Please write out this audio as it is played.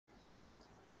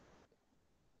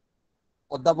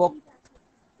অধ্যাপক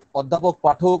অধ্যাপক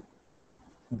পাঠক,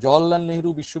 জওহরলাল নেহরু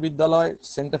বিশ্ববিদ্যালয়,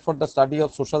 centre for the study of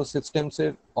social systems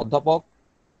এর অধ্যাপক।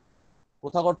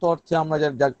 প্রথাগত অর্থে আমরা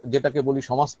যেটাকে বলি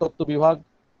সমাজতত্ত্ব বিভাগ,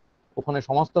 ওখানে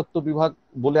সমাজতত্ত্ব বিভাগ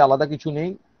বলে আলাদা কিছু নেই,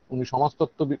 উনি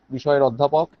সমাজতত্ত্ব বিষয়ের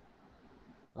অধ্যাপক।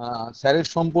 স্যারের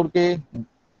সম্পর্কে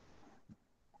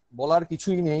বলার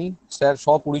কিছুই নেই, স্যার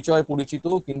স্বপরিচয় পরিচিত,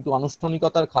 কিন্তু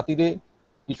আনুষ্ঠানিকতার খাতিরে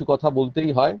কিছু কথা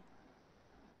বলতেই হয়।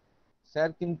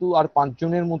 স্যার কিন্তু আর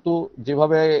পাঁচজনের মতো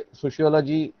যেভাবে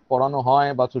সোশিওলজি পড়ানো হয়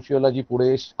বা সোশিওলজি পড়ে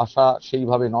আসা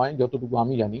সেইভাবে নয়, যতটুকু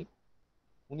আমি জানি।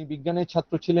 উনি বিজ্ঞানের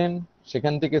ছাত্র ছিলেন,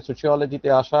 সেখান থেকে সোশিওলজিতে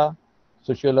আসা,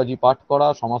 সোশিওলজি পাঠ করা,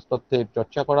 সমাজতত্ত্বের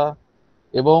চর্চা করা।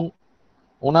 এবং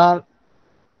ওনার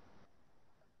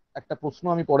একটা প্রশ্ন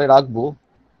আমি পরে রাখবো,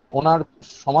 ওনার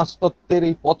সমাজতত্ত্বের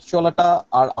এই পথ চলাটা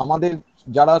আর আমাদের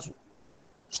যারা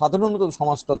সাধারণত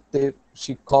সমাজতত্ত্বের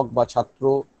শিক্ষক বা ছাত্র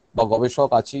বা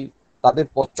গবেষক আছি তাদের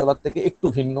পথ চলার থেকে একটু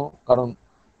ভিন্ন। কারণ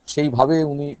সেইভাবে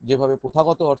উনি যেভাবে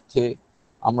প্রথাগত অর্থে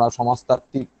আমরা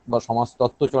সমাজতাত্ত্বিক বা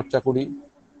সমাজতত্ত্ব চর্চা করি,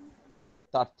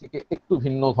 তার থেকে একটু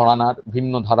ভিন্ন ঘরানার,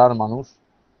 ভিন্ন ধারার মানুষ।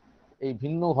 এই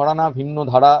ভিন্ন ঘরানা, ভিন্ন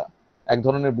ধারা এক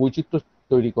ধরনের বৈচিত্র্য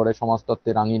তৈরি করে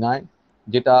সমাজতত্ত্বের আঙিনায়,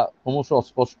 যেটা ক্রমশ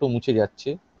অস্পষ্ট মুছে যাচ্ছে।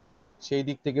 সেই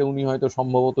দিক থেকে উনি হয়তো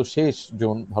সম্ভবত শেষ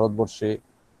জন ভারতবর্ষে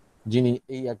যিনি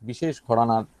এই এক বিশেষ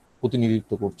ঘরানার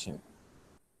প্রতিনিধিত্ব করছেন।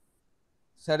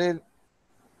 স্যারের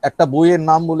একটা বইয়ের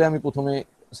নাম বলে আমি প্রথমে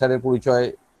স্যারের পরিচয়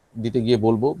দিতে গিয়ে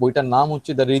বলবো, বইটার নাম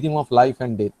হচ্ছে the rhythm of life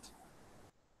and death.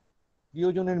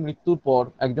 প্রিয়জনের মৃত্যুর পর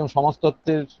একজন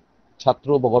সমাজতত্ত্বের ছাত্র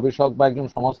বা গবেষক বা একজন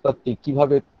সমাজতাত্ত্বিক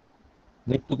কিভাবে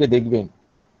মৃত্যুকে দেখবেন,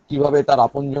 কিভাবে তার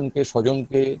আপনজনকে,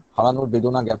 স্বজনকে হারানোর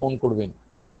বেদনা জ্ঞাপন করবেন,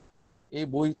 এই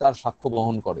বই তার সাক্ষ্য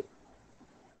বহন করে।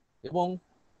 এবং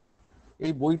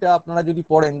এই বইটা আপনারা যদি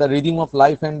পড়েন, the rhythm of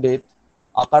life and death,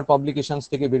 আকার পাবলিকেশনস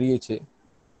থেকে বেরিয়েছে,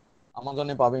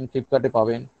 আমাজনে পাবেন, ফ্লিপকার্টে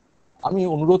পাবেন। আমি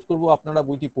অনুরোধ করব আপনারা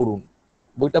বইটি পড়ুন।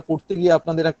 বইটা পড়তে গিয়ে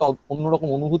আপনাদের একটা অন্যরকম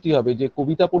অনুভূতি হবে, যে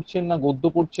কবিতা পড়ছেন না গদ্য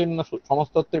পড়ছেন না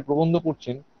সমাজতত্ত্বের প্রবন্ধ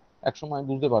পড়ছেন, একসময়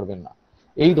বুঝতে পারবেন না।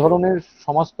 এই ধরনের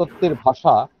সমাজতত্ত্বের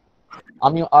ভাষা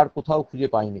আমি আর কোথাও খুঁজে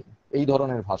পাইনি, এই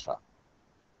ধরনের ভাষা।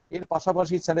 এর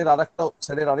পাশাপাশি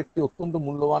স্যারের আরেকটি অত্যন্ত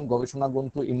মূল্যবান গবেষণা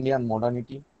গ্রন্থ ইন্ডিয়ান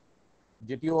মডার্নিটি,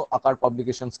 যেটিও আকার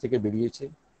পাবলিকেশনস থেকে বেরিয়েছে,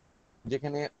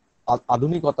 যেখানে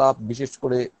আধুনিকতা, বিশেষ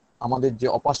করে আমাদের যে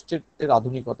অপাশ্চাত্যের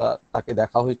আধুনিকতা, তাকে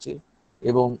দেখা হয়েছে।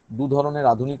 এবং দু ধরনের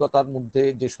আধুনিকতার মধ্যে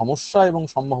যে সমস্যা এবং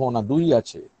সম্ভাবনা দুই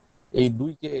আছে, এই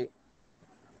দুইকে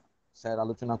স্যার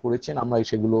আলোচনা করেছেন। আমরা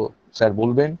সেগুলো স্যার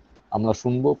বলবেন, আমরা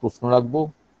শুনবো, প্রশ্ন রাখবো।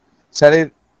 স্যারের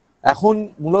এখন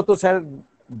মূলত স্যার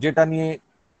যেটা নিয়ে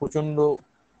প্রচন্ড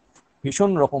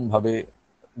ভীষণ রকম ভাবে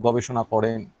গবেষণা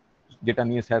করেন, যেটা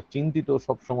নিয়ে স্যার চিন্তিত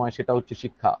সব সময়, সেটা হচ্ছে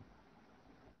শিক্ষা।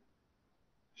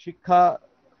 শিক্ষা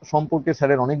সম্পর্কে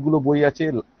স্যারের অনেকগুলো বই আছে।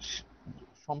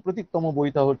 সাম্প্রতিকতম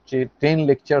বইটা হচ্ছে 10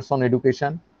 লেকচার্স অন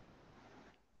এডুকেশন।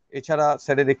 এছাড়া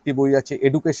স্যারের একটি বই আছে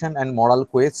এডুকেশন অ্যান্ড মরাল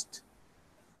কোয়েস্ট।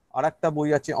 আর একটা বই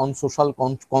আছে on social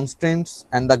constraints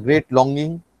and the great longing.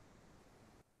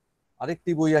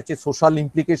 আরেকটি বই আছে সোশ্যাল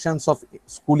ইমপ্লিকেশনস অফ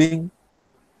স্কুলিং।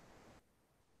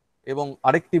 এবং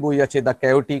আরেকটি বই আছে দ্য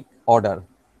ক্যাওটিক অর্ডার।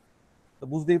 তো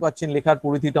বুঝতেই পারছেন লেখার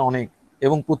পরিধিটা অনেক,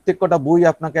 এবং প্রত্যেকটা বই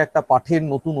আপনাকে একটা পাঠের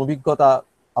নতুন অভিজ্ঞতা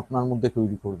আপনার মধ্যে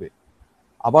তৈরি করবে।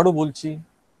 আবারও বলছি,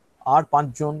 আর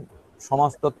পাঁচজন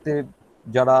সমাজতত্ত্বের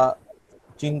যারা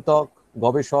চিন্তক,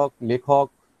 গবেষক, লেখক,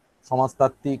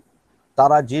 সমাজতাত্ত্বিক,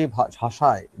 তারা যে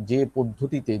ভাষায়, যে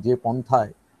পদ্ধতিতে, যে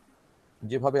পন্থায়,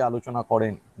 যেভাবে আলোচনা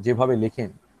করেন, যেভাবে লেখেন,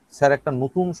 স্যার একটা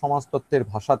নতুন সমাজতত্ত্বের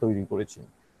ভাষা তৈরি করেছেন।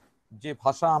 যে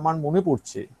ভাষা আমার মনে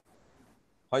পড়ছে,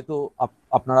 হয়তো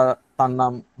আপনারা তার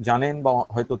নাম জানেন বা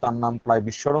হয়তো তার নাম প্রায়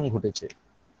বিস্মরণ ঘটেছে।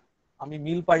 আমি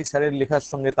মিল পাই স্যারের লেখার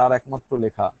সঙ্গে তার একমাত্র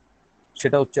লেখা,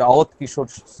 সেটা হচ্ছে আওধ কিশোর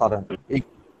সারন,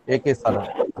 এ কে সারন।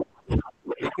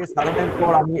 এ কে সারনের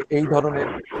পর আমি এই ধরনের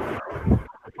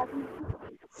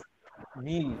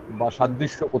মিল বা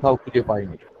সাদৃশ্য কোথাও খুঁজে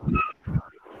পাইনি।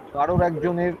 কারোর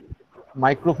একজনের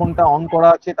মাইক্রোফোনটা অন করা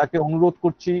আছে, তাকে অনুরোধ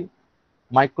করছি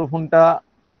মাইক্রোফোনটা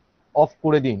অফ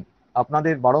করে দিন।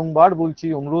 আপনাদের বারংবার বলছি,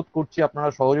 অনুরোধ করছি, আপনারা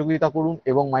সহযোগিতা করুন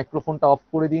এবং মাইক্রোফোনটা অফ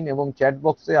করে দিন। এবং চ্যাট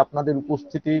বক্সে আপনাদের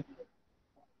উপস্থিতি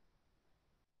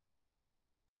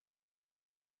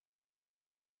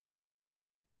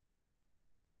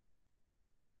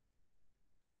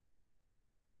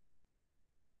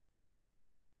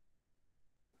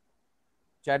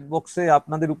চ্যাট বক্সে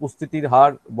আপনাদের উপস্থিতির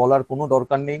হার বলার কোনো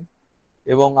দরকার নেই,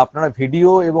 এবং আপনারা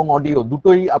ভিডিও এবং অডিও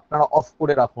দুটোই আপনারা অফ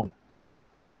করে রাখুন।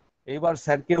 এইবার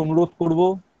স্যারকে অনুরোধ করব,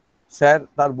 স্যার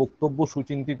তার বক্তব্য,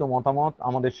 সুচিন্তিত মতামত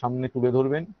আমাদের সামনে তুলে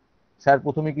ধরবেন। স্যার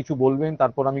প্রথমে কিছু বলবেন,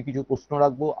 তারপর আমি কিছু প্রশ্ন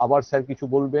রাখবো, আবার স্যার কিছু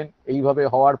বলবেন। এইভাবে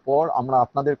হওয়ার পর আমরা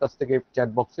আপনাদের কাছ থেকে চ্যাট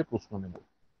বক্সে প্রশ্ন নেব।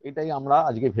 এটাই আমরা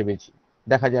আজকে ভেবেছি,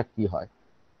 দেখা যাক কি হয়।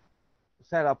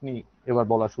 স্যার আপনি এবার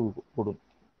বলা শুরু করুন,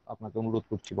 আপনাকে অনুরোধ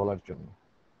করছি বলার জন্য।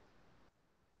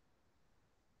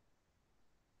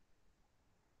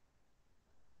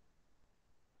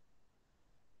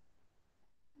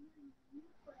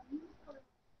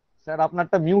 স্যার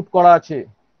আপনারটা মিউট করা আছে।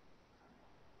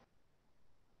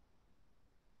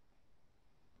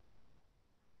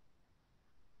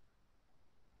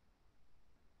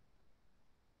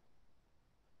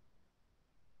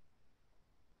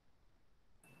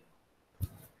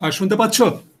 শুনতে পাচ্ছ?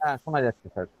 হ্যাঁ, শোনা যাচ্ছে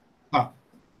স্যার। হ্যাঁ।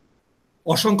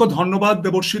 অসংখ্য ধন্যবাদ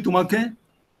দেবর্ষী তোমাকে।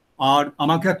 আর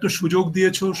আমাকে একটা সুযোগ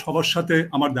দিয়েছো, সবার সাথে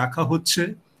আমার দেখা হচ্ছে,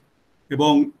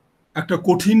 এবং একটা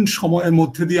কঠিন সময়ের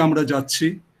মধ্যে দিয়ে আমরা যাচ্ছি।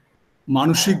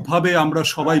 মানসিকভাবে আমরা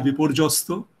সবাই বিপর্যস্ত,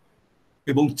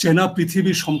 এবং চেনা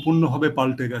পৃথিবী সম্পূর্ণভাবে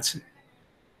পাল্টে গেছে।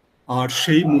 আর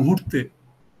সেই মুহূর্তে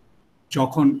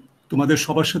যখন তোমাদের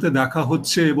সবার সাথে দেখা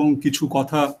হচ্ছে এবং কিছু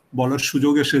কথা বলার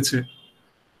সুযোগ এসেছে,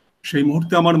 সেই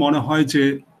মুহূর্তে আমার মনে হয় যে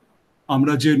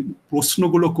আমরা যে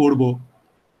প্রশ্নগুলো করব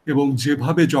এবং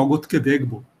যেভাবে জগৎকে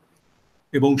দেখব,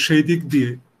 এবং সেই দিক দিয়ে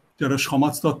যারা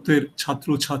সমাজতত্ত্বের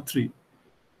ছাত্রছাত্রী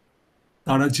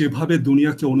তারা যেভাবে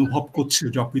দুনিয়াকে অনুভব করছে,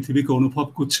 যা পৃথিবীকে অনুভব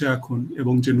করছে এখন,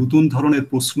 এবং যে নতুন ধরনের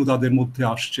প্রশ্ন তাদের মধ্যে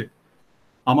আসছে,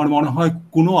 আমার মনে হয়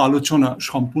কোনো আলোচনা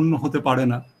সম্পূর্ণ হতে পারে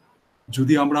না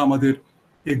যদি আমরা আমাদের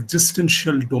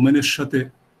এক্সিস্টেন্সিয়াল ডোমেনের সাথে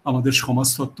আমাদের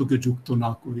সমাজতত্ত্বকে যুক্ত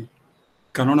না করি।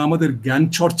 কেননা আমাদের জ্ঞান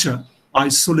চর্চা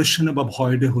আইসোলেশনে বা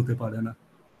ভয়েডে হতে পারে না।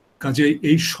 কাজেই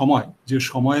এই সময়, যে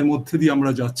সময়ের মধ্যে দিয়ে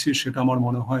আমরা যাচ্ছি, সেটা আমার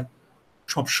মনে হয়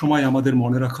সব সময় আমাদের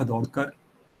মনে রাখা দরকার,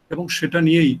 এবং সেটা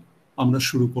নিয়েই আমরা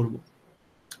শুরু করব।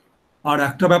 আর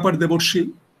একটা ব্যাপার দেবর্ষী,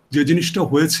 যে জিনিসটা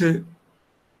হয়েছে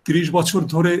 30 বছর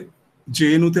ধরে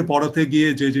জেএনইউতে পড়াতে গিয়ে,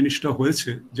 যে জিনিসটা হয়েছে,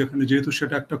 যেখানে যেহেতু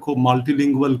সেটা একটা খুব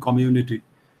মাল্টিলিঙ্গুয়াল কমিউনিটি,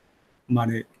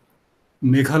 মানে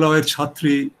মেঘালয়ের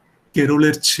ছাত্রী,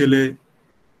 কেরলের ছেলে,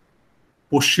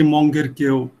 পশ্চিমবঙ্গের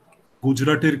কেউ,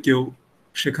 গুজরাটের কেউ,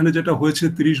 সেখানে যেটা হয়েছে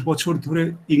 30 বছর ধরে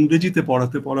ইংরেজিতে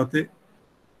পড়াতে পড়াতে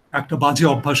একটা বাজে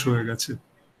অভ্যাস হয়ে গেছে।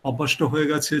 অভ্যাসটা হয়ে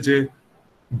গেছে যে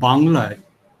বাংলায়,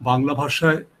 বাংলা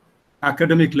ভাষায়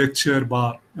একাডেমিক লেকচার বা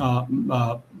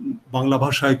বাংলা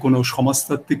ভাষায় কোনো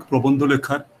সমাজতাত্ত্বিক প্রবন্ধ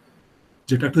লেখার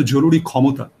যেটা একটা জরুরি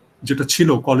ক্ষমতা, যেটা ছিল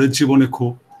কলেজ জীবনে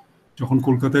খুব, যখন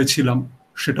কলকাতায় ছিলাম,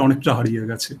 সেটা অনেকটা হারিয়ে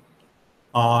গেছে।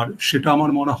 আর সেটা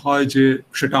আমার মনে হয় যে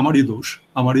সেটা আমারই দোষ,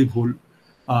 আমারই ভুল।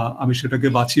 আমি সেটাকে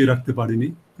বাঁচিয়ে রাখতে পারিনি।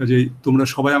 কাজেই তোমরা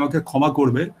সবাই আমাকে ক্ষমা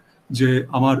করবে যে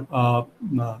আমার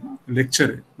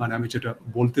লেকচারে, মানে আমি যেটা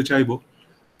বলতে চাইবো,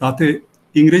 তাতে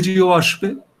ইংরেজিও আসবে,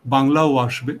 বাংলাও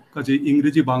আসবে। কাজেই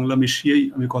ইংরেজি বাংলা মিশিয়েই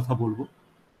আমি কথা বলবো।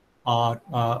 আর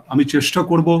আমি চেষ্টা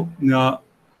করব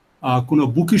কোনো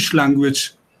বুকিশ ল্যাঙ্গুয়েজ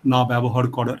না ব্যবহার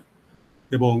করার,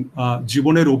 এবং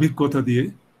জীবনের অভিজ্ঞতা দিয়ে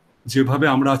যেভাবে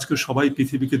আমরা আজকে সবাই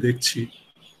পৃথিবীকে দেখছি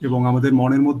এবং আমাদের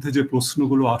মনের মধ্যে যে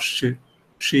প্রশ্নগুলো আসছে,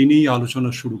 সেই নিয়েই আলোচনা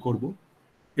শুরু করব।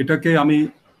 এটাকে আমি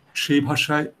সেই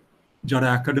ভাষায় যারা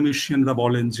একাডেমিশিয়ানরা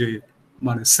বলেন যে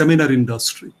মানে সেমিনার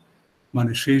ইন্ডাস্ট্রি,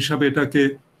 মানে সেই হিসাবে এটাকে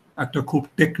একটা খুব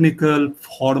টেকনিক্যাল,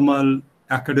 ফর্মাল,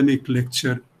 একাডেমিক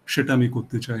লেকচার সেটা আমি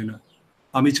করতে চাই না।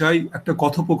 আমি চাই একটা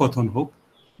কথোপকথন হোক,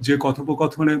 যে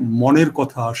কথোপকথনে মনের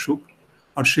কথা আসুক,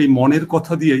 আর সেই মনের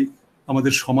কথা দিয়েই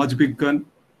আমাদের সমাজবিজ্ঞান,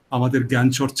 আমাদের জ্ঞান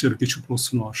চর্চার কিছু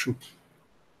প্রশ্ন আসুক।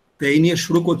 তো এই নিয়ে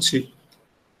শুরু করছি।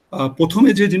 প্রথমে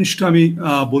যে জিনিসটা আমি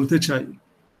বলতে চাই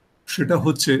সেটা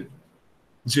হচ্ছে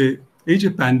যে এই যে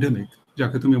প্যান্ডেমিক,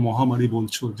 যাকে তুমি মহামারী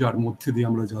বলছো, যার মধ্যে দিয়ে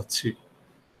আমরা যাচ্ছি,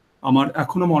 আমার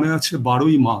এখনো মনে আছে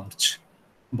 12ই মার্চ।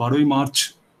 12ই মার্চ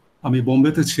আমি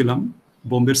বোম্বেতে ছিলাম।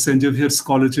 বোম্বের সেন্ট জেভিয়ার্স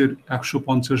কলেজের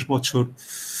 150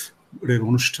 বছরের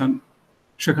অনুষ্ঠান,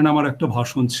 সেখানে আমার একটা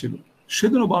ভাষণ ছিল।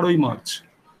 সেদিনও 12ই মার্চ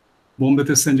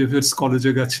বোম্বেতে সেন্ট জেভিয়ার্স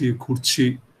কলেজে গেছি, ঘুরছি।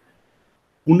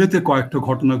 পুনেতে কয়েকটা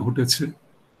ঘটনা ঘটেছে,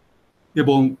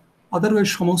 এবং আদারওয়াইজ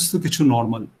সমস্ত কিছু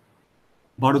নর্মাল।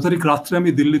 12 তারিখ রাত্রে আমি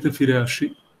দিল্লিতে ফিরে আসি,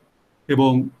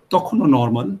 এবং তখনও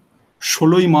নর্মাল।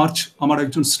 16ই মার্চ আমার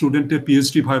একজন স্টুডেন্টের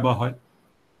পিএইচডি ভাইবা হয়।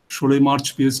 16ই মার্চ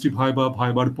পিএইচডি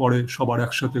ভাইবার পরে সবার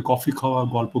একসাথে কফি খাওয়া,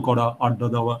 গল্প করা, আড্ডা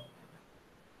দেওয়া,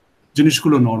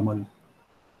 জিনিসগুলো নর্মাল।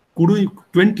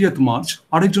 20th মার্চ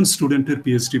আরেকজন স্টুডেন্টের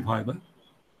পিএইচডি ভাইবা,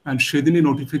 অ্যান্ড সেদিনই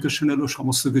নোটিফিকেশন এলো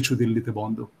সমস্ত কিছু দিল্লিতে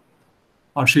বন্ধ,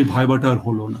 আর সেই ভাইবাটা আর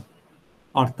হলো না।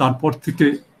 আর তারপর থেকে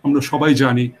আমরা সবাই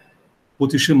জানি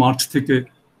 25শে মার্চ থেকে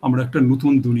আমরা একটা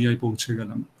নতুন দুনিয়ায় পৌঁছে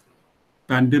গেলাম।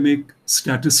 Pandemic,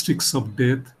 statistics of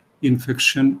death,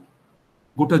 infection,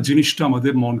 গোটা জিনিসটা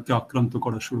আমাদের মনকে আক্রান্ত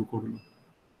করা শুরু করলো,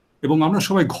 এবং আমরা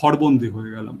সবাই ঘরবন্দি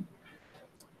হয়ে গেলাম।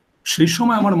 সেই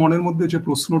সময় আমার মনের মধ্যে যে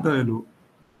প্রশ্নটা এলো,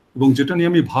 এবং যেটা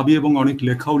নিয়ে আমি ভাবি এবং অনেক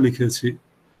লেখাও লিখেছি,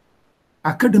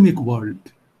 একাডেমিক ওয়ার্ল্ড,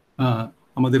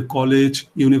 আমাদের কলেজ,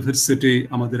 ইউনিভার্সিটি,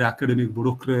 আমাদের একাডেমিক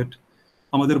ব্যুরোক্রেট,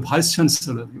 আমাদের ভাইস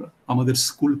চ্যান্সেলররা, আমাদের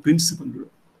স্কুল প্রিন্সিপালরা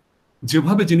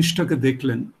যেভাবে জিনিসটাকে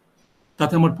দেখলেন,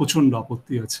 তাতে আমার প্রচন্ড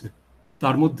আপত্তি আছে।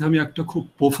 তার মধ্যে আমি একটা খুব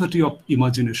পভার্টি অফ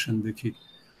ইমাজিনেশন দেখি।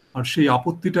 আর সেই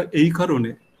আপত্তিটা এই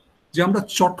কারণে যে আমরা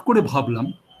চট করে ভাবলাম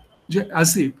যে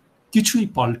অ্যাজ ইফ কিছুই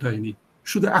পাল্টায়নি,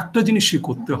 শুধু একটা জিনিসই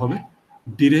করতে হবে,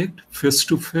 direct face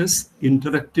to face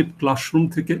interactive classroom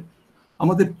থেকে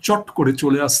আমাদের চট করে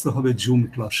চলে আসতে হবে জুম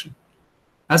ক্লাসে,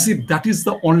 as if that is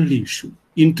the only issue.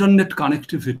 Internet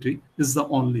connectivity is the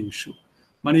only issue.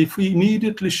 But if we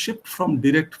immediately shift from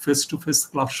direct face-to-face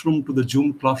classroom to the Zoom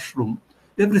classroom,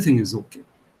 everything is okay.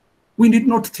 We need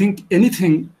not think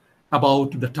anything about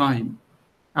the time,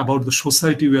 about the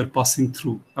society we are passing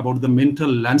through, about the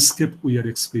mental landscape we are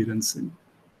experiencing.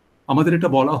 আমাদের এটা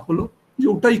বলা হলো যে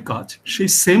ওটাই কাজ, সেই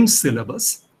same syllabus,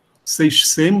 সেই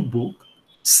same বুক,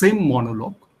 same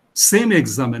monologue, same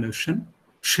examination,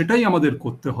 সেটাই আমাদের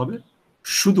করতে হবে,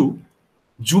 শুধু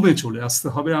জুমে চলে আসতে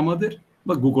হবে আমাদের,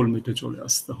 বা গুগল মিটে চলে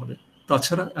আসতে হবে।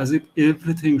 তাছাড়া as if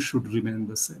everything should remain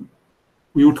the same.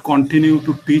 We would continue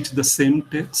to teach the same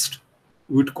text.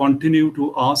 We would continue to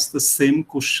ask the same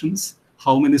questions.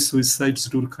 How many suicides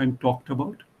Durkheim talked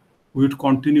about? We would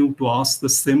continue to ask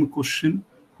the same question.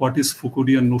 What is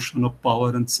Foucauldian notion of power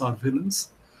and surveillance?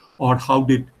 Or how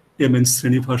did M.N.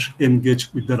 Srinivas engage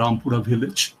with the Rampura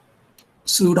village?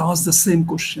 So we would ask the same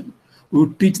question. We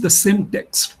would teach the same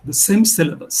text, the same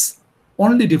syllabus.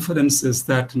 Only difference is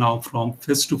that now from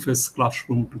face-to-face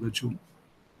classroom to the Zoom.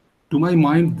 To my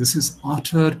mind, this is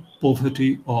utter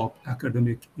poverty of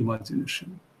academic imagination.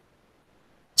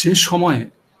 যে সময়ে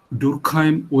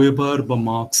ডুরখাইম, weber বা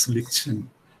marks লিখছেন,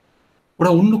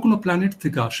 ওরা অন্য কোনো planet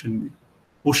থেকে আসেননি।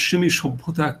 পশ্চিমী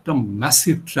সভ্যতা একটা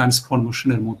ম্যাসিভ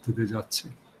ট্রান্সফরমেশনের মধ্যে দিয়ে যাচ্ছে।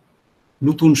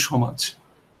 নতুন সমাজ,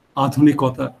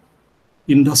 আধুনিকতা,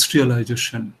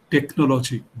 ইন্ডাস্ট্রিয়ালাইজেশন,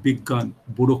 টেকনোলজি, বিজ্ঞান,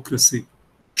 ব্যুরোক্রেসি,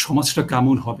 সমাজটা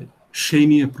কেমন হবে সেই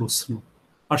নিয়ে প্রশ্ন।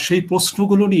 আর সেই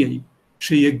প্রশ্নগুলো নিয়েই,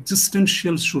 সেই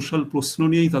এক্সিস্টেন্সিয়াল সোশ্যাল প্রশ্ন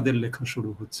নিয়েই তাদের লেখা শুরু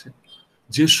হচ্ছে।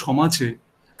 যে সমাজে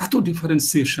এত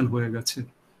ডিফারেন্সিয়েশন হয়ে গেছে,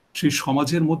 সেই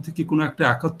সমাজের মধ্যে কি কোনো একটা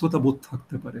একাত্মতা বোধ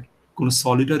থাকতে পারে, কোনো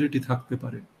সলিডারিটি থাকতে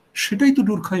পারে? সেটাই তো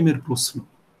ডুরখাইমের প্রশ্ন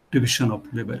ডিভিশন অফ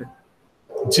লেবারে।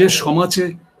 যে সমাজে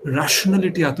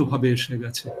র্যাশনালিটি এতভাবে এসে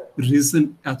গেছে, রিজন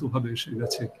এতভাবে এসে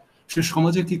গেছে, সে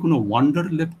সমাজে কি কোনো ওয়ান্ডার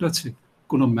লেফট আছে,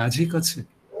 কোনো ম্যাজিক আছে?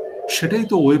 সেটাই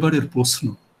তো ওয়েবারের প্রশ্ন,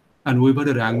 অ্যান্ড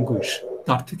ওয়েবারের অ্যাঙ্গুইশ।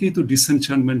 তার থেকেই তো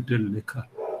ডিসেনচানমেন্টের লেখা।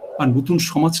 আর নতুন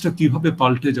সমাজটা কিভাবে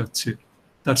পাল্টে যাচ্ছে,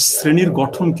 তার শ্রেণীর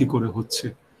গঠন কি করে হচ্ছে,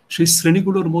 সেই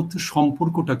শ্রেণীগুলোর মধ্যে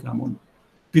সম্পর্কটা কেমন,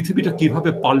 পৃথিবীটা কিভাবে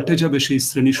পাল্টে যাবে সেই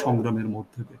শ্রেণী সংগ্রামের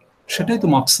মধ্যে দিয়ে, সেটাই তো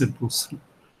মার্কসের প্রশ্ন।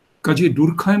 কাজে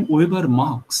ডুরখাইম, ওয়েবার,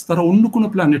 মার্কস তারা অন্য কোনো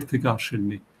প্ল্যানেট থেকে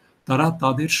আসেননি, তারা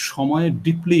তাদের সময়ে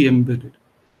ডিপলি এমবেডেড।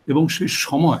 এবং সেই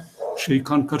সময়,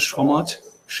 সেইখানকার সমাজ,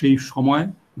 সেই সময়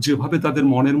যেভাবে তাদের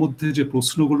মনের মধ্যে যে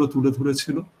প্রশ্নগুলো তুলে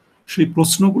ধরেছিল, সেই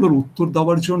প্রশ্নগুলোর উত্তর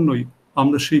দেওয়ার জন্যই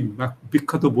আমরা সেই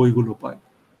বিখ্যাত বইগুলো পাই।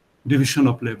 Division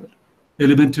of labour,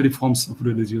 elementary forms of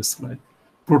religious life,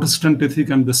 Protestant ethic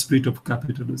and the spirit of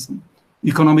capitalism,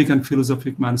 economic and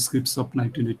philosophic ম্যানুস্ক্রিপ্টস of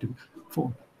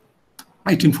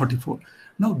 1944।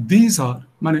 Now these are,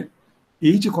 মানে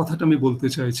এই যে কথাটা আমি বলতে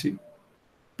চাইছি,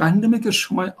 প্যান্ডেমিকের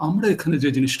সময় আমরা এখানে যে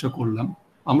জিনিসটা করলাম,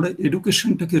 আমরা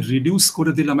এডুকেশনটাকে রিডিউস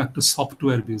করে দিলাম একটা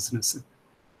সফটওয়্যার বিজনেসে।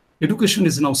 Education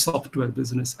is now software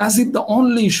business, as if the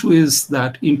only issue is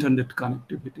that internet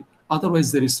connectivity. Otherwise,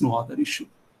 there is no other issue.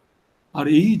 আর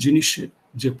এই জিনিসে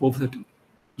যে পভার্টি,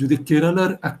 যদি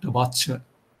কেরালার একটা বাচ্চা,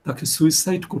 তাকে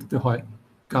সুইসাইড করতে হয়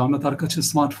কারণ তার কাছে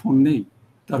স্মার্টফোন নেই,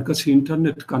 তার কাছে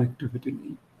ইন্টারনেট কানেক্টিভিটি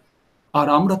নেই। আর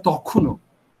আমরা তখনও,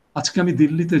 আজকে আমি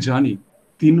দিল্লিতে জানি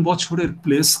 3 বছরের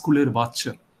প্লে স্কুলের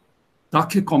বাচ্চা,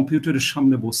 তাকে কম্পিউটারের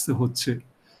সামনে বসতে হচ্ছে,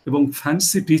 এবং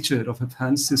fancy teacher of A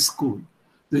fancy school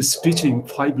is teaching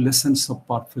 5 lessons of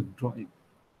perfect drawing.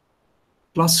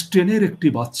 Class 10-এর একটি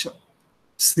বাচ্চা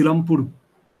সিলামপুর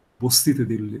বস্তিতে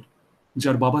দিল্লির,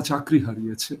 যার বাবা চাকরি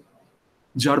হারিয়েছে,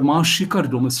 যার মা শিকার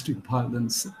ডোমেস্টিক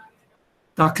ভায়োলেন্সে,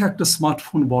 তাকে একটা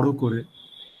স্মার্টফোন বড় করে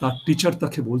তার টিচার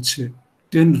তাকে বলছে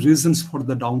 10 reasons for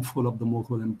the downfall of the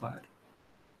Mughal Empire.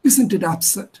 Isn't it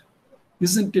upset?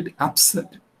 Isn't it upset?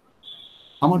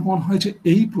 আমার মনে হয় যে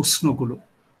এই প্রশ্নগুলো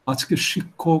আজকে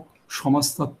শিক্ষক,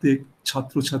 সমাজতাত্ত্বিক,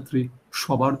 ছাত্রছাত্রী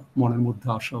সবার মনের মধ্যে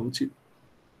আসা উচিত।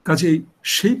 কাজেই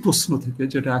সেই প্রশ্ন থেকে,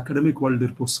 যেটা একাডেমিক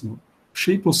ওয়ার্ল্ডের প্রশ্ন,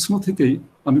 সেই প্রশ্ন থেকেই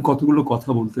আমি কতগুলো কথা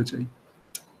বলতে চাই।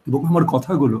 এবং আমার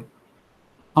কথাগুলো,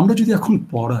 আমরা যদি এখন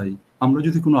পড়াই, আমরা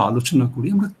যদি কোনো আলোচনা করি,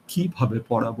 আমরা কিভাবে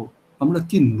পড়াবো, আমরা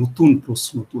কি নতুন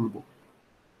প্রশ্ন তুলব?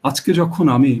 আজকে যখন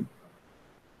আমি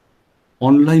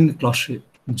অনলাইন ক্লাসে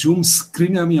জুম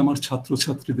স্ক্রিনে আমি আমার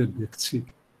ছাত্রছাত্রীদের দেখছি,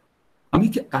 আমি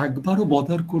কি একবারও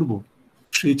বদার করব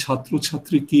সেই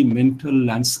ছাত্রছাত্রী কি মেন্টাল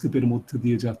ল্যান্ডস্কেপের মধ্যে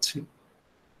দিয়ে যাচ্ছে,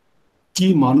 কি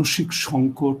মানসিক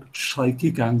সংকট,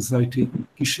 সাইকিক অ্যাংজাইটি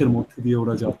কিসের মধ্যে দিয়ে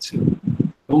ওরা যাচ্ছে?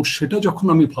 এবং সেটা যখন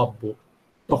আমি ভাববো,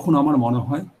 তখন আমার মনে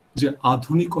হয় যে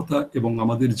আধুনিকতা এবং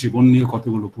আমাদের জীবন নিয়ে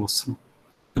কতগুলো প্রশ্ন,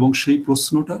 এবং সেই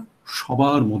প্রশ্নটা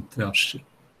সবার মধ্যে আসছে।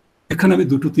 এখানে আমি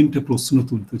দুটো তিনটে প্রশ্ন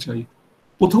তুলতে চাই।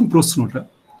 প্রথম প্রশ্নটা,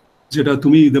 যেটা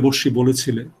তুমি দেবশ্রী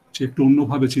বলেছিলে যে একটু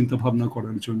অন্যভাবে চিন্তা ভাবনা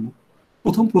করার জন্য,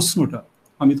 প্রথম প্রশ্নটা,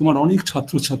 আমি তোমার অনেক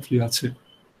ছাত্রছাত্রী আছে,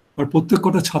 আর প্রত্যেক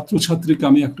কটা ছাত্রছাত্রীকে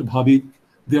আমি একটা ভাবি,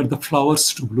 দে are the flowers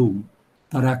to bloom,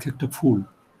 তারা এক একটা ফুল,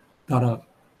 তারা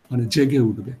মানে জেগে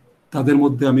উঠবে, তাদের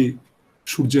মধ্যে আমি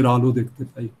সূর্যের আলো দেখতে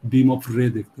পাই, বিম অফ রে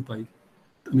দেখতে পাই।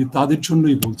 আমি তাদের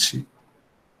জন্যই বলছি,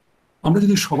 আমরা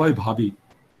যদি সবাই ভাবি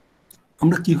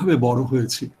আমরা কিভাবে বড়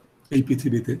হয়েছি এই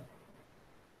পৃথিবীতে,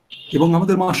 এবং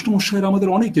আমাদের মাস্টারমশাইরা আমাদের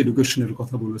অনেক এডুকেশনের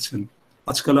কথা বলেছেন।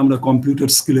 আজকাল আমরা কম্পিউটার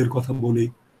স্কিলের কথা বলি,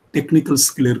 টেকনিক্যাল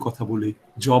স্কিলের কথা বলি,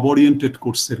 জব ওরিয়েন্টেড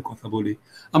কোর্সের কথা বলি,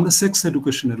 আমরা সেক্স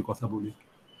এডুকেশনের কথা বলি,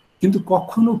 কিন্তু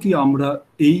কখনো কি আমরা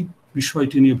এই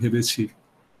বিষয়টি নিয়ে ভেবেছি,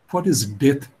 হোয়াট ইজ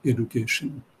ডেথ এডুকেশন?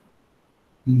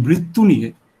 মৃত্যু নিয়ে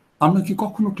আমরা কি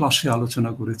কখনো ক্লাসে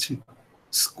আলোচনা করেছি,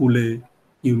 স্কুলে,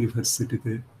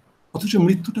 ইউনিভার্সিটিতে? অথচ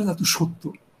মৃত্যুটা এত সত্য।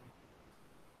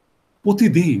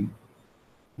 প্রতিদিন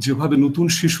যেভাবে নতুন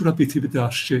শিশুরা পৃথিবীতে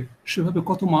আসছে, সেভাবে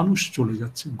কত মানুষ চলে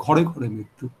যাচ্ছে, ঘরে ঘরে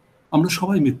মৃত্যু। আমরা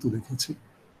সবাই মৃত্যু দেখেছি।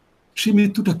 সেই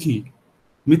মৃত্যুটা কি?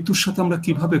 মৃত্যুর সাথে আমরা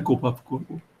কিভাবে কোপ আপ করব?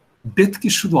 ডেথ কি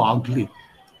শুধু আগলি?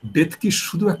 ডেথ কি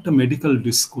শুধু একটা মেডিকেল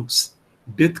ডিসকোর্স?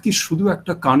 ডেথ কি শুধু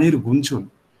একটা কানের গুঞ্জন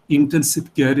ইন্টেন্সিভ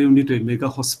কেয়ার ইউনিটে, মেগা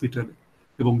হসপিটালে,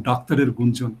 এবং ডাক্তারের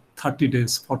গুঞ্জন 30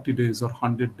 days, 40 days or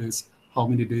 100 days, how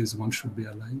many days one should be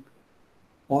alive?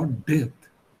 Or death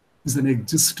is an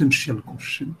existential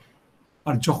question.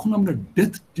 আর যখন আমরা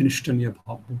ডেথ জিনিসটা নিয়ে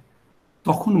ভাববো,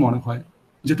 তখন মনে হয়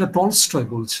যেটা টলস্টয়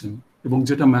বলছেন, এবং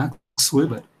যেটা max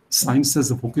weber science as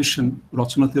a vocation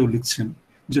রচনাতেও লিখছেন,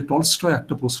 যে টলস্টয়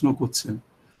একটা প্রশ্ন করছেন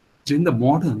যে in the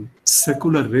modern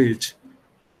secular age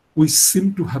we seem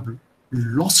to have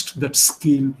lost that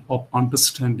skill of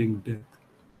understanding death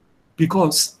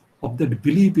because of that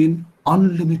belief in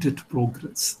unlimited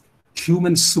progress,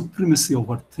 human supremacy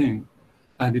over things,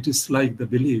 and it is like the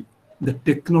belief that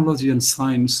technology and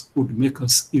science would make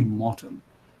us immortal,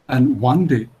 and one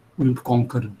day we will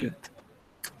conquer death.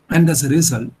 And as a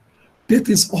result, death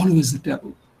is always a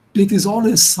taboo. Death is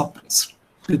always suppressed.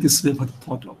 Death is never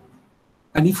thought of.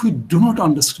 And if we do not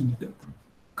understand death,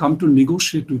 come to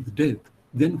negotiate with death,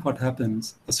 then what happens,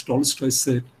 as Tolstoy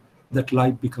said, that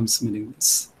life becomes meaningless.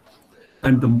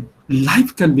 And the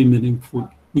life can be meaningful.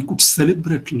 We could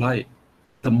celebrate life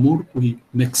the more we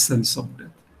make sense of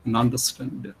death and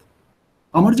understand death.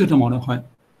 আমার যেটা মনে হয়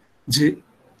যে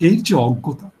এই যে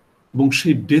অজ্ঞতা, এবং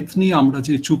সেই ডেথ নিয়ে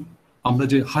আমরা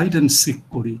যে হাইড অ্যান্ড সিক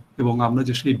করি, এবং আমরা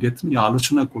যে সেই ডেথ নিয়ে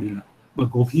আলোচনা করি না বা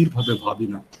গভীরভাবে ভাবি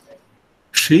না,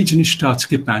 সেই জিনিসটা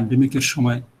আজকে প্যান্ডেমিকের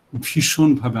সময়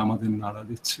ভীষণভাবে আমাদের নাড়া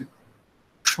দিচ্ছে।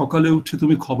 সকালে উঠে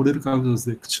তুমি খবরের কাগজ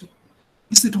দেখছো,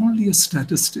 is it only a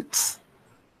statistics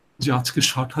যে আজকে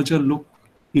 60,000 লোক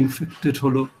ইনফেক্টেড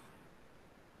হলো,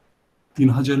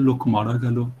 3,000 লোক মারা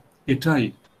গেল, এটাই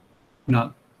না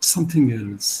সামথিং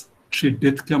এলস? সেই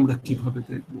ডেথকে আমরা কিভাবে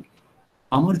দেখব?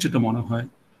 আমার যেটা মনে হয়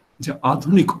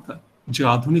যে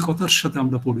আধুনিকতার সাথে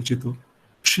আমরা পরিচিত,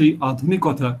 সেই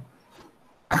আধুনিকতা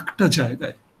একটা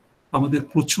জায়গায় আমাদের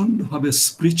প্রচন্ডভাবে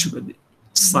স্পিরিচুয়ালি,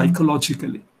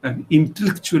 সাইকোলজিক্যালি অ্যান্ড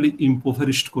ইন্টেলেকচুয়ালি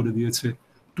ইম্পোভারিশড করে দিয়েছে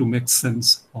to make sense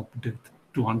of death,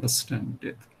 to understand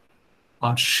death.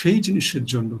 আর সেই জিনিসের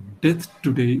জন্য death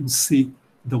today, you C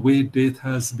the way death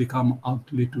has become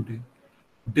আউটলি today.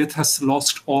 Death has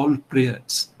lost all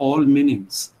prayers, all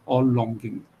meanings, all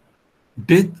longing.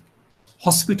 Death,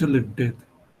 হসপিটালের death,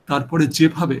 তারপরে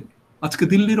যেভাবে আজকে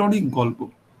দিল্লির অনেক গল্প,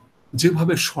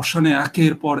 যেভাবে শ্মশানে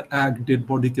একের পর এক ডেড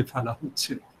বডিকে ফেলা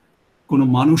হচ্ছে, কোনো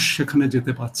মানুষ সেখানে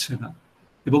যেতে পারছে না,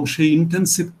 এবং সেই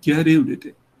ইন্টেন্সিভ কেয়ার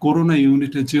ইউনিটে, করোনা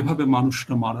ইউনিটে যেভাবে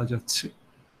মানুষরা মারা যাচ্ছে,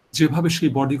 যেভাবে সেই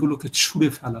বডিগুলোকে ছুঁড়ে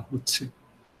ফেলা হচ্ছে,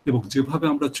 এবং যেভাবে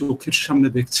আমরা চোখের সামনে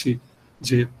দেখছি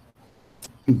যে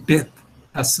death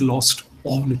has lost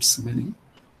all its meaning.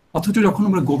 অথচ যখন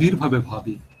আমরা গভীরভাবে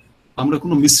ভাবি, আমরা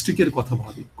কোনো মিস্টিকের কথা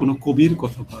ভাবি, কোনো কবির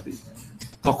কথা ভাবি,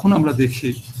 তখন আমরা দেখি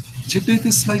যে death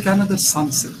is like another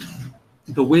sunset.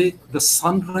 The way the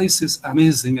sunrise is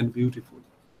amazing and beautiful,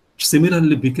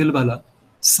 similarly bikelbala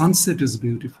sunset is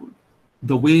beautiful.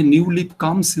 The way new leaf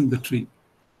comes in the tree,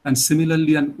 and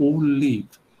similarly an old leaf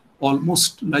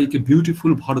almost like a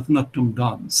beautiful Bharatanatyam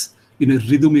dance in a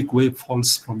rhythmic way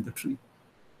falls from the tree.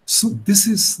 So this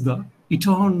is the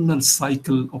eternal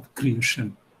cycle of creation,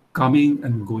 coming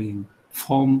and going,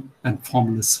 form and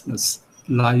formlessness,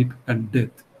 life and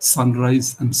death, sunrise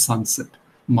and sunset,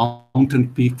 mountain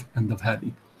peak and the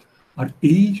valley. আর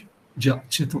এই যে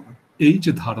চেতনা, এই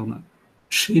যে ধারণা,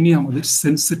 সেই নিয়ে আমাদের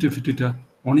সেন্সিটিভিটিটা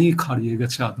অনেক হারিয়ে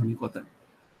গেছে আধুনিকতায়।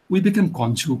 We became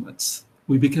consumers,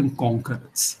 we became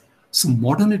conquerors. So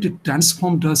modernity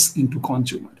transformed us into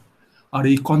consumer. আর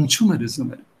এই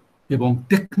কনজিউমারিজমের এবং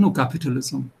টেকনো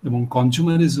ক্যাপিটালিজম এবং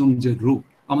কনজিউমারিজম যে রূপ,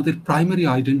 আমাদের primary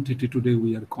identity today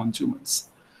we are consumers.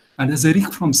 And as Eric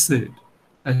Fromm said,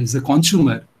 as a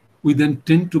consumer, we then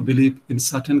tend to believe in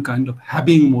certain kind of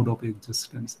having mode of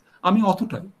existence. আমি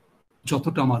অতটাই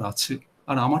যতটা আমার আছে,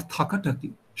 আর আমার থাকাটা কি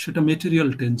সেটা মেটেরিয়াল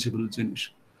টেনজিবল জিনিস।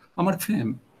 আমার ফেম,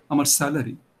 আমার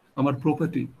স্যালারি, আমার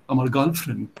প্রপার্টি, আমার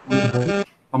গার্লফ্রেন্ড,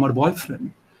 আমার বয়ফ্রেন্ড,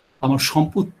 আমার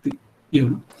সম্পত্তি,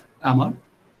 আমার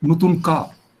নতুন কার,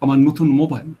 আমার নতুন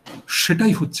মোবাইল,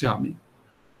 সেটাই হচ্ছে আমি।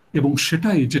 এবং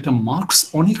সেটাই যেটা মার্কস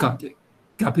অনেক আগে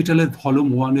ক্যাপিটালের ভলিউম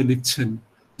 1-এ লিখছেন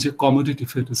যে কমোডিটি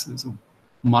ফেটিসিজম,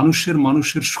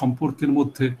 মানুষের সম্পর্কের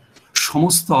মধ্যে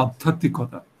সমস্ত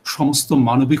আধ্যাত্মিকতা, সমস্ত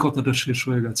মানবিকতাটা শেষ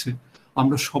হয়ে গেছে।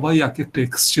 আমরা সবাই এক একটা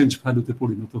এক্সচেঞ্জ ভ্যালুতে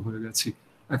পরিণত হয়ে গেছি,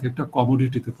 এক একটা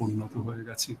কমোডিটিতে পরিণত হয়ে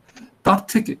গেছি। তার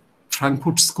থেকে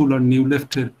Frankfurt school R new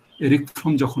লেফটের Eric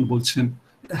from যখন বলছেন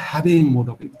হ্যাভিং মোড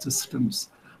অফ এক্সিস্টেন্স,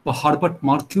 বা হারবার্ট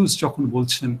মার্কিউস যখন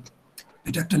বলছেন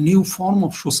এটা একটা new form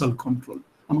of social control,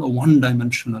 আমরা ওয়ান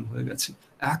ডাইমেনশনাল হয়ে গেছি,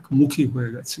 একমুখী হয়ে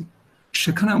গেছি।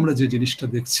 সেখানে আমরা যে জিনিসটা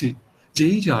দেখছি যে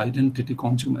এই যে আইডেন্টিটি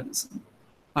কনজিউমারিজম,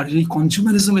 আর এই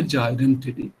কনজিউমারিজমের যে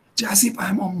আইডেন্টিটি, যে as if I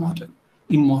am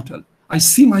immortal, I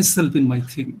see myself in my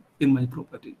thing, in my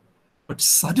property. But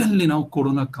suddenly now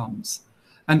Corona comes,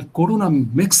 and Corona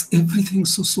makes everything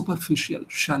so superficial,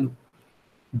 shallow,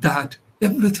 that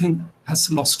everything has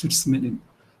lost its meaning.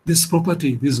 This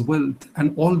property, this wealth, and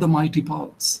all the mighty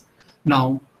powers. Now,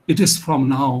 it is from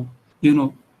now,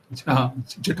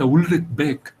 যেটা Ulrich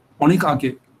bake অনেক আগে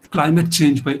climate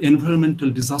change বা environmental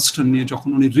disaster নিয়ে যখন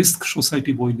উনি risk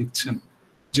society বই লিখছেন,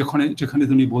 যেখানে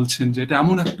উনি বলছেন যে এটা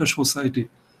এমন একটা সোসাইটি,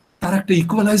 তার একটা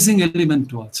ইকুয়ালাইজিং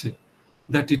এলিমেন্টও আছে,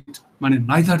 দ্যাট ইট মানে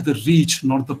neither the rich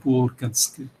not the poor can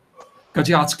escape.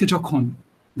 কাজে আজকে যখন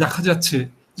দেখা যাচ্ছে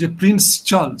যে প্রিন্স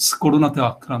চার্লস করোনাতে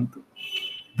আক্রান্ত,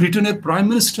 ব্রিটেনের প্রাইম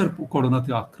মিনিস্টার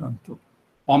করোনাতে আক্রান্ত,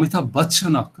 অমিতাভ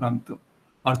বচ্চন আক্রান্ত,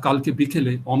 আর কালকে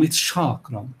বিকেলে অমিত শাহ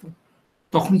আক্রান্ত,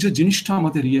 তখন যে জিনিসটা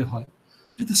আমাদের হয়,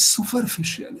 the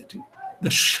superficiality,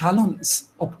 the shallowness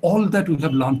of all that we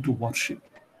have learned to worship,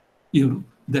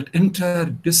 that entire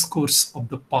discourse of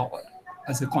the power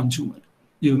as a consumer,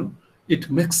 it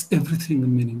makes everything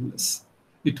meaningless.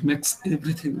 It makes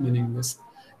everything meaningless.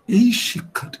 এই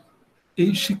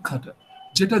শিক্ষাটা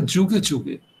যেটা যুগে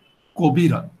যুগে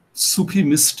কবিরা, সুফি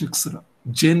মিস্টিক্সরা,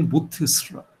 জেন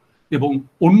বুদ্ধিস্টরা এবং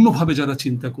অন্যভাবে যারা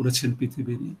চিন্তা করেছেন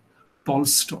পৃথিবী নিয়ে,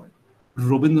 টলস্টয়,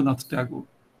 রবীন্দ্রনাথ ট্যাগোর,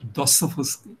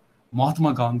 দস্তয়েভস্কি,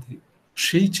 মহাত্মা গান্ধী,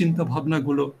 সেই চিন্তা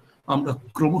ভাবনাগুলো আমরা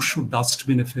ক্রমশ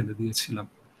ডাস্টবিনে ফেলে দিয়েছিলাম।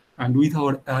 And with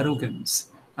our arrogance,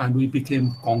 and we became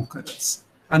conquerors.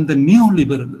 And the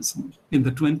neoliberalism in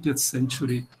the 20th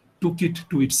century took it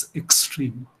to its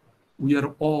extreme. We are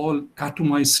all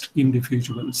atomized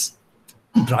individuals,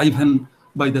 driven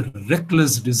by the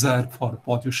reckless desire for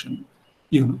possession,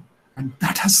 and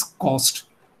that has caused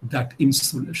that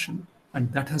insulation, and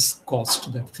that has caused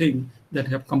that thing that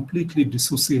have completely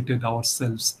dissociated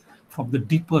ourselves from the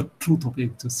deeper truth of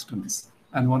existence.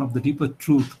 And one of the deeper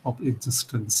truth of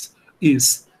existence is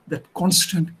that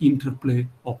constant interplay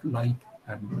of life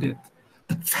and death.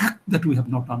 The fact that we have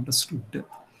not understood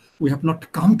death, we have not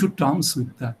come to terms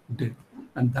with that death,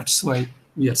 and that's why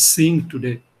we are seeing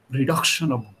today reduction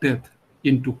of death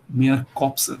into mere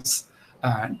corpses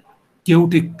and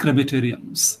chaotic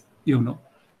crematoriums,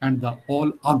 and the all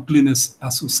ugliness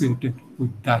associated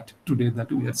with that today that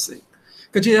we are saying.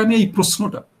 কাজে আমি এই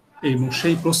প্রশ্নটা,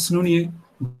 সেই প্রশ্ন নিয়ে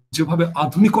যেভাবে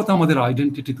আধুনিকতা আমাদের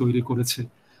আইডেন্টিটি তৈরি করেছে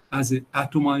as a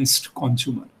atomized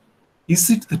consumer, is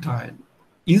it the time,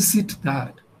 is it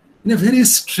that in a very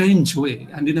strange way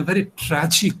and in a very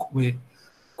tragic way,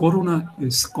 Corona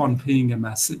is conveying a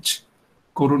message.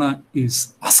 Corona is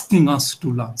asking us to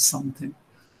learn something,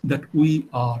 that we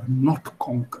are not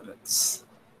conquerors.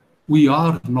 We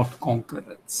are not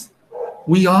conquerors.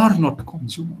 We are not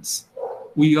consumers.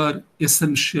 We are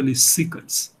essentially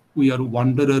seekers. We are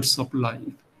wanderers of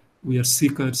life. We are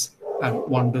seekers and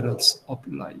wanderers of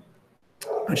life.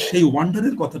 আর সেই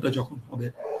ওয়ান্ডারের কথাটা যখন হবে,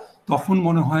 তখন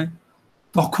মনে হয়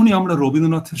তখনই আমরা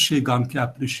রবীন্দ্রনাথের সেই গানকে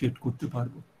অ্যাপ্রিসিয়েট করতে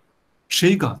পারবো।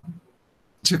 সেই গান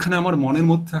যেখানে আমার মনের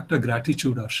মধ্যে একটা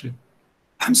গ্র্যাটিটিউড আসে।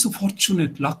 I'm so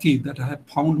fortunate, lucky that I have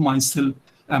found myself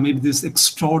amid this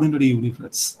extraordinary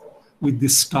universe with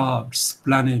the stars,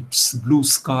 planets, blue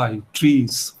sky,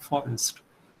 trees, forest,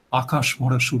 আকাশ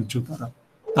ভরা সূর্য তারা,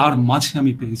 তার মাঝে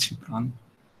আমি পেয়েছি প্রাণ।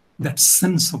 দ্যাট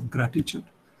সেন্স অফ গ্র্যাটিটিউড,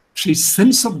 সেই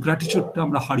সেন্স অফ গ্র্যাটিটিউডটা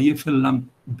আমরা হারিয়ে ফেললাম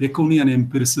বেকনিয়ান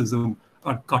এম্পিরিসিজম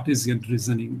আর কার্টেসিয়ান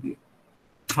রিজনিং দিয়ে।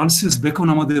 ফ্রান্সিস বেকন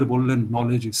আমাদের বললেন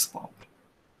knowledge is power,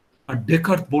 R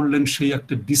Descartes বললেন সেই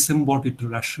একটা ডিসেম্বডিড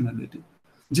রেশনালিটি,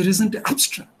 যে রিজনটা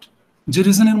অ্যাবস্ট্রাক্ট, যে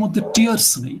রিজনের মধ্যে টিয়ার্স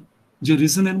নেই, যে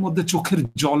রিজনের মধ্যে চোখের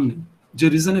জল নেই, যে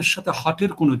রিজনের সাথে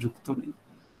হার্টের কোনো যুক্ত নেই।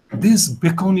 This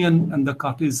বেকনিয়ান and the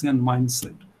Cartesian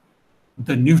mindset,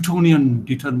 the Newtonian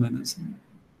determinism,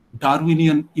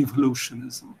 Darwinian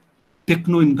evolutionism,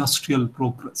 techno-industrial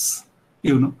progress,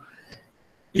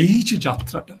 এই যে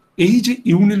যাত্রাটা, এই যে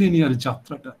ইউনিলিনিয়ার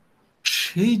যাত্রাটা,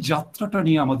 সেই যাত্রাটা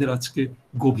নিয়ে আমাদের আজকে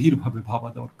গভীরভাবে ভাবা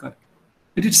দরকার।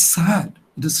 It is sad,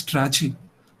 it is tragic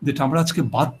যেটা আমরা আজকে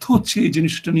বাধ্য হচ্ছি এই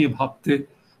জিনিসটা নিয়ে ভাবতে,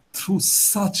 through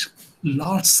such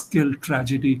large scale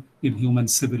tragedy in human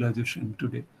civilisation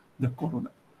today, the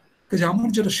corona. কাজে আমার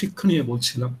যেটা শিক্ষা নিয়ে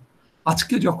বলছিলাম,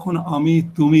 আজকে যখন আমি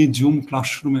তুমি জুম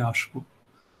ক্লাসরুমে আসবো,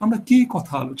 আমরা কি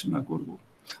কথা আলোচনা করব?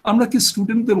 আমরা কি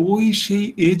স্টুডেন্টদের ওই সেই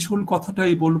এজ হোল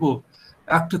কথাটাই বলবো,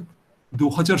 একটা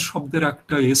 2000 শব্দের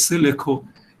একটা এসে লেখো,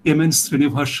 এমএন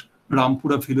শ্রীনিবাস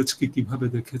রামপুরা ভিলেজকে কিভাবে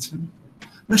দেখেছেন,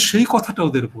 না সেই কথাটা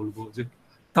ওদের বলবো যে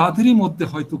তাদেরই মধ্যে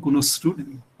হয়তো কোনো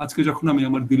স্টুডেন্ট, আজকে যখন আমি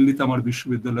আমার দিল্লিতে আমার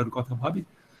বিশ্ববিদ্যালয়ের কথা ভাবি,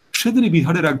 সেদিনই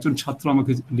বিহারের একজন ছাত্র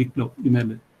আমাকে লিখলো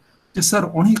ইমেলে যে স্যার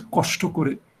অনেক কষ্ট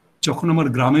করে যখন আমার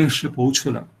গ্রামে এসে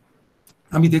পৌঁছলাম,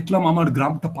 আমি দেখলাম আমার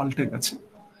গ্রামটা পাল্টে গেছে।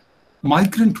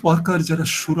 মাইগ্রেন্ট ওয়ার্কার যারা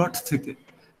সুরাট থেকে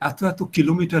এত এত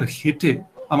কিলোমিটার হেঁটে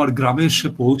আমার গ্রামে এসে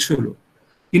পৌঁছলো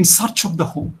in search of the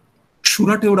home,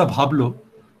 সুরাটে ওরা ভাবলো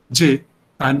যে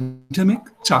প্যান্ডেমিক,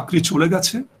 চাকরি চলে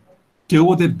গেছে, কেউ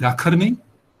ওদের দেখার নেই,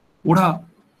 ওরা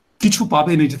কিছু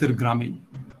পাবে নিজেদের গ্রামেই।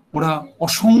 ওরা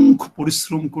অসংখ্য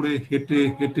পরিশ্রম করে হেঁটে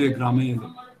হেঁটে গ্রামে এলো,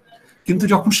 কিন্তু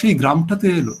যখন সেই গ্রামটাতে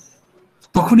এলো,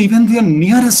 তখন even their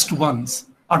nearest ones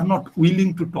are not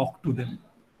willing to talk to them.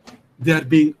 They are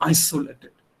being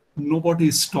isolated. Nobody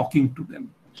is talking to them.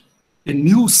 A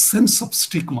new sense of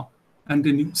stigma and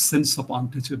a new sense of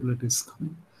untouchability is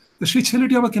coming. তো সেই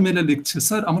ছেলেটি আমাকে মেলে লিখছে,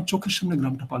 sir আমার চোখের সামনে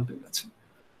গ্রামটা পাল্টে গেছে।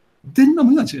 Then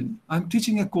imagine I'm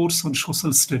teaching a course on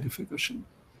social stratification.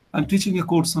 I'm teaching a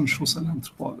course on social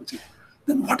anthropology.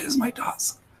 Then what is my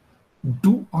task?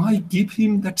 Do I give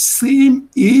him that same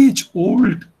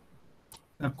age-old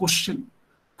question,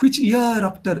 which year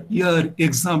after year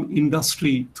exam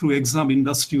industry, through exam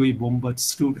industry we bombard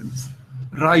students,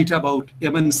 write about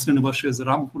M.N. Srinivas's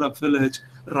Rampura village,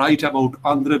 write about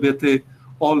Andhra Bete,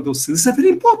 all those things. These are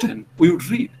very important, we would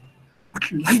read. But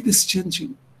life is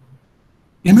changing.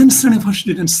 M.N. Srinivas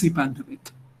didn't see pandemic.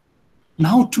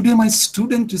 Now today my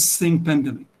student is seeing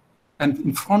pandemic, and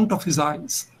in front of his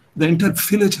eyes, the entire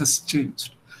village has changed.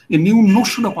 A new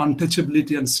notion of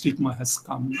untouchability and stigma has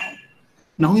come now.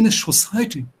 Now in a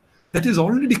society that is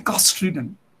already caste-ridden,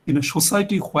 in a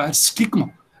society where stigma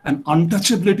and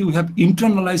untouchability we have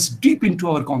internalized deep into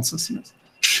our consciousness,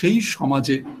 সেই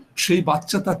সমাজে সেই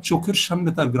বাচ্চা তার চোখের সামনে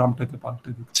তার গ্রামটাকে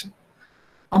পাল্টে দিচ্ছে।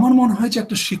 আমার মনে হয় যে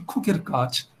একটা শিক্ষকের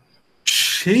কাজ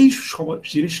সেই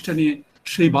জিনিসটা নিয়ে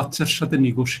সেই বাচ্চার সাথে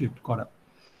নেগোশিয়েট করা,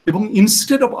 এবং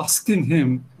instead of asking him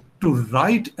to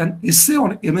write an essay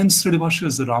on MN.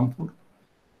 শ্রীনিবাস's Rampur,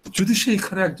 যদি সে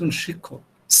এখানে একজন শিক্ষক,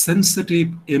 সেন্সিটিভ,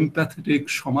 এমপ্যাথেটিক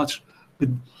সমাজ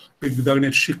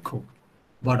বিজ্ঞানের শিক্ষক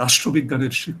বা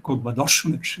রাষ্ট্রবিজ্ঞানের শিক্ষক বা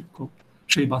দর্শনের শিক্ষক,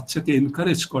 সেই বাচ্চাকে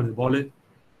এনকারেজ করে, বলে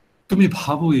তুমি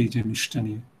ভাবো এই জিনিসটা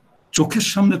নিয়ে, চোখের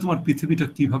সামনে তোমার পৃথিবীটা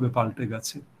কিভাবে পাল্টে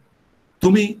গেছে,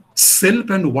 তুমি সেলফ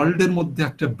অ্যান্ড ওয়ার্ল্ডের মধ্যে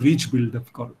একটা ব্রিজ বিল্ড আপ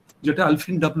করো, যেটা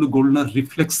আলফিন ডাব্লিউ গোল্ডনার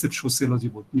রিফ্লেক্সিভ সোসিওলজি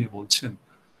নিয়ে বলছেন।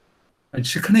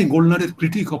 সেখানে গোল্ডনারের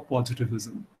critic of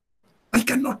positivism, I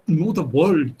cannot know the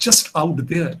world just out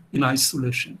there in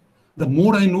isolation. The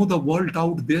more I know the world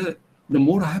out there, the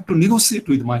more I have to negotiate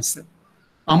with myself.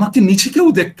 আমাকে নিজেকেও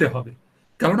দেখতে হবে,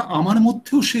 কারণ আমার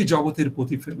মধ্যেও সেই জগতের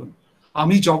প্রতিফলন।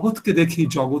 আমি জগৎকে দেখি,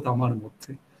 জগৎ আমার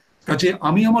মধ্যে। কাজে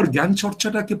আমি আমার জ্ঞান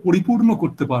চর্চাটাকে পরিপূর্ণ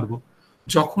করতে পারবো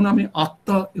যখন আমি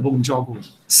আত্মা এবং জগৎ,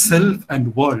 সেলফ অ্যান্ড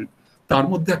ওয়ার্ল্ড, তার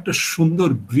মধ্যে একটা সুন্দর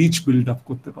ব্রিজ বিল্ড আপ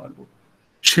করতে পারবো।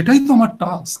 সেটাই তো আমার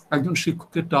টাস্ক, একজন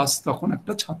শিক্ষকের টাস্ক তখন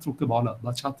একটা ছাত্রকে বলা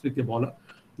বা ছাত্রীকে বলা,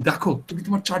 দেখো তুমি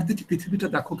তোমার চারদিকে পৃথিবীটা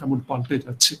দেখো কেমন পাল্টে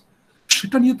যাচ্ছে,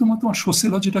 সেটা নিয়ে তোমার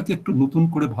সোসিওলজিটাকে একটু নতুন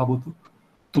করে ভাবো তো,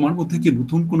 তোমার মধ্যে কি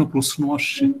নতুন কোনো প্রশ্ন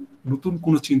আসছে, নতুন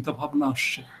কোনো চিন্তা ভাবনা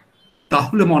আসছে,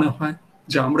 তাহলে মনে হয়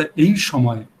যে আমরা এই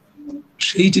সময়ে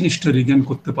সেই জিনিসটা রিগেন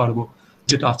করতে পারবো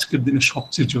যেটা আজকের দিনে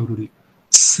সবচেয়ে জরুরি,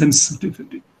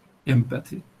 সেন্সিটিভিটি,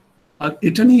 এমপ্যাথি। আর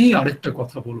এটা নিয়েই আরেকটা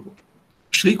কথা বলবো,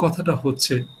 সেই কথাটা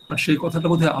হচ্ছে, আর সেই কথাটা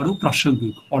বোধহয় আরো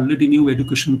প্রাসঙ্গিক, অলরেডি নিউ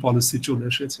এডুকেশন পলিসি চলে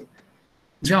এসেছে,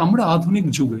 যে আমরা আধুনিক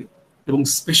যুগে এবং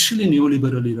স্পেশালি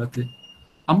নিউলিবারাল ইরাতে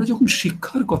আমরা যখন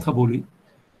শিক্ষার কথা বলি,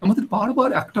 আমাদের বারবার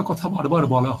একটা কথা বারবার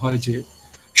বলা হয় যে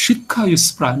শিক্ষা is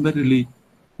primarily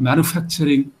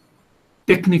manufacturing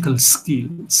technical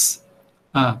skills.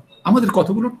 আমাদের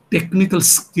কতগুলো টেকনিক্যাল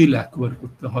স্কিল অ্যাকোয়ার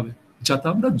করতে হবে যাতে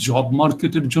আমরা জব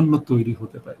মার্কেটের জন্য তৈরি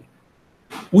হতে পারি।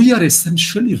 উই আর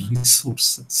এসেনশিয়ালি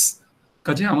রিসোর্সেস,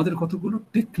 কাজে আমাদের কতগুলো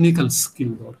টেকনিক্যাল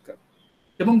স্কিল দরকার।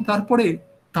 এবং তারপরে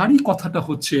তারই কথাটা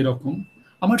হচ্ছে এরকম,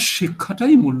 আমার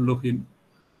শিক্ষাটাই মূল্যহীন,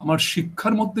 আমার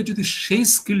শিক্ষার মধ্যে যদি সেই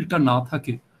স্কিলটা না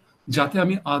থাকে যাতে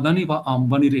আমি আদানি বা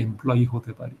আম্বানির এমপ্লয়ি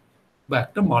হতে পারি বা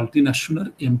একটা মাল্টি ন্যাশনাল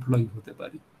এমপ্লয়ি হতে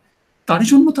পারি। তারই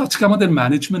জন্য তো আজকে আমাদের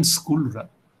ম্যানেজমেন্ট স্কুলরা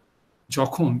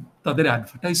যখন তাদের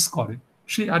অ্যাডভার্টাইজ করে,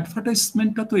 সেই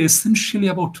অ্যাডভার্টাইজমেন্টটা তো essentially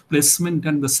about placement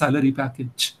and the salary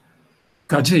package.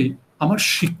 কাজেই আমার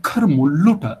শিক্ষার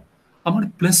মূল্যটা আমার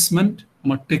প্লেসমেন্ট,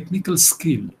 আমার technical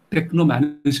skill, techno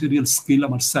managerial skill,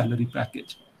 আমার স্যালারি প্যাকেজ।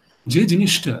 যে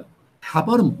জিনিসটা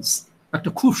হ্যাবারমাস একটা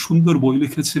খুব সুন্দর বই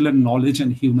লিখেছিলেন, নলেজ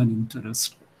অ্যান্ড হিউম্যান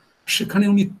ইন্টারেস্ট, সেখানে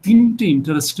উনি তিনটে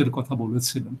ইন্টারেস্টের কথা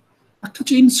বলেছিলেন। একটা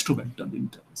হচ্ছে ইনস্ট্রুমেন্টাল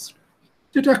ইন্টারেস্ট,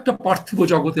 যেটা একটা পার্থিব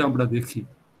জগতে আমরা দেখি,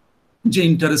 যে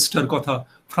ইন্টারেস্টটার কথা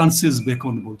ফ্রান্সিস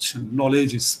বেকন বলছেন, নলেজ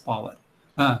ইজ পাওয়ার।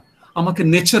 হ্যাঁ, আমাকে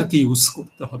নেচারকে ইউজ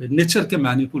করতে হবে, নেচারকে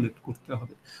ম্যানিপুলেট করতে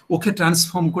হবে, ওকে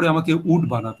ট্রান্সফর্ম করে আমাকে উড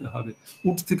বানাতে হবে,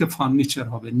 উড থেকে ফার্নিচার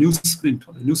হবে, নিউজ প্রিন্ট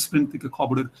হবে, নিউজ প্রিন্ট থেকে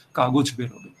খবরের কাগজ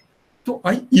বেরোবে। তো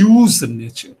I use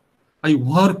nature, I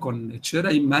work on nature,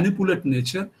 I manipulate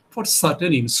nature for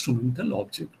certain instrumental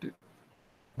objective.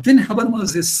 Then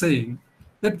Habermas is saying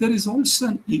that there is also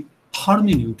an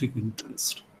hermeneutic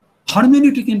interest.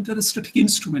 হারমেনিউটিক ইন্টারেস্টটা ঠিক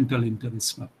instrumental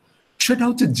interest না, সেটা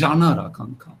হচ্ছে জানার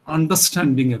আকাঙ্ক্ষা,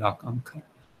 আন্ডারস্ট্যান্ডিং এর আকাঙ্ক্ষা।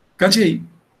 কাজেই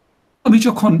আমি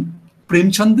যখন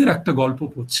প্রেমচন্দের একটা গল্প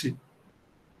পড়ছি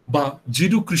বা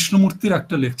জিডু কৃষ্ণমূর্তির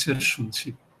একটা লেকচার শুনছি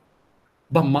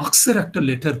বা মার্কসের একটা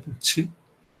লেটার পড়ছি,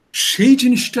 সেই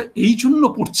জিনিসটা এই জন্য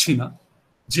পড়ছি না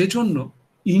যে জন্য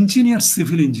ইঞ্জিনিয়ার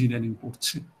সিভিল ইঞ্জিনিয়ারিং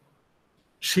পড়ছি,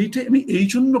 সেইটা আমি এই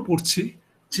জন্য পড়ছি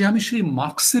যে আমি সেই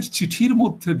মার্কসের চিঠির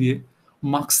মধ্যে দিয়ে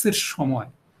মার্কসের সময়,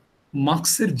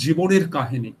 মার্কসের জীবনের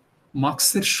কাহিনী,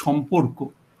 মার্কসের সম্পর্ক,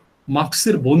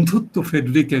 মার্কসের বন্ধুত্ব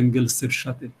ফ্রেডরিক এঙ্গেলসের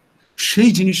সাথে, সেই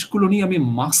জিনিসগুলো নিয়ে আমি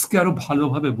মার্কসকে আরো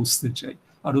ভালোভাবে বুঝতে চাই,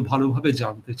 আরো ভালোভাবে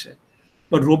জানতে চাই।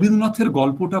 বা রবীন্দ্রনাথের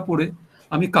গল্পটা পড়ে,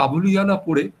 আমি কাবুলিওয়ালা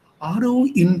পড়ে আরো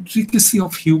ইন্ট্রিকেসি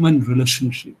of human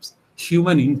relationships,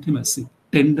 human intimacy,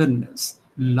 tenderness,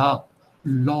 love,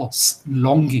 loss,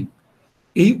 longing,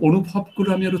 এই অনুভবগুলো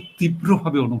আমি আরো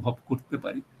তীব্রভাবে অনুভব করতে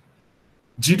পারি।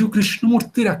 জিডু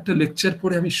কৃষ্ণমূর্তির একটা লেকচার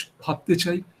পড়ে আমি ভাবতে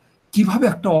চাই কিভাবে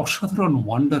একটা অসাধারণ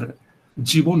ওয়ান্ডারার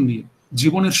জীবন নিয়ে,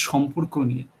 জীবনের সম্পর্ক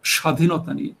নিয়ে,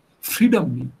 স্বাধীনতা নিয়ে, ফ্রিডম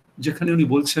নিয়ে, যেখানে উনি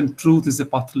বলছেন ট্রুথ ইজ এ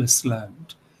পাথলেস ল্যান্ড,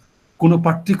 কোনো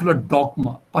পার্টিকুলার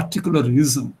ডগমা, পার্টিকুলার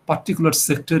রিজম, পার্টিকুলার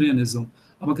সেক্টারিয়ানিজম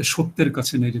আমাকে সত্যের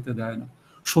কাছে নিয়ে যেতে দেয় না।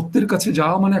 সত্যের কাছে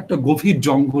যাওয়া মানে একটা গভীর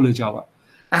জঙ্গলে যাওয়া,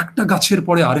 একটা গাছের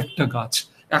পরে আরেকটা গাছ,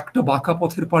 একটা বাঁকা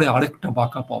পথের পরে আরেকটা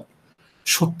বাঁকা পথ।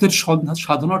 সত্যের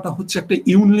সাধনাটা হচ্ছে একটা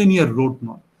ইউনলিনিয়ার রোড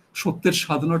নয়, সত্যের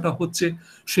সাধনাটা হচ্ছে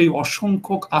সেই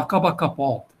অসংখ্য আঁকা বাঁকা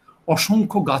পথ,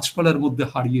 অসংখ্য গাছপালার মধ্যে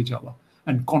হারিয়ে যাওয়া,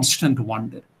 অ্যান্ড কনস্ট্যান্ট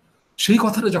ওয়ান্ডার। সেই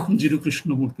কথাটা যখন জিডু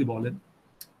কৃষ্ণমূর্তি বলেন,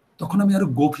 তখন আমি আরো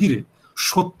গভীরে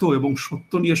সত্য এবং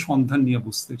সত্য নিয়ে সন্ধান নিয়ে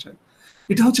বুঝতে চাই।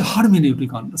 এটা হচ্ছে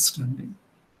হারমেনিউটিক আন্ডারস্ট্যান্ডিং।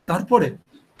 তারপরে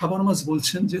হাবারমাস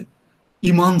বলছেন যে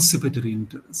ইমানসিপেটরি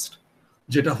ইন্টারেস্ট,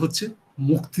 যেটা হচ্ছে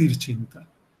মুক্তির চিন্তা।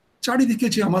 চারিদিকে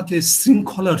যে আমাকে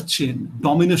শৃঙ্খলার চেন,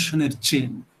 ডমিনেশনের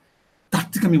চেন, তার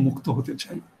থেকে আমি মুক্ত হতে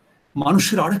চাই।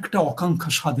 মানুষের আরেকটা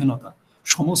আকাঙ্ক্ষা স্বাধীনতা,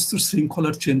 সমস্ত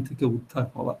শৃঙ্খলার চেন থেকে উদ্ধার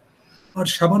হওয়া। আর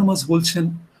হাবারমাস বলছেন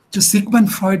যে সিগমন্ড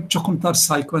ফ্রয়েড যখন তার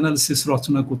সাইকোঅ্যানালিসিস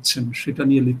রচনা করছেন, সেটা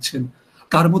নিয়ে লিখছেন,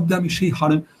 তার মধ্যে আমি সেই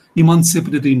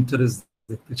ইমানসিপেটরি ইন্টারেস্ট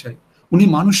দেখতে চাই। উনি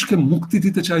মানুষকে মুক্তি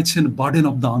দিতে চাইছেন বার্ডেন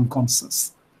অফ দ্য আনকনসিয়াস।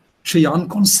 সেই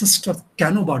আনকনসিয়াসটা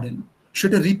কেন বার্ডেন?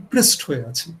 সেটা রিপ্রেসড হয়ে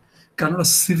আছে, কেননা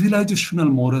civilisational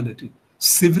morality,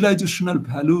 civilisational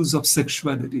values of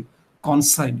sexuality,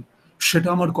 কনসাইন, সেটা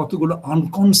আমার কতগুলো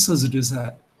আনকনসিয়াস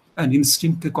ডিজায়ার অ্যান্ড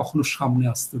ইনস্টিংক্টকে কখনো সামনে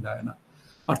আসতে দেয় না।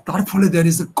 আর তার ফলে there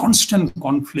is a constant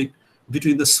conflict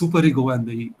between the superego and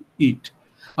the id.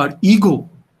 Our ego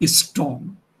is strong,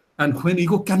 and when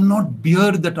ego cannot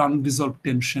bear that unresolved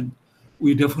tension,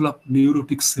 we develop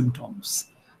neurotic symptoms,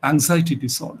 anxiety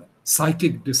disorder,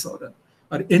 psychic disorder.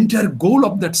 Our entire goal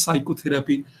of that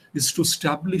psychotherapy is to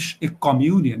establish a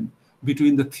communion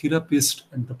between the therapist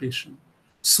and the patient,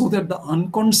 so that the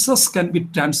unconscious can be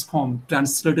transformed,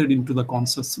 translated into the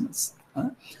consciousness.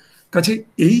 কাজে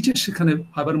এই যে সেখানে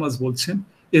হাবারমাস বলছেন,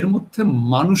 এর মধ্যে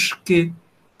মানুষকে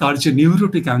তার যে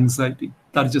নিউরোটিক অ্যাংজাইটি,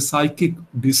 তার যে সাইকিক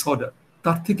ডিসঅর্ডার,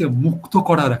 তার থেকে মুক্ত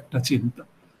করার একটা চিন্তা,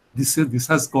 this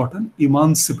has got an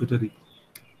ইমানসিপেটরি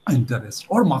interest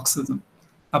or Marxism.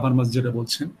 হাবারমাস যেটা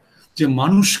বলছেন যে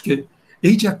মানুষকে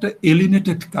এই যে একটা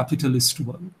এলিনেটেড ক্যাপিটালিস্ট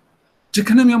বলে,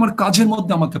 যেখানে আমি আমার কাজের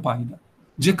মধ্যে আমাকে পাই না,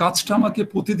 যে কাজটা আমাকে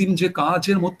প্রতিদিন, যে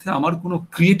কাজের মধ্যে আমার কোনো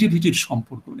ক্রিয়েটিভিটির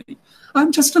সম্পর্ক নেই, I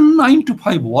am just a 9 to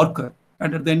 5 worker,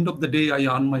 and at the end of the day I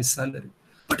earn my salary,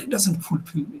 but it doesn't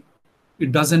fulfill me, it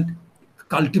doesn't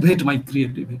cultivate my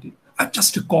creativity, I'm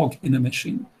just a cog in a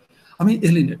machine. আমি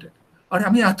এলিনেটেড, আর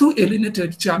আমি এত এলিনেটেড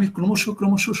যে আমি ক্রমশ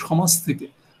ক্রমশ সমাজ থেকে,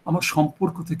 আমার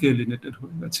সম্পর্ক থেকে এলিনেটেড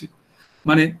হয়ে গেছি।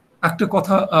 মানে একটা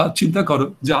কথা চিন্তা করো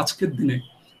যে আজকের দিনে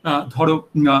ধরো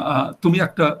তুমি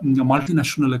একটা মাল্টি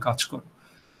ন্যাশনালে কাজ করো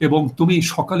এবং তুমি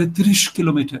সকালে 30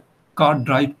 কিলোমিটার কার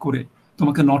ড্রাইভ করে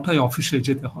তোমাকে 9টায় অফিসে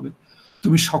যেতে হবে।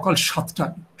 তুমি সকাল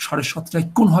 7টায়, 7:30টায়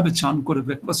কোনভাবে চান করে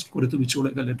ব্রেকফাস্ট করে তুমি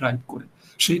চলে গেলে ড্রাইভ করে,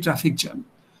 সেই ট্রাফিক জ্যাম,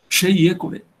 সেই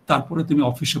করে তারপরে তুমি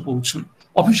অফিসে পৌঁছলে,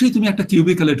 অফিসেই তুমি একটা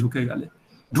কিউবিক্যালে ঢুকে গেলে,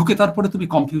 ঢুকে তারপরে তুমি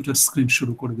কম্পিউটার স্ক্রিন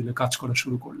শুরু করে দিলে, কাজ করা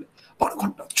শুরু করলে, 12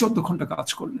 ঘন্টা 14 ঘন্টা কাজ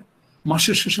করলে,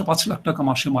 মাসের শেষে 5 লাখ টাকা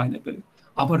মাসে মাইনে পেলে,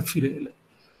 আবার ফিরে এলে।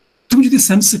 তুমি যদি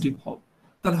সেন্সিটিভ হও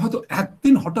তাহলে হয়তো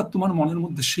একদিন হঠাৎ তোমার মনের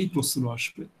মধ্যে সেই প্রশ্ন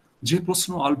আসবে, যে প্রশ্ন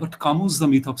আলবার্ট কামুস দ্য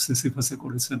মিথ অফ সিসিফাসে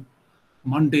করেছেন,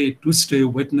 Monday, Tuesday,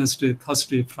 Wednesday,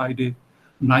 Thursday, Friday,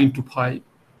 9 to 5,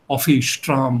 office,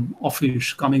 tram, office,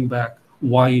 coming back,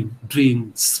 wine, drink,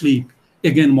 slip,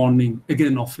 again morning,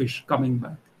 again office, coming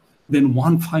back. Then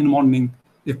one fine morning,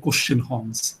 a question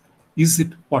haunts. Is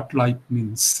it what life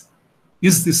means?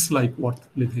 Is this life worth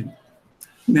living?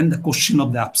 Then the question of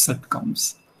the absurd comes.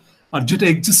 আর যেটা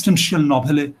existential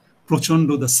নভেলে প্রচন্ড,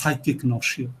 the psychic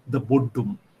nausea, the বোর্ডডুম,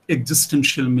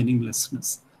 existential মিনিংলেসনেস,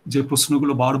 যে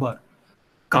প্রশ্নগুলো বারবার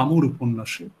কামুর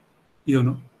উপন্যাসে,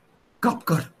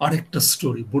 কাপকার আরেকটা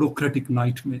story, bureaucratic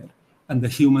nightmare and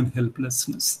the human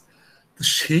helplessness.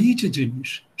 সেই যে জিনিস,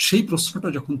 সেই প্রশ্নটা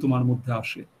যখন তোমার মধ্যে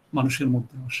আসে, মানুষের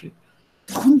মধ্যে আসে,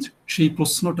 তখন সেই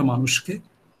প্রশ্নটা মানুষকে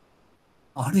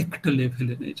আরেকটা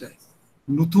লেভেলে নিয়ে যায়,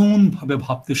 নতুন ভাবে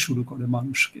ভাবতে শুরু করে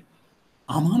মানুষকে।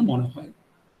 আমার মনে হয়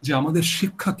যে আমাদের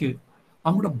শিক্ষাকে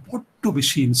আমরা বড্ড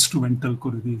বেশি ইনস্ট্রুমেন্টাল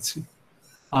করে দিয়েছি।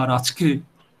 আর আজকে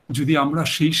যদি আমরা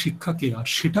সেই শিক্ষাকে, আর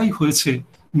সেটাই হয়েছে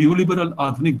নিউলিবারাল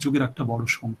আধুনিক যুগের একটা বড়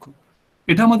সংকট,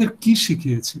 এটা আমাদের কি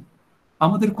শিখিয়েছে?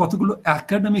 আমাদের কতগুলো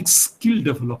একাডেমিক স্কিল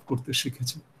ডেভেলপ করতে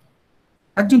শিখেছে।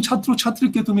 একজন ছাত্র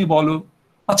ছাত্রীকে তুমি বলো,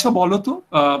 আচ্ছা বলো তো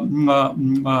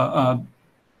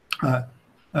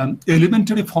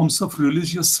এলিমেন্টারি ফর্মস অফ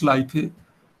রিলিজিয়াস লাইফে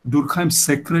দুর্খাইম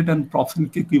সেক্রেট অ্যান্ড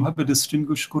প্রফেনকে কিভাবে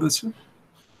ডিস্টিংগুইশ করেছে?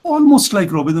 অলমোস্ট লাইক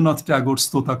রবীন্দ্রনাথ ট্যাগোরস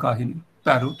তোতা কাহিনী,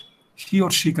 parrot, he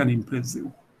or she can Impress you.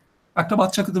 একটা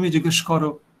বাচ্চাকে তুমি জিজ্ঞেস করো,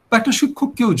 বা একটা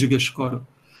শিক্ষককেও জিজ্ঞেস করো,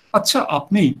 আচ্ছা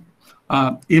আপনি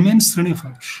এম.এন.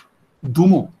 শ্রীনিবাস,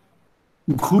 দুমো,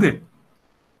 ঘুরে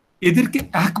এদেরকে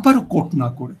একবারও কোট না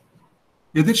করে,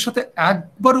 এদের সাথে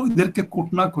একবারও এদেরকে কোট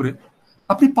না করে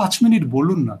আপনি 5 মিনিট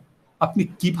বলুন না আপনি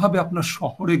কিভাবে আপনার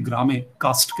শহরে গ্রামে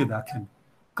কাস্টকে দেখেন,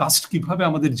 কাস্ট কিভাবে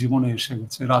আমাদের জীবনে এসে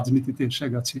গেছে, রাজনীতিতে এসে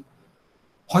গেছে।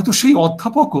 হয়তো সেই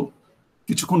অধ্যাপকও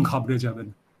কিছুক্ষণ ঘাবড়ে যাবেন,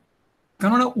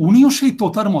 কেননা উনিও সেই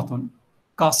তোতার মতন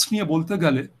কাস্ট নিয়ে বলতে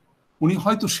গেলে উনি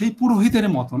হয়তো সেই পুরোহিতের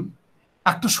মতন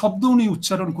একটা শব্দ উনি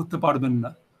উচ্চারণ করতে পারবেন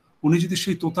না। উনি যদি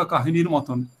সেই তোতা কাহিনীর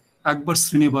মতন একবার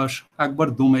শ্রীনিবাস, একবার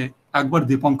দোমে, একবার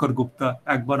দীপঙ্কর গুপ্তা,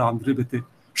 একবার আন্দ্রেবেতে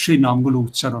সেই নামগুলো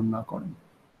উচ্চারণ না করেন।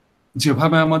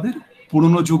 যেভাবে আমাদের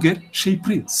পুরনো যুগের সেই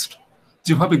প্রিস্ট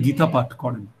যেভাবে গীতা পাঠ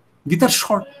করেন, গীতার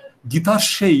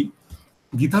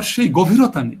সেই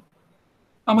গভীরতা নেই।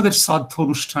 আমাদের শ্রাদ্ধ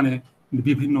অনুষ্ঠানে,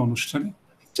 বিভিন্ন অনুষ্ঠানে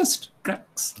just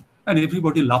cracks and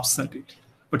everybody laughs at it,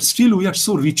 but still we are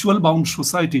so ritual bound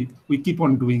society, we keep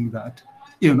on doing that,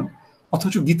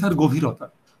 অথচ গীতার গভীরতা,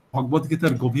 ভগবত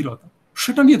গীতার গভীরতা,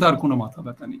 সেটা নিয়ে তার কোনো মাথা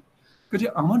ব্যথা নেই। কাজে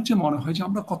আমার যে মনে হয় যে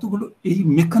আমরা কতগুলো এই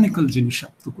মেকানিক্যাল জিনিস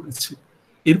আয়ত্ত করেছি,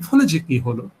 এর ফলে যে কি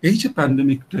হলো, এই যে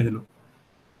প্যান্ডেমিকটা এলো,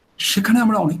 সেখানে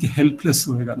আমরা অনেকে হেল্পলেস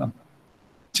হয়ে গেলাম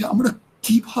যে আমরা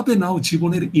কিভাবে নাও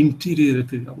জীবনের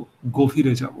ইন্টেরিয়রেতে যাব,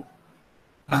 গভীরে যাব।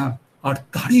 আর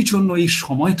তারই জন্য এই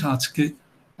সময়টা আজকে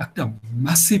একটা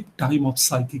massive time of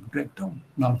psychic breakdown,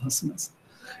 nervousness.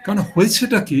 কারণ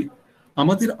হয়েছেটা কি,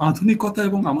 আমাদের আধুনিকতা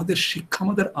এবং আমাদের শিক্ষা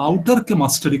আমাদের আউটারকে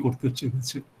মাস্টারি করতে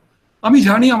চেয়েছে। আমি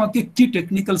জানি আমাকে কি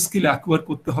টেকনিক্যাল স্কিল অ্যাকোয়ার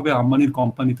করতে হবে আম্বানির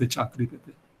কোম্পানিতে চাকরি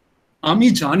পেতে, আমি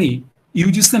জানি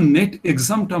ইউজিসি নেট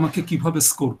এক্সামটা আমাকে কিভাবে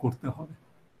স্কোর করতে হবে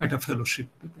একটা ফেলোশিপ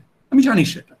পেতে, আমি জানি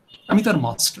সেটা, আমি তার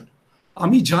মাস্টার।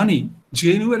 আমি জানি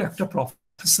JNU এর একটা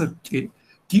প্রফেসরকে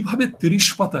কিভাবে 30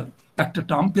 পাতার একটা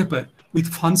term paper with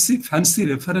fancy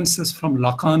references from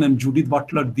লাকান and Judith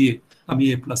Butler দিয়ে আমি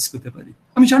A+ পেতে পারি।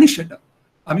 আমি জানি সেটা,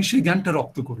 আমি সেই জ্ঞানটা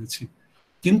রপ্ত করেছি।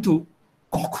 কিন্তু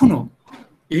কখনো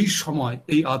এই সময়,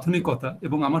 এই আধুনিকতা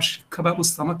এবং আমার শিক্ষা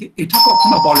ব্যবস্থা আমাকে এটা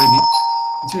কখনো বলেনি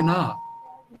যে না,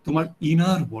 তোমার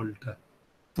ইনার ওয়ার্ল্ডটা,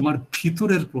 তোমার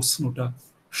ভিতরের প্রশ্নটা,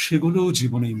 সেগুলোও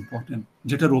জীবনে ইম্পর্টেন্ট।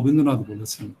 যেটা রবীন্দ্রনাথ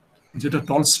বলেছেন, যেটা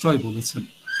টলস্টয় বলেছেন,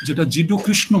 যেটা জিডু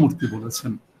কৃষ্ণমূর্তি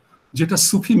বলেছেন, যেটা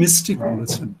সুফি মিস্টিক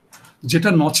বলেছেন, যেটা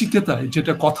নচিকেতায়,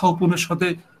 যেটা কথা উপনিষদে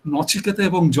নচিকেতা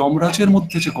এবং যমরাজের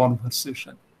মধ্যে যে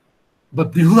কনভারসেশন, বা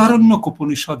বৃহদারণ্যক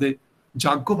উপনিষদে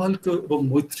যাজ্ঞবল্ক্য এবং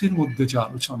মৈত্রীর মধ্যে যে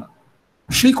আলোচনা,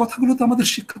 সেই কথাগুলো তো আমাদের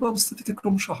শিক্ষা ব্যবস্থা থেকে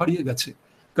ক্রমশ হারিয়ে গেছে।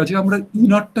 কাজে আমরা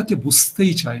ইনারটাকে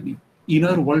বুঝতেই চাইনি,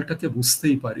 ইনার ওয়ার্ল্ডটাকে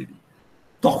বুঝতেই পারিনি।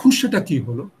 তখন সেটা কি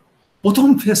হলো, প্রথম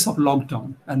face of lockdown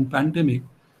and pandemic,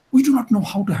 we do not know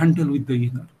how to handle with the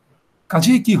inner.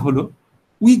 কাজে কি হলো,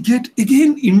 we get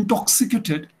again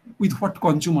intoxicated with what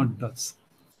consumer does.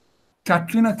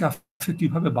 Katrina cafe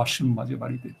কিভাবে বাসন বাজে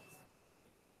বাড়িতে,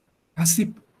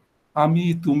 আমি,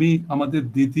 তুমি, আমাদের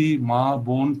দিদি, মা,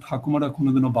 বোন, ঠাকুমারা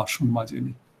কোনোদিনও বাসন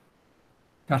মাজেনি।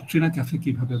 ক্যাটরিনা ক্যাফে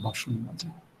কিভাবে বাসন মাজে,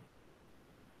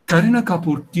 কারিনা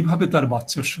কাপুর কিভাবে তার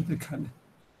বাচ্চার সাথে খেলে,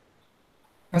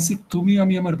 তুমি,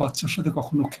 আমি আমার বাচ্চার সাথে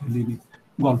কখনো খেলিনি,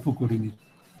 গল্প করিনি,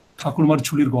 ঠাকুরমার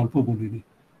ঝুলির গল্প বলিনি।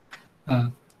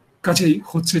 কাজেই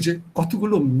হচ্ছে যে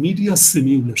কতগুলো মিডিয়া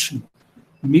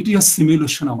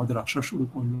সিমিউলেশন আমাদের আসা শুরু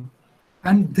করলো।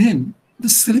 And then the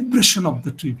celebration of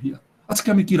the trivia. আজকে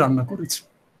আমি কি রান্না করেছি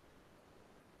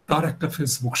তার একটা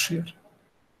ফেসবুক শেয়ার,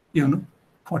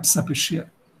 হোয়াটসঅ্যাপে শেয়ার।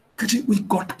 কাজে we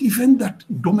got even that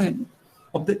domain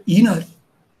of the inner,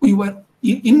 we were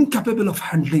incapable of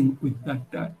handling with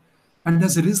that. And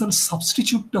as a result,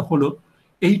 সাবস্টিটিউটটা হলো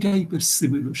এই টাইপের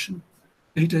সিমিউলেশন।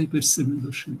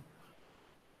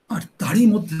 আর তারই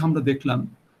মধ্যে আমরা দেখলাম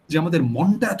যে আমাদের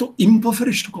মনটা এত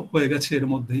ইম্পারফেক্ট হয়ে গেছে এর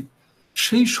মধ্যেই।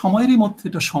 সেই সময়েরই মধ্যে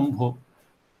এটা সম্ভব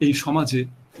এই সমাজে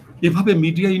এভাবে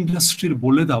মিডিয়া ইন্ডাস্ট্রির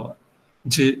বলে দেওয়া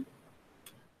যে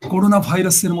করোনা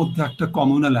ভাইরাসের মধ্যে একটা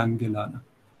কমিউনাল অ্যাঙ্গেল আনা।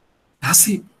 As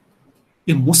if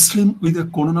a Muslim with a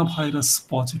coronavirus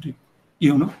positive,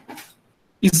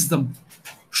 is the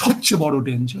সবচেয়ে বড়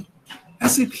danger.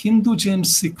 As if Hindu, Jain,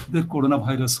 শিখদের করোনা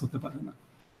ভাইরাস হতে পারে না,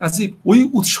 as if ওই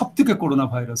উৎসব থেকে করোনা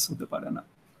ভাইরাস হতে পারে না।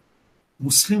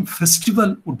 Muslim festival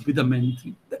would be the main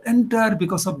thing. The entire,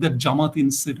 because of that Jamaat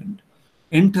incident,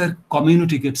 entire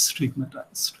community gets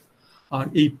stigmatized. আর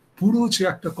এই পুরো যে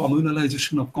একটা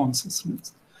কমিউনালাইজেশন অফ কনসিয়াসনেস,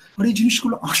 আর এই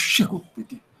জিনিসগুলো আসছে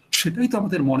কোত্থেকে, সেটাই তো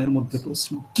আমাদের মনের মধ্যে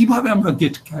প্রশ্ন। কিভাবে আমরা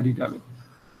গেট ক্যারিড অ্যাওয়ে,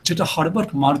 যেটা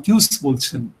হারবার্ট মার্কিউস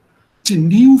বলছেন যে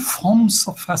new forms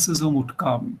of fascism would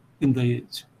come in the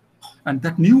age, and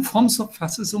that new forms of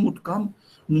fascism would come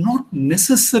not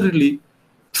necessarily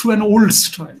through an old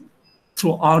style,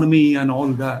 through army and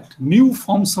all that. New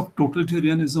forms of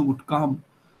totalitarianism would come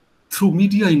through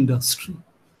media industry,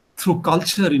 through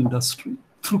culture industry,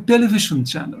 through television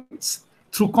channels,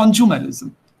 through consumerism,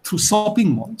 through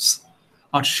shopping malls.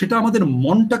 আর সেটা আমাদের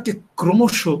মনটাকে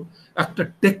ক্রমশ একটা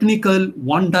technical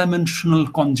one dimensional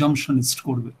কনজামশনিস্ট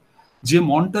করবে, যে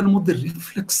মনটার মধ্যে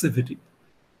reflexivity,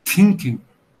 thinking,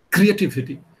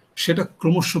 creativity, সেটা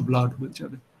ক্রমশ ব্লাড হয়ে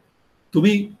যাবে।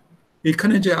 তুমি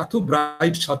এখানে যে এত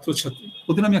ব্রাইট ছাত্রছাত্রী,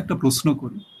 ওদের আমি একটা প্রশ্ন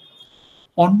করি,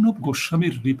 অর্ণব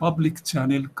গোস্বামীর রিপাবলিক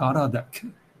চ্যানেল কারা দেখে?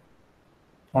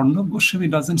 Arnab Goswami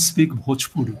doesn't speak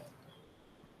Bhojpuri.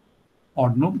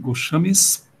 Arnab Goswami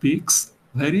speaks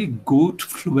very good,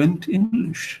 fluent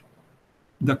English,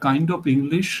 the kind of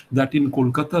English that in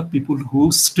Kolkata people who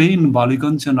stay in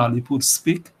Baliganj and Alipur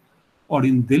speak, or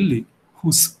in Delhi who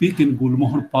speak in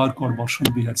Gulmohar Park or Basant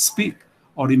Vihar speak,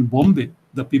 or in Bombay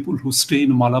the people who stay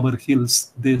in Malabar Hills,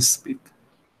 they speak.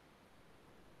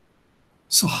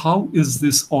 So how is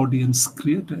this audience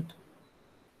created?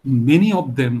 Many of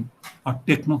them are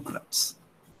technocrats.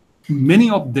 Many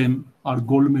of them are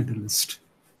gold medalists,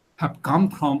 have come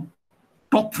from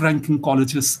top-ranking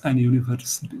colleges and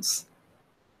universities,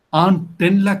 earn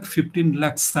 10 lakh, 15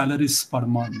 lakh salaries per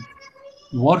month,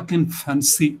 work in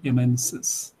fancy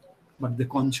MNCs, but they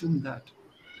consume that,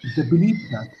 they believe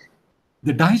that,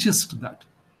 they digest that,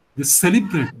 they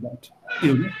celebrate that.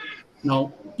 Now,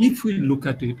 if we look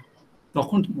at it,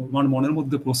 তখন আমার মনের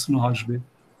মধ্যে প্রশ্ন আসবে,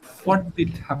 what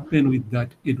did happen with that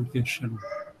education?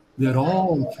 They're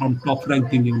all from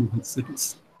top-ranking universities.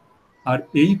 আর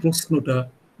এই প্রশ্নটা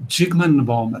জিগম্যান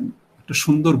Bowman একটা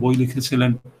সুন্দর বই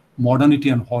লিখেছিলেন, মডার্নিটি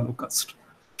অ্যান্ড হলোকাস্ট।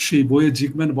 সেই বইয়ে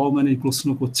জিগম্যান বাউম্যান এই প্রশ্ন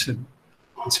করছেন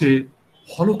যে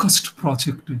হলোকাস্ট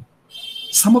প্রজেক্টে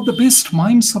some of the best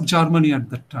minds of Germany at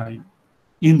that time,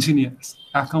 engineers,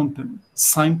 accountants,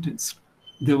 scientists,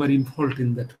 they were involved in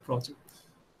that project.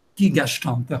 কি গ্যাসটা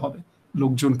আনতে হবে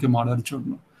লোকজনকে মারার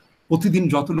জন্য? প্রতিদিন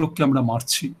যত লোককে আমরা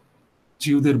মারছি,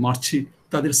 জিউদের মারছি,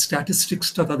 তাদের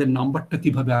স্ট্যাটিস্টিক্সটা, তাদের নাম্বারটা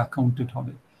কিভাবে অ্যাকাউন্টেড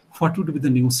হবে? What would be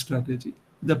the new strategy?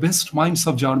 The best minds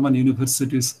of German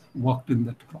universities worked in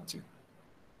that project.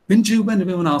 When Jiuben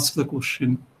even asked the question,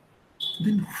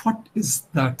 then what is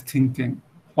that thinking?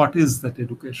 What is that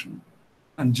education?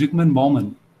 And Zygmunt Bauman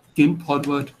came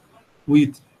forward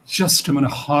with just a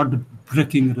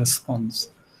heartbreaking response.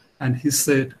 And he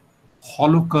said,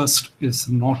 Holocaust is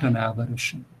not an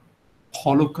aberration.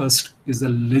 Holocaust is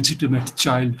a legitimate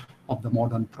child of the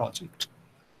modern project.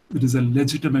 It is a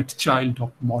legitimate child of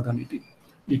modernity.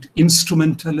 It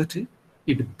instrumentality,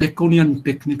 it Baconian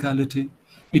technicality,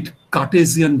 it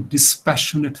Cartesian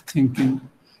dispassionate thinking,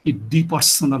 it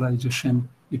depersonalization,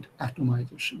 it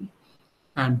atomization.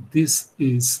 And this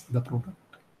is the product.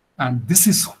 And this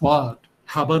is what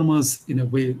Habermas, in a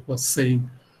way, was saying,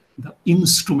 the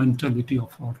instrumentality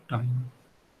of our time.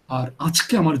 আর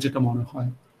আজকে আমার যেটা মনে হয়,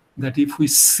 that if we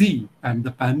see, and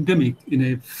the pandemic in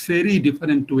a very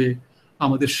different way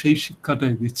আমাদের সেই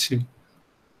শিক্ষাটাই দিচ্ছে,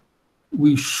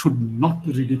 we should not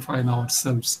redefine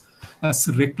ourselves as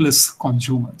reckless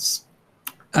consumers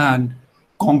and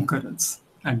conquerors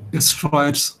and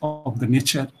destroyers of the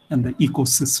nature and the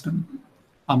ecosystem.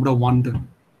 আমরা wonder,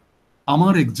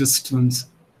 আমার existence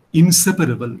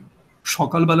inseparable.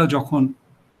 সকালবেলা যখন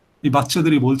এই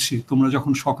বাচ্চাদেরই বলছি, তোমরা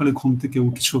যখন সকালে ঘুম থেকে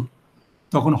উঠছো,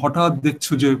 তখন হঠাৎ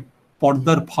দেখছো যে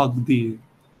পর্দার ফাঁক দিয়ে,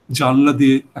 জানলা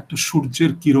দিয়ে একটা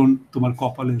সূর্যের কিরণ তোমার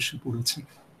কপালে এসে পড়েছে।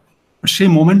 আর সেই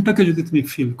মোমেন্টটাকে যদি তুমি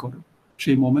ফিল করো,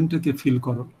 সেই মোমেন্টটাকে ফিল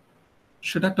করো,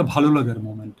 সেটা একটা ভালো লাগার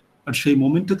মোমেন্ট। আর সেই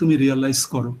মোমেন্টে তুমি রিয়েলাইজ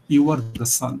করো, you are the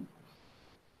sun,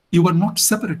 you are not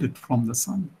separated from the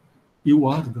sun, you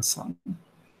are the sun.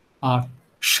 আর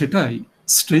সেটাই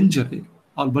স্ট্রেঞ্জারে,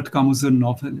 আলবার্ট কামুজের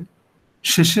নভেলে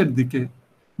শেষের দিকে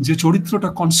যে চরিত্রটা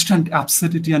কনস্ট্যান্ট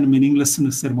অ্যাবসেডিটি অ্যান্ড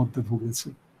মিনিংলেসনেসের মধ্যে ভুগেছে,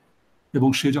 এবং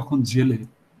সে যখন জেলে,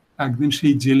 একদিন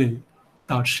সেই জেলে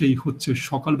তার সেই হচ্ছে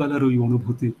সকালবেলার ওই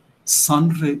অনুভূতি,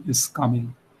 সানরে is coming,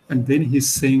 and then he is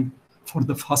saying, for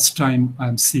the first time I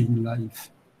am seeing life,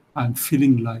 I am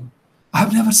feeling life, I have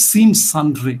never seen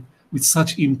সানরে with such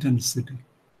intensity,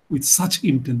 with such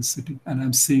intensity, and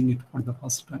I'm seeing it for the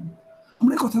first time.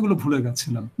 আমরা এই কথাগুলো ভুলে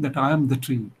গেছিলাম, that I am the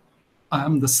tree, I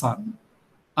am the sun,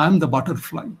 I am the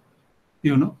butterfly,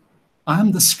 you know, I am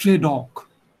the stray dog,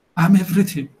 I am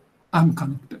everything, I am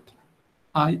connected,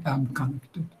 I am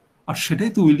connected. আর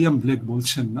সেটাই তো William Blake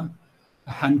বলছেন না,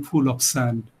 a handful of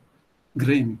sand,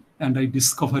 grain, and I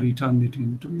discover eternity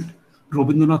into it.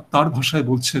 Rabindranath তার ভাষায়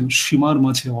বলছেন, সীমার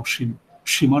মাঝে অসীম,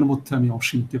 সীমার মধ্যে আমি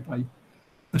অসীমকে পাই।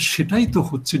 সেটাই তো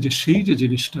হচ্ছে যে সেই যে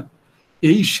জিনিসটা,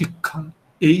 এই শিক্ষা,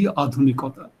 এই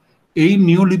আধুনিকতা, এই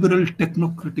নিওলিবারাল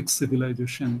টেকনোক্রেটিক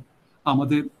সিভিলাইজেশন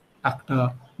আমাদের একটা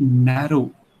ন্যারো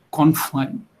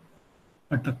কনফাইন,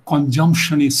 একটা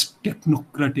কনজামশনিস্ট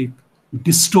টেকনোক্রেটিক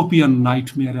ডিস্টোপিয়ান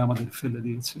নাইটমেয়ারে আমাদের ফেলে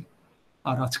দিয়েছে।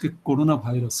 আর আজকে করোনা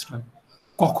ভাইরাসটা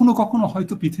কখনো কখনো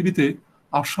হয়তো পৃথিবীতে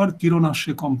আশার কিরণ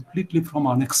আসে completely from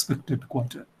unexpected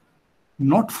quarter,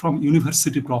 not from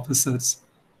university Professor's,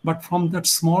 but from that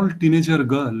small teenager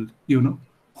girl, you know,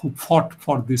 who fought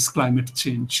for this climate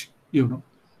change, you know,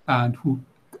 and who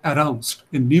aroused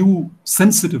a new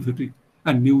sensitivity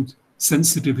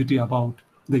about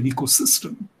the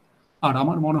ecosystem. আর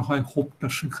আমার মনে হয় হোপটা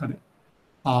সেখানে।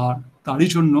 আর তারই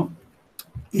জন্য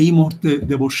এই মুহূর্তে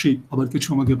দেবশ্রী আবার কিছু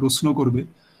আমাকে প্রশ্ন করবে,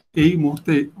 এই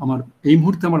মুহূর্তে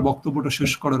আমার বক্তব্যটা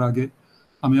শেষ করার আগে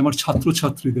আমি আমার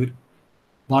ছাত্রছাত্রীদের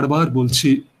বারবার বলছি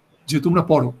যে তোমরা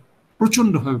পড়ো,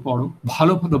 প্রচন্ডভাবে পড়ো,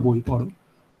 ভালো ভালো বই পড়ো,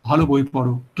 ভালো বই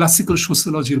পড়ো, ক্লাসিক্যাল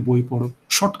সোসিওলজির বই পড়ো,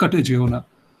 শর্টকাটে যেও না,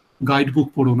 গাইড বুক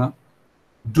পড়ো না,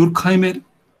 ডুরখাইমের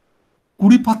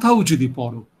 20 পাতাও যদি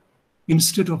পড়ো,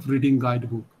 instead of reading guide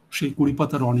book, সেই 20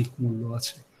 পাতার অনেক মূল্য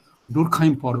আছে।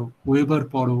 ডুরখাইম পড়ো, ওয়েবার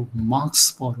পড়ো, মার্কস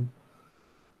পড়ো,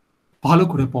 ভালো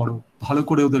করে পড়ো, ভালো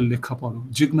করে ওদের লেখা পড়ো,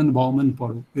 জিগমুন্ট বাউম্যান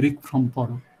পড়ো, এরিক ফ্রম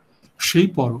পড়ো, সেই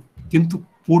পড়ো, কিন্তু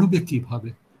পড়বে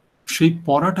কিভাবে? সেই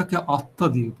পড়াটাকে আত্মা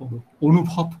দিয়ে পড়ো,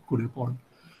 অনুভব করে পড়ো।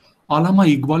 আলামা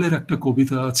ইকবালের একটা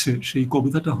কবিতা আছে, সেই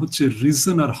কবিতাটা হচ্ছে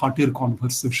রিজন আর হার্টের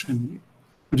কনভারসেশন নিয়ে।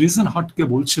 রিজন হার্টকে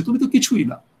বলছে, তুমি তো কিছুই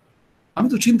না, আমি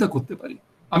তো চিন্তা করতে পারি,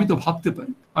 আমি তো ভাবতে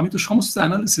পারি, আমি তো সমস্ত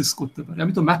অ্যানালিসিস করতে পারি,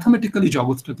 আমি তো ম্যাথামেটিক্যালি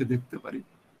জগৎটাকে দেখতে পারি।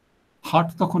 হার্ট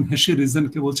তখন হেসে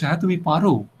রিজনকে বলছে, হ্যাঁ তুমি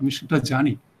পারো, আমি সেটা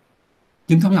জানি,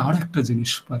 কিন্তু আমি আর একটা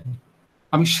জিনিস পারি,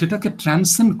 আমি সেটাকে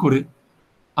ট্রান্সেন্ড করে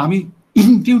আমি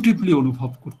ইনটিউটিভলি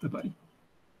অনুভব করতে পারি।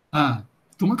 হ্যাঁ,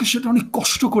 তোমাকে সেটা অনেক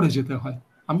কষ্ট করে যেতে হয়,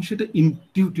 আমি সেটা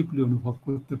ইনটিউটিভলি অনুভব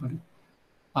করতে পারি।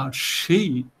 আর সেই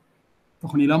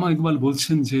তখন ইলামা ইকবাল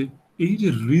বলছেন যে এই যে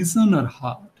রিজন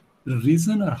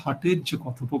আর হার্টের যে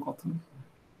কথোপকথন,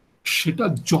 সেটা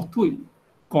যতই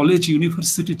কলেজ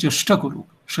ইউনিভার্সিটি চেষ্টা করুক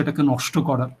সেটাকে নষ্ট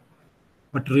করার,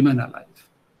 but remain alive,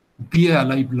 B A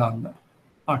alive learner.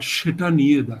 আর সেটা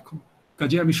নিয়ে দেখো,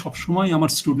 কাজে আমি সবসময়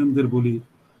আমার স্টুডেন্টদের বলি,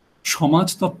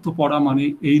 সমাজতত্ত্ব পড়া মানে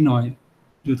এই নয়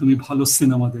যে তুমি ভালো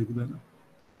সিনেমা দেখবে না,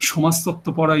 সমাজতত্ত্ব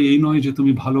পড়া এই নয় যে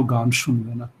তুমি ভালো গান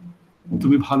শুনবে না,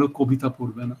 তুমি ভালো কবিতা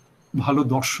পড়বে না, ভালো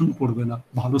দর্শন পড়বে না,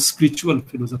 ভালো স্পিরিচুয়াল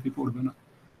ফিলোসফি পড়বে না।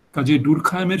 কাজে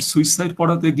ডুরখাইমের সুইসাইড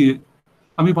পড়াতে গিয়ে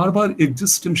আমি বারবার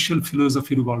এক্সিস্টেন্সিয়াল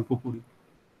ফিলোসফির গল্প পড়ি,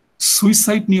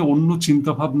 সুইসাইড নিয়ে অন্য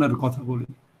চিন্তা ভাবনার কথা বলি।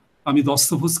 আমি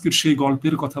দস্তভস্কির সেই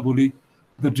গল্পের কথা বলি,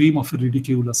 the dream of A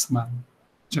ridiculous man,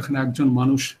 যেখানে একজন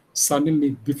মানুষ suddenly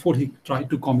before he try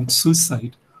to commit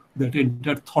suicide, that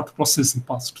entire thought process he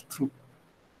passed through.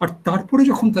 আর তারপরে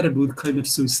যখন তারা ডুরখাইমের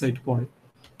সুইসাইড পড়ে,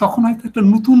 তখন হয়তো একটা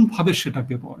নতুন ভাবে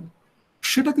সেটাকে পড়ে,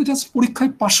 সেটাকে জাস্ট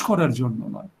পরীক্ষায় পাশ করার জন্য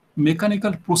নয়,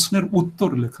 মেকানিক্যাল প্রশ্নের উত্তর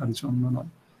লেখার জন্য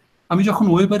নয়। আমি যখন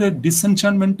ওয়েবারের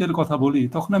ডিসেনচ্যান্টমেন্টের কথা বলি,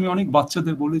 তখন আমি অনেক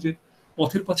বাচ্চাদের বলি যে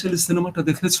পথের পাঁচালী সিনেমাটা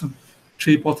দেখেছো?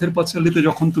 সেই পথের পাঁচালীতে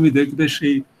যখন তুমি দেখবে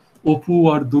সেই অপু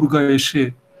আর দুর্গা এসে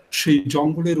সেই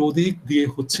জঙ্গলের ওদিক দিয়ে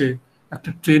হচ্ছে একটা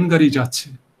ট্রেন গাড়ি যাচ্ছে,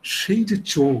 সেই যে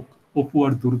চোখ অপু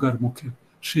আর দুর্গার মুখে,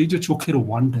 সেই যে চোখের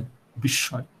ওয়ান্ডার,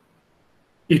 বিস্ময়,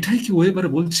 এটাই কি ওয়েবার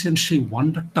বলছেন সেই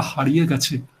ওয়ান্ডারটা হারিয়ে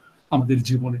গেছে আমাদের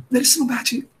জীবনে? There is no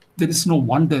magic, there is no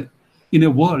wonder in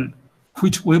a world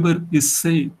which Weber is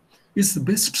saying is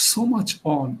based so much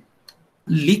on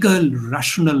legal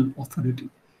rational authority,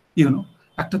 you know,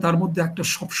 একটা তার মধ্যে একটা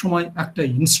সবসময় একটা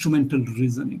ইনস্ট্রুমেন্টাল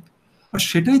রিজনিং। আর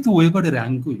সেটাই তো ওয়েবারের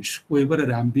অ্যাঙ্গুইশ, ওয়েবারের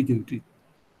অ্যাম্বিগিউটি।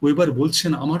 ওয়েবার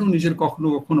বলছেন, আমারও নিজের কখনো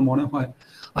কখনো মনে হয়,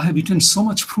 I have eaten so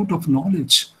much fruit of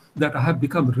knowledge that I have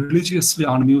become religiously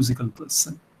unmusical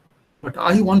person. But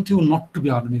I want you not to be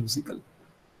unmusical.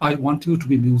 I want you to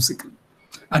be musical.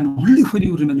 And only when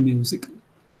you remain musical,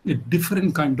 a different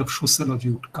kind of sociology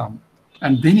would come.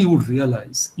 And then you would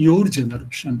realize your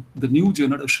generation, the new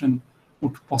generation,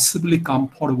 would possibly come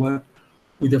forward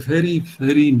with a very,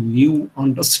 very new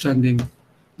understanding,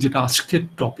 যেটা আজকের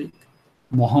topic,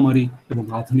 মহামারী এবং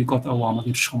আধুনিকতা ও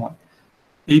আমাদের সময়।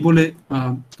 এই বলে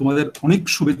তোমাদের অনেক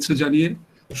শুভেচ্ছা জানিয়ে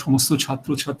সমস্ত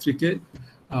ছাত্রছাত্রীকে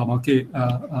আমাকে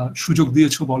সুযোগ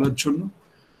দিয়েছো বলার জন্য।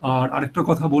 আর আরেকটা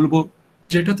কথা বলবো,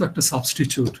 যেটা তো একটা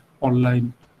সাবস্টিটিউট অনলাইন,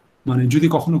 মানে যদি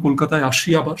কখনো কলকাতায় আসি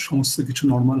আবার সমস্ত কিছু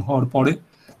নর্মাল হওয়ার পরে,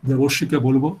 দেবর্ষীকে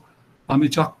বলবো আমি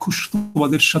চাক্ষুষ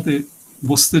তোমাদের সাথে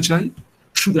বসতে চাই,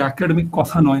 শুধু একাডেমিক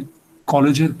কথা নয়,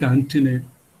 কলেজের ক্যান্টিনে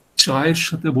চায়ের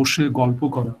সাথে বসে গল্প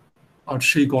করা। আর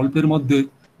সেই গল্পের মধ্যে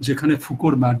যেখানে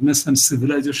ফুকোর ম্যাডনেস অ্যান্ড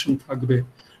সিভিলাইজেশন থাকবে,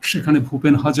 সেখানে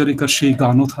ভূপেন হাজারিকার সেই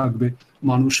গানও থাকবে,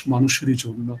 মানুষ মানুষেরই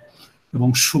জন্য, এবং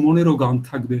সুমনেরও গান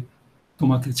থাকবে,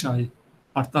 তোমাকে চাই।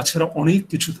 আর তাছাড়া অনেক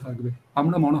কিছু থাকবে।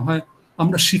 আমরা মনে হয়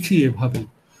আমরা শিখি এভাবে,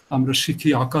 আমরা শিখি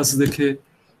আকাশ দেখে,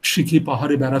 শিখি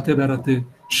পাহাড়ে বেড়াতে বেড়াতে,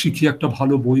 শিখি একটা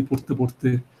ভালো বই পড়তে পড়তে,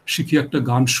 শিখি একটা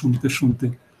গান শুনতে শুনতে।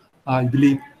 I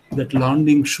believe that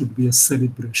learning should be a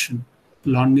celebration.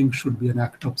 Learning should be an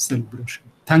act of celebration.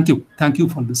 Thank you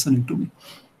for listening to me.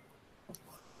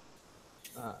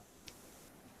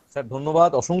 Sir ধন্যবাদ,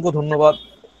 অসংখ্য ধন্যবাদ।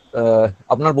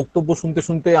 আপনার বক্তব্য শুনতে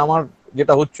শুনতে আমার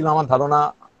যেটা হচ্ছিল, আমার ধারণা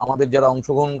আমাদের যারা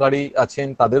অংশগ্রহণকারী আছেন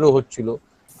তাদেরও হচ্ছিল,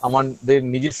 আমাদের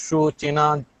নিজস্ব চেনা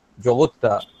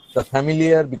জগৎটা, the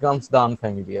familiar becomes the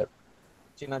unfamiliar,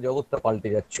 চেনা জগৎটা পাল্টে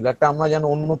যাচ্ছিল, একটা আমরা যেন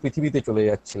অন্য পৃথিবীতে চলে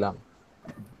যাচ্ছিলাম।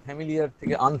 ফ্যামিলিয়ার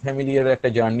থেকে আনফ্যামিলিয়ার একটা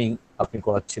জার্নি আপনি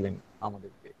করাচ্ছিলেন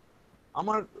আমাদেরকে।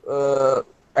 আমার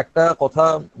একটা কথা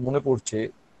মনে পড়ছে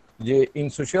যে in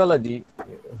sociology,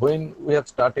 when we have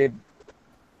started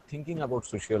thinking about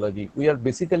sociology, we are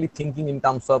basically thinking in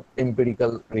terms of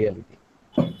empirical reality.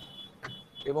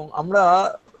 এবং আমরা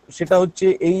সেটা হচ্ছে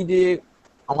এই যে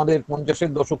আমাদের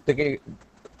 50-এর দশক থেকে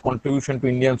কন্ট্রিবিউশন টু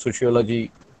ইন্ডিয়ান সোশিওলজি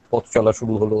পথ চলা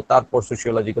শুরু হলো, তারপর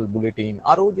সোশিওলজিক্যাল বুলেটিন,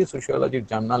 আরও যে সোশিওলজির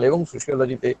জার্নাল, এবং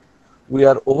সোশিওলজিতে we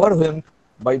are overwhelmed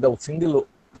by the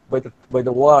by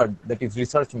the word that is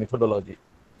research methodology.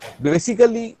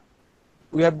 Basically,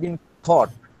 we have been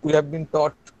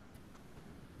taught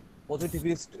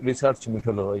positivist research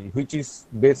methodology, which is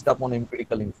based upon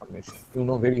empirical information. You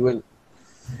know very well.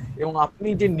 এবং আপনি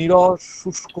যে নীরস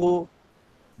শুষ্ক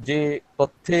যে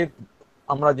তথ্যের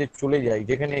আমরা যে চলে যাই,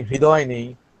 যেখানে হৃদয় নেই,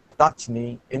 টাচ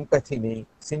নেই, এমপ্যাথি নেই,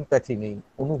 সিম্প্যাথি নেই,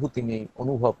 অনুভূতি নেই,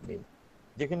 অনুভব নেই,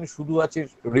 যেখানে শুধু আছে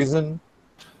রিজন,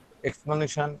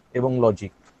 এক্সপ্লেনেশন এবং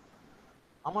লজিক।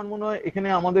 আমার মনে হয় এখানে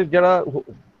আমাদের যারা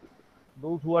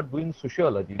those who are doing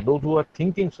sociology, those who are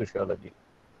thinking sociology,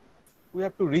 we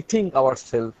have to rethink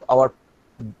ourselves, our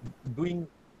doing,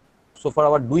 so far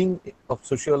our doing of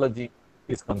sociology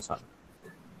is concerned.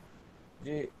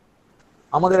 যে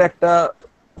আমাদের একটা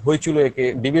হয়েছিল, একে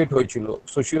ডিবেট হয়েছিল,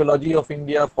 sociology of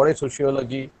India for a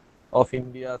sociology of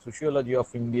India, sociology of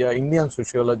India, Indian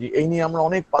sociology, এই নিয়ে আমরা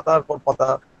অনেক পাতার পর পাতা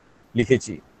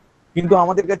লিখেছি। কিন্তু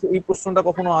আমাদের কাছে এই প্রশ্নটা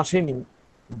কখনো আসেনি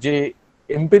যে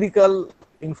এম্পিরিক্যাল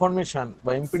ইনফরমেশন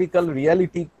বা এম্পিরিক্যাল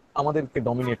রিয়ালিটি আমাদেরকে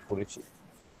ডমিনেট করেছে।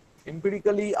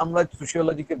 এম্পিরিক্যালি আমরা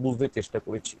সোশিওলজিকে বুঝতে চেষ্টা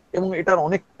করেছি, এবং এটার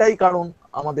অনেকটাই কারণ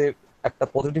আমাদের একটা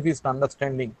পজিটিভিস্ট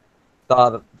আন্ডারস্ট্যান্ডিং,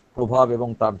 তার প্রভাব এবং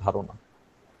তার ধারণা।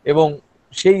 এবং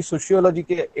সেই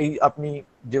সোশিওলজিকে এই আপনি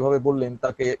যেভাবে বললেন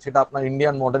তাকে, সেটা আপনার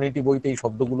ইন্ডিয়ান মডার্নিটি বইতে এই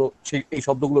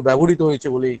শব্দগুলো ব্যবহৃত হয়েছে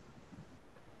বলেই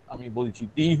আমি বলছি,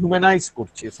 ডিহিউম্যানাইজ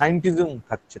করছে, সায়েন্টিজম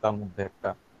থাকছে তার মধ্যে একটা,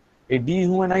 এই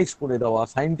ডিহিউম্যানাইজ করে দেওয়া,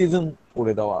 সায়েন্টিজম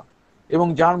করে দেওয়া, এবং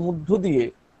যার মধ্য দিয়ে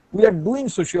we are doing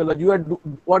sociology, we are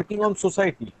working on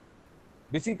society.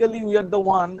 Basically we are the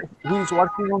one who is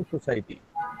working on society,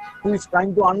 who is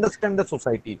trying to understand the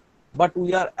society, but we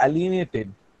are alienated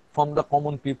from the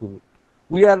common people.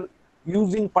 We are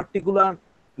using particular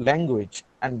language,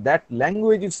 and that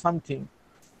language is something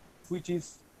which is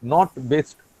not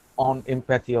based on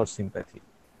empathy or sympathy.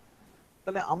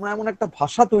 তাহলে আমরা এমন একটা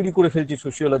ভাষা তৈরি করে ফেলছি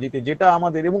সোশিওলজিতে, যেটা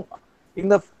আমাদের, এবং in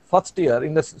the first year,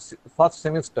 in the first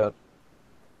semester,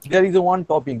 there is a one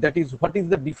topic, that is what is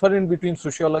the difference between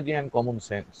sociology and common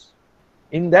sense.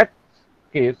 In that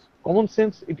case, common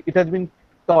sense, it has been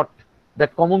taught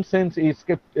that common sense is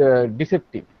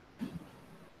deceptive.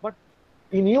 But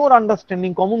in your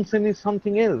understanding, common sense is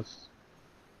something else.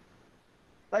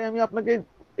 তাই আমি আপনাকে,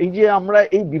 এই যে আমরা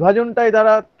এই বিভাজনটায়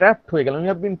দ্বারা trapped হয়ে গেলাম, we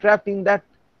have been trapped in that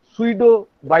pseudo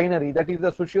binary, that is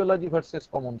the sociology versus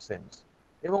common sense.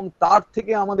 এবং তার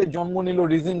থেকে আমাদের জন্ম নিল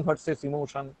রিজন ভার্সেস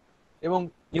ইমোশন, এবং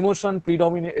ইমোশন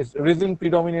প্রিডমিনেটস, রিজন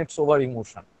প্রিডমিনেটস ওভার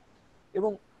ইমোশন,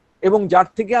 এবং এবং যার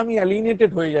থেকে আমি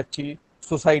অ্যালিনেটেড হয়ে যাচ্ছি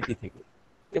সোসাইটি থেকে।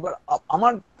 এবার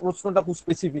আমার প্রশ্নটা খুব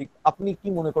স্পেসিফিক, আপনি কি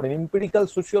মনে করেন এম্পিরিক্যাল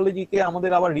সোশিওলজিকে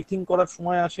আমাদের আবার রিথিঙ্ক করার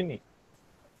সময় আসেনি?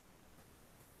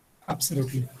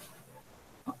 অ্যাবসলিউটলি।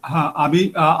 হ্যাঁ, আমি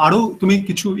আরো তুমি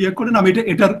কিছু ইয়ে করেন, আমি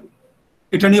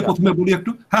এটা নিয়ে প্রথমে বলি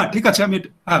একটু। হ্যাঁ, ঠিক আছে, আমি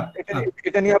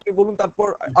এটা নিয়ে আপনি বলুন, তারপর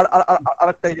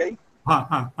আরেকটাই যাই। হ্যাঁ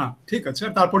হ্যাঁ হ্যাঁ, ঠিক আছে।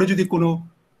 তারপরে যদি কোনো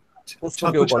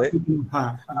ছাত্রছাত্রী,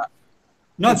 হ্যাঁ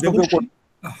না দেখুন,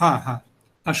 হ্যাঁ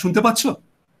হ্যাঁ, শুনতে পাচ্ছ?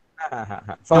 হ্যাঁ হ্যাঁ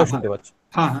হ্যাঁ, সবাই শুনতে পাচ্ছি।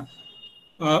 হ্যাঁ হ্যাঁ,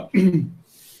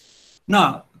 না,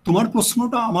 তোমার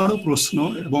প্রশ্নটা আমারও প্রশ্ন,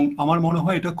 এবং আমার মনে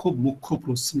হয় এটা খুব মুখ্য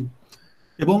প্রশ্ন,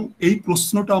 এবং এই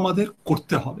প্রশ্নটা আমাদের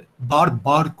করতে হবে,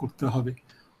 বারবার করতে হবে।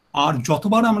 আর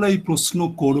যতবার আমরা এই প্রশ্ন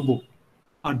করব,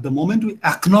 are the moment we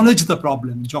acknowledge the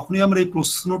problem, যখনই আমরা এই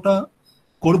প্রশ্নটা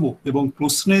করব এবং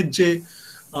প্রশ্নের যে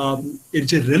এর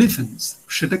যে রেলিভেন্স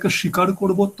সেটাকে স্বীকার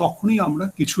করব, তখনই আমরা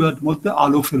কিছু এর মধ্যে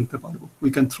আলো ফেলতে পারবো। We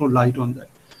can throw light on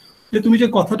that. যে তুমি যে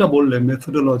কথাটা বললে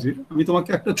মেথোডোলজির, আমি তোমাকে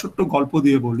একটা ছোট্ট গল্প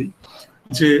দিয়ে বলি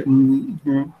যে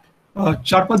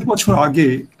 4-5 বছর আগে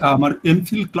আমার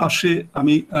এমফিল ক্লাসে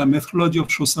আমি মেথোডোলজি অফ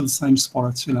সোশ্যাল সায়েন্স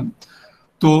পড়াচ্ছিলাম।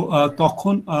 তো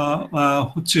তখন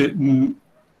হচ্ছে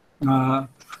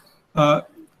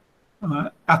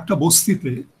একটা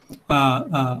বস্তিতে,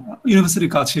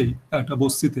 ইউনিভার্সিটির কাছেই একটা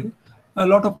বস্তিতে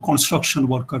লট অফ কনস্ট্রাকশন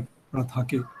ওয়ার্কাররা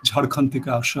থাকে, ঝাড়খণ্ড থেকে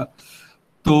আসা।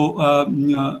 তো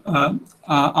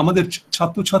আমাদের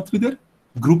ছাত্রছাত্রীদের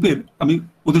গ্রুপের আমি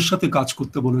ওদের সাথে কাজ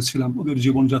করতে বলেছিলাম, ওদের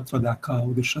জীবনযাত্রা দেখা,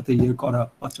 ওদের সাথে ইয়ে করা,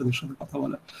 বাচ্চাদের সাথে কথা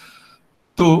বলা।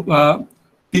 তো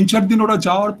 3-4 দিন ওরা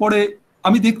যাওয়ার পরে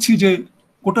আমি দেখছি যে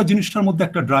গোটা জিনিসটার মধ্যে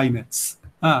একটা ড্রাইনেস।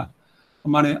 হ্যাঁ,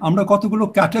 মানে আমরা কতগুলো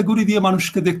ক্যাটাগরি দিয়ে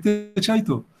মানুষকে দেখতে চাই,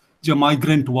 তো যে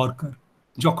মাইগ্রেন্ট ওয়ার্কার।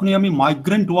 যখনই আমি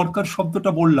মাইগ্রেন্ট ওয়ার্কার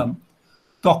শব্দটা বললাম,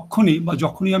 তখনই, বা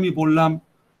যখনই আমি বললাম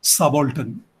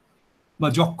সাবঅল্টার্ন, বা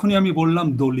যখনই আমি বললাম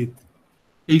দলিত,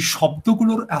 এই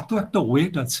শব্দগুলোর এত একটা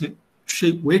ওয়েট আছে।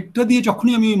 সেই ওয়েটটা দিয়ে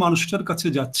যখনই আমি ওই মানুষটার কাছে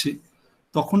যাচ্ছি,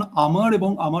 তখন আমার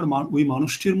এবং আমার ওই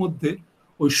মানুষটির মধ্যে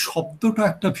ওই শব্দটা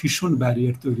একটা ভীষণ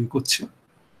ব্যারিয়ার তৈরি করছে।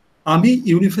 আমি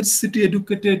university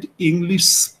educated English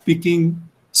speaking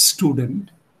student,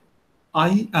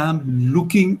 I am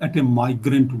looking at a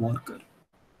migrant worker.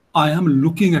 I am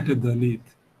looking at a Dalit.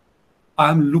 I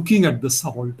am looking at the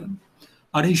subaltern.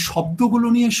 আর এই শব্দগুলো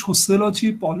নিয়ে সোশিওলজি,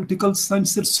 পলিটিক্যাল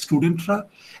সায়েন্সের স্টুডেন্টরা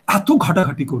এত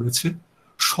ঘাটাঘাটি করেছে,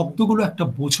 শব্দগুলো একটা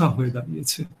বোঝা হয়ে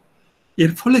দাঁড়িয়েছে।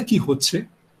 এর ফলে কি হচ্ছে,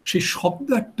 সেই শব্দ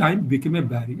এক টাইম বিকেম এ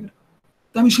ব্যারিয়ার।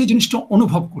 আমি সেই জিনিসটা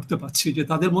অনুভব করতে পারছি যে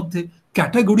তাদের মধ্যে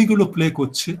ক্যাটাগরিগুলো প্লে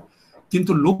করছে,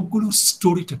 কিন্তু লোকগুলোর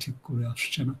স্টোরিটা ঠিক করে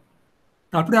আসছে না।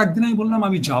 তারপরে একদিন আমি বললাম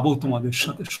আমি যাব তোমাদের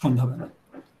সাথে সন্ধ্যাবেলা।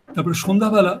 তারপরে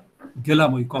সন্ধ্যাবেলা গেলাম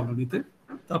ওই কলোনিতে।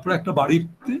 তারপরে একটা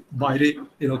বাড়িতে বাইরে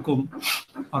এরকম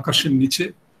আকাশের নিচে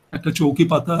একটা চৌকি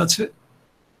পাতা আছে,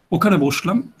 ওখানে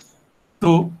বসলাম।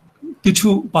 তো কিছু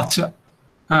বাচ্চা,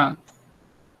 হ্যাঁ,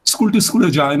 স্কুলে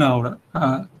যায় না ওরা,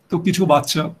 হ্যাঁ, তো কিছু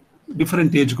বাচ্চা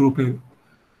ডিফারেন্ট এজ গ্রুপে,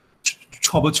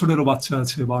 বছরেরও বাচ্চা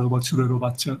আছে, 12 বছরেরও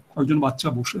বাচ্চা, কয়েকজন বাচ্চা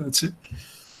বসে আছে।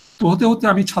 তো হতে হতে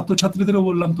আমি ছাত্রছাত্রীদেরও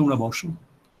বললাম তোমরা বসো।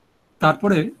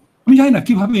 তারপরে আমি জানি না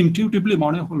কিভাবে ইনটিউটিভলি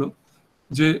মনে হলো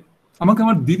যে আমাকে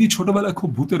আমার দিদি ছোটবেলায় খুব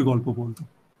ভূতের গল্প বলতো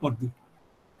পরদিন।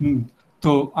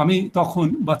 তো আমি তখন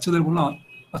বাচ্চাদের বললাম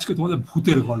আজকে তোমাদের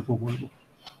ভূতের গল্প বলবো।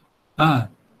 হ্যাঁ,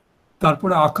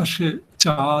 তারপরে আকাশে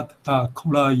চাঁদ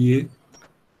খোঁড়া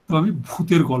তো আমি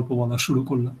ভূতের গল্প বলা শুরু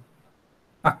করলাম,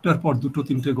 একটার পর দুটো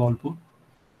তিনটে গল্প।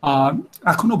 আর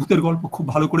এখনো ভূতের গল্প খুব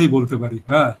ভালো করেই বলতে পারি।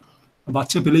 হ্যাঁ,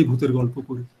 বাচ্চা পেলেই ভূতের গল্প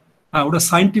করি। হ্যাঁ, ওটা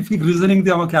সাইন্টিফিক রিজনিং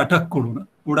দিয়ে আমাকে অ্যাটাক করো না,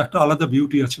 ওর একটা আলাদা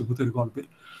বিউটি আছে ভূতের গল্পের।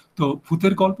 তো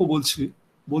ভূতের গল্প বলছি,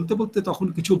 বলতে বলতে তখন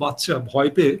কিছু বাচ্চা ভয়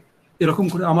পেয়ে এরকম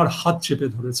করে আমার হাত চেপে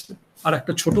ধরেছে, আর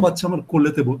একটা ছোট বাচ্চা আমার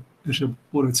কোলেতে এসে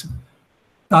পড়েছে।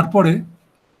 তারপরে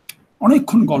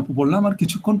অনেকক্ষণ গল্প বললাম, আর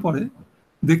কিছুক্ষণ পরে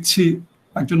দেখছি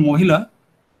একজন মহিলা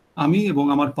আমি এবং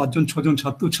আমার 5-6জন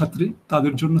ছাত্রছাত্রী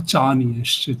তাদের জন্য চা নিয়ে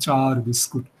এসছে, চা আর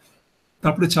বিস্কুট।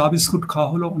 তারপরে চা বিস্কুট খাওয়া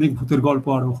হলো, অনেক ভূতের গল্প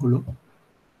আরো হলো।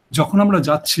 যখন আমরা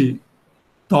যাচ্ছি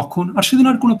তখন, আর সেদিন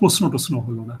আর কোনো প্রশ্ন টশ্ন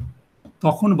হলো না,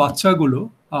 তখন বাচ্চাগুলো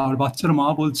আর বাচ্চার মা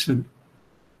বলছেন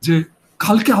যে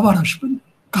কালকে আবার আসবেন,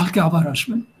 কালকে আবার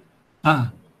আসবেন। হ্যাঁ,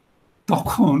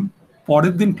 তখন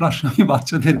পরের দিন ক্লাসে আমি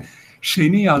বাচ্চাদের সেই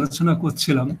নিয়ে আলোচনা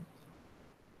করছিলাম,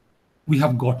 উই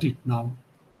হ্যাভ গট ইট নাও।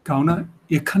 কেননা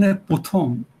এখানে প্রথম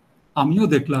আমিও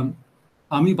দেখলাম,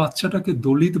 আমি বাচ্চাটাকে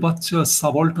দলিত বাচ্চা,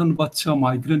 সাবঅল্টার্ন বাচ্চা,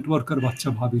 মাইগ্রেন্ট ওয়ার্কার বাচ্চা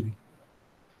ভাবিনি।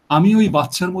 আমি ওই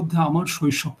বাচ্চার মধ্যে আমার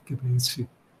শৈশবকে পেয়েছি,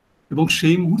 এবং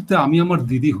সেই মুহূর্তে আমি আমার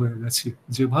দিদি হয়ে গেছি।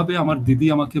 যেভাবে আমার দিদি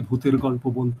আমাকে ভূতের গল্প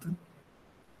বলতেন,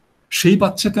 সেই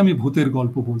বাচ্চাকে আমি ভূতের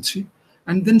গল্প বলছি।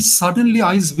 And then suddenly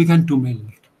ice began to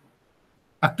melt,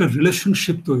 একটা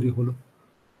রিলেশনশিপ তৈরি হলো।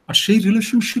 আর সেই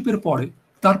রিলেশনশিপের পরে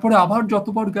তারপরে আবার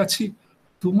যতবার গেছি,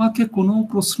 তোমাকে কোনো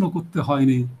প্রশ্ন করতে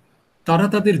হয়নি, তারা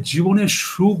তাদের জীবনের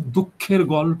সুখ দুঃখের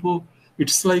গল্প,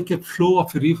 it's like a flow of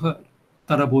A river,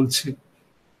 তারা বলছে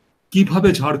কিভাবে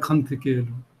ঝাড়খণ্ড থেকে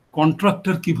এলো,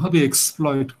 কন্ট্রাক্টর কিভাবে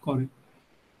এক্সপ্লয়েট করে,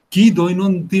 কি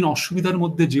দৈনন্দিন অসুবিধার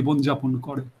মধ্যে জীবনযাপন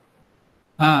করে।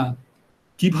 হ্যাঁ,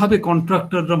 কিভাবে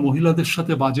কন্ট্রাক্টররা মহিলাদের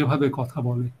সাথে বাজেভাবে কথা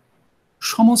বলে,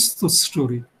 সমস্ত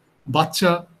স্টোরি।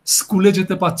 বাচ্চা স্কুলে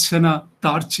যেতে পারছে না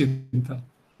তার চিন্তা,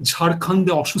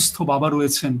 ঝাড়খণ্ডে অসুস্থ বাবা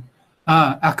রয়েছেন, হ্যাঁ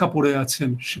একা পড়ে আছেন,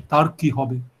 তার কি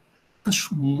হবে,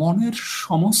 মনের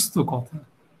সমস্ত কথা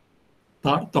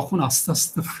তার তখন আস্তে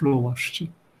আস্তে ফ্লো আসছে।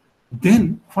 দেন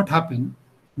what happen,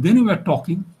 then we are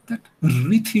talking that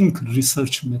rethink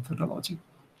research methodology.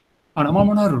 আর আমার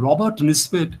মনে হয় Robert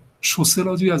নিসবেট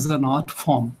sociology as an art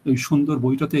form, এই সুন্দর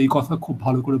বইটাতে এই কথা খুব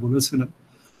ভালো করে বলেছিলেন।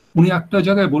 উনি একটা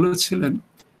জায়গায় বলেছিলেন,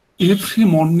 every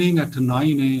morning at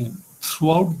 9 a.m.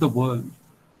 throughout the world,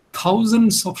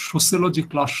 thousands of sociology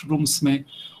classrooms may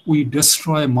we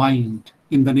destroy mind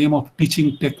in the name of teaching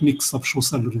techniques of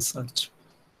social research.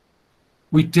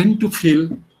 We tend to feel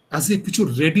as if কিছু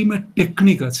রেডিমেড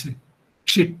টেকনিক আছে,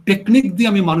 সেই technique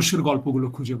দিয়ে আমি মানুষের গল্পগুলো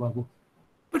খুঁজে পাবো,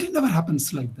 but it never happens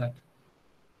like that.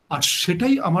 আর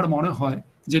সেটাই আমার মনে হয়,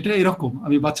 যেটা এরকম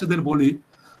আমি বাচ্চাদের বলি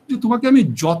যে তোমাকে আমি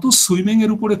যত সুইমিং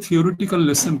এর উপরে থিওরিটিক্যাল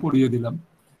লেসন পড়িয়ে দিলাম,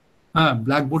 হ্যাঁ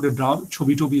ব্ল্যাকবোর্ডে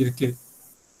ছবি টবি এঁকে,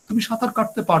 তুমি সাঁতার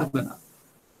কাটতে পারবে না।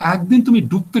 একদিন তুমি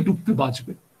ডুবতে ডুবতে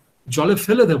বাঁচবে, জলে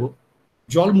ফেলে দেব,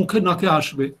 জল মুখে নাকে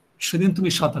আসবে, সেদিন তুমি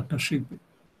সাঁতারটা শিখবে,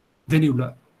 দেন ইউ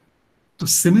লার্ন। তো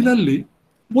সিমিলারলি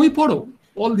বই পড়ো,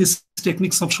 all this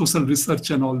techniques of social research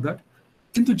and all that,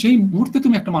 কিন্তু যেই মুহূর্তে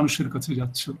তুমি একটা মানুষের কাছে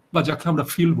যাচ্ছ, বা যাকে আমরা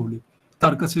ফিল বলি,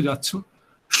 তার কাছে যাচ্ছ,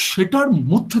 সেটার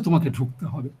মধ্যে তোমাকে ঢুকতে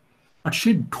হবে। আর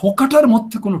সেই ঢোকাটার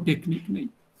মধ্যে কোনো টেকনিক নেই,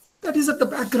 that is at the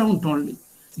background only.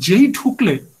 যেই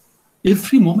ঢুকলে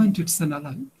every moment it's an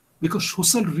alive, because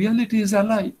social reality is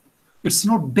alive. It's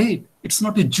not dead, it's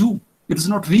not a Jew, it is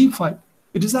not reified,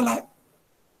 it is alive.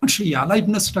 আর সেই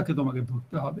অ্যালাইভনেসটাকে তোমাকে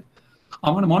ধরতে হবে।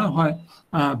 আমার মনে হয়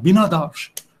বীণা দাস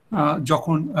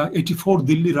যখন 84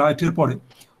 দিল্লি রাইটের পরে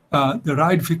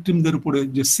রাইট ভিকটিমদের উপরে,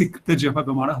 যে শিখতে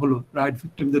যেভাবে মারা হলো, রাইট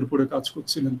ভিকটিমদের উপরে কাজ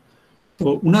করছিলেন, তো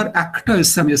উনার একটা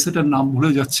এসে, আমি এসেটার নাম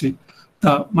ভুলে যাচ্ছি,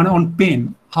 তা মানে on pen,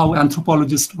 how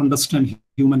অ্যানথ্রোপোলজিস্ট understand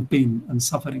human pen and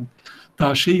suffering. তা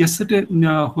সেই এসেটে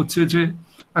হচ্ছে যে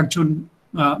একজন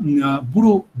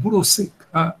বুড়ো বুড়ো শিখ,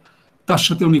 তার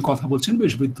সাথে উনি কথা বলছেন,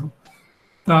 বেশ বৃদ্ধ।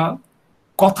 তা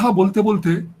কথা বলতে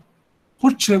বলতে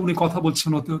হচ্ছে, উনি কথা বলছেন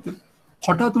হতে হতে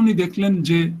হঠাৎ উনি দেখলেন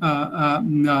যে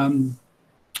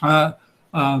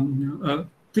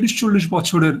 30-40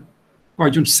 বছরের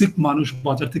কয়েকজন শিখ মানুষ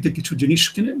বাজার থেকে কিছু জিনিস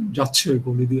কিনে যাচ্ছে ওই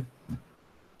গলি দিয়ে।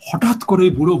 হঠাৎ করে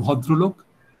বুড়ো ভদ্রলোক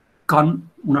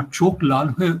ওনার চোখ লাল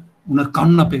হয়ে ওনার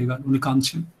কান্না পেয়ে গেল, উনি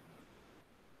কাঁদছেন,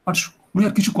 আর উনি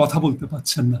আর কিছু কথা বলতে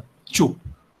পারছেন না, চোখ।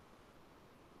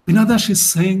 Inadash is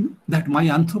saying that my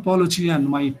anthropology and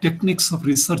my techniques of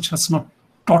research has not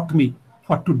taught me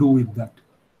what to do with that.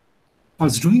 I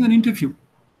was doing an interview,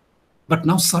 but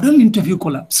now suddenly interview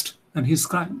collapsed and he's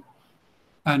crying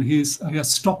and he has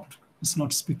stopped, he's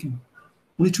not speaking.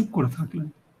 উনি চুপ করে থাকলেন।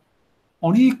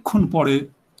 অনেকক্ষণ পরে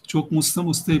চোখ মুছতে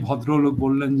মুছতে ভদ্রলোক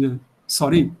বললেন যে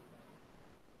সরি,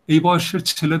 এই বয়সের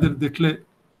ছেলেদের দেখলে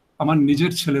আমার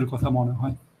নিজের ছেলের কথা মনে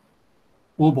হয়।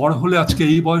 ও বড় হলে আজকে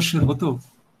এই বয়সের হতো,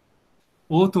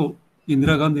 ও তো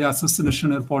ইন্দিরা গান্ধী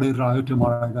অ্যাসোসিনেশনের পরের রায়টে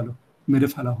মারা গেল, মেরে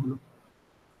ফেলা হলো।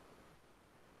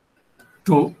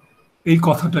 তো এই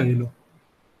কথাটা এলো,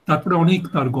 তারপরে অনেক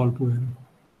তার গল্প এলো।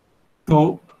 তো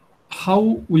how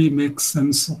we make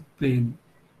sense of pen,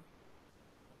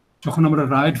 যখন আমরা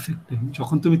রাইট ভিকটিম,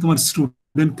 যখন তুমি তোমার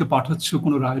স্টুডেন্টকে পাঠাচ্ছ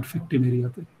কোনো রাইট ভিকটিম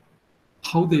এরিয়াতে,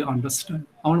 হাউ দে আন্ডারস্ট্যান্ড।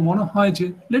 আমার মনে হয় যে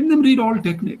let them read all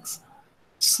techniques,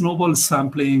 snowball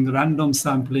sampling, random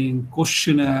sampling,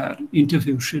 questionnaire,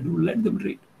 interview schedule, let them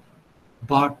read.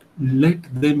 But let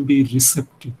them be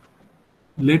receptive,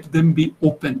 let them be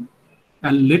open,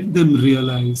 and let them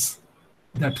realize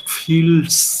that field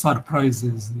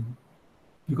surprises you,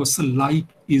 because the life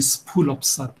is full of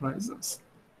surprises.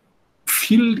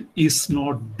 Field is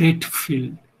not dead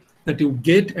field that you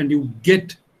get and you get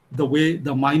the way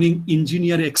the mining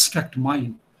engineer extract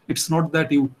mine. It's not that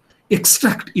you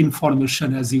extract information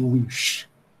as you wish,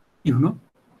 you know.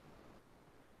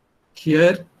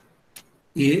 Here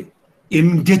a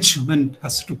engagement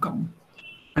has to come,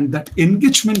 and that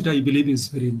engagement I believe is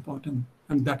very important,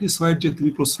 and that is why যে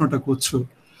তুমি প্রশ্নটা করছো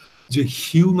যে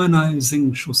humanizing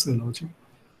sociology,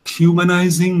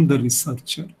 humanizing the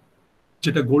researcher,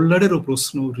 যেটা গোল্ডারেরও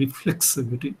প্রশ্ন,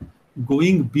 reflexivity,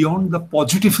 going beyond the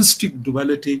positivistic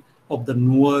duality of the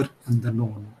knower and the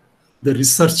known, the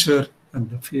researcher and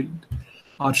the field.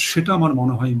 আর সেটা আমার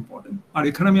মনে হয় ইম্পর্টেন্ট। আর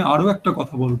এখানে আমি আরো একটা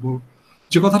কথা বলবো,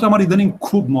 যে কথাটা আমার ইদানিং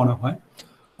খুব মনে হয়,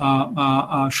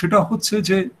 সেটা হচ্ছে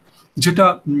যে যেটা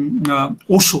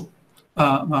ওশো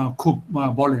খুব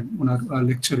বলেন ওনার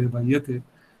লেকচারে বা ইয়েতে,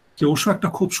 যে ওশো একটা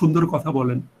খুব সুন্দর কথা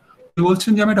বলেন। উনি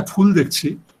বলছেন যে আমি একটা ফুল দেখছি,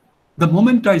 the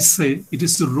moment I say it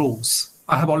is a rose,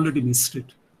 I have already missed it.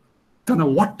 কেন,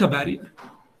 what a barrier,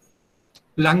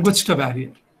 language টা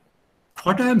barrier.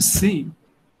 What I am saying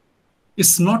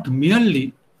is not merely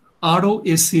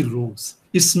ROAC rose,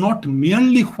 it's not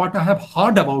merely what I have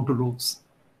heard about rose.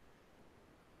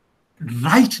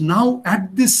 Right now, at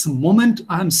this moment,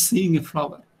 I am seeing a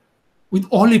flower with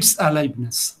all its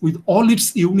aliveness, with all its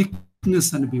uniqueness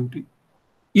and beauty.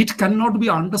 It cannot be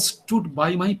understood by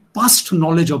my past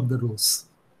knowledge of the rose,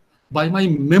 by my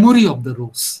memory of the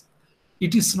rose.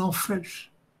 It is now fresh.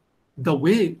 The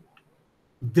way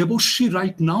Deboshi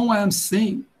right now, I am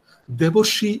saying,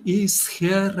 Deboshi is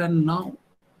here and now.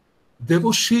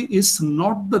 Deboshi is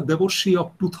not the Deboshi of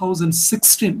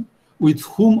 2016 with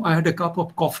whom I had a cup of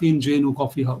coffee in JNU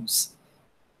coffee house.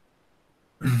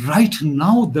 Right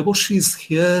now, Deboshi is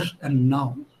here and now.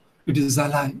 It is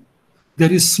alive.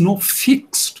 There is no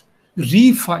fixed,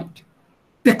 reified,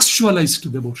 textualized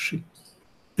Deboshi.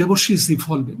 Deboshi is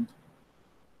evolving,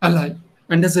 alive.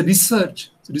 And as a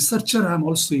researcher, I am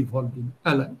also evolving,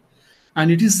 alive. And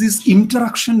it is this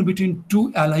interaction between two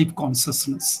alive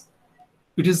consciousness.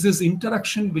 It is this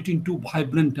interaction between two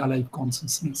vibrant alive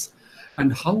consciousness, and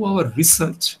how our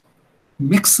research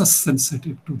makes us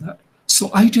sensitive to that. So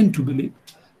I tend to believe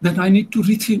that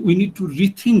we need to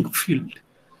rethink field,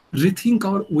 rethink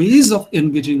our ways of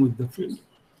engaging with the field.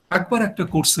 একবার একটা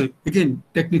কোর্সে, again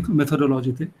technical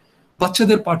মেথোডোলজিতে,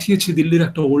 বাচ্চাদের পাঠিয়েছি দিল্লির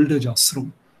একটা old age আশ্রম।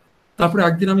 তারপরে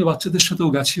একদিন আমি বাচ্চাদের সাথেও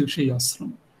গেছি সেই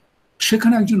আশ্রম।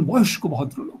 সেখানে একজন বয়স্ক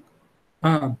ভদ্রলোক,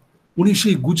 উনি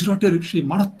সেই গুজরাটের সেই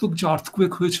মারাত্মক যে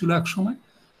আর্থকুয়েক হয়েছিল এক সময়,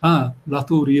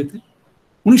 লাতুর ইয়েতে,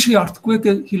 উনি সেই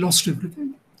আর্থকুয়েকে he lost everything,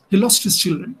 he lost his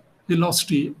children, he lost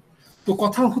ইয়ে। তো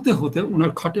কথা হতে হতে,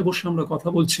 ওনার খাটে বসে আমরা কথা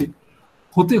বলছি,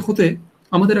 হতে হতে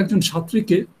আমাদের একজন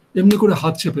ছাত্রীকে এমনি করে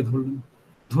হাত চেপে ধরলেন,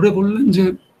 ধরে বললেন যে,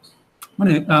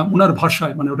 মানে ওনার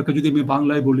ভাষায়, মানে ওটাকে যদি আমি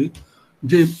বাংলায় বলি,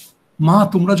 যে মা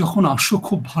তোমরা যখন আসো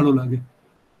খুব ভালো লাগে,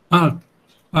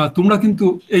 তোমরা কিন্তু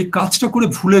এই কাজটা করে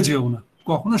ভুলে যেও না,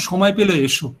 কখনো সময় পেলে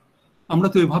এসো, আমরা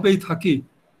তো এভাবেই থাকি,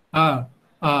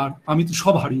 আর আমি তো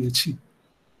সব হারিয়েছি।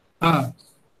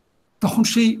 তখন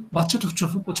সেই বাচ্চাটা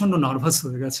প্রচন্ড নার্ভাস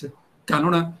হয়ে গেছে,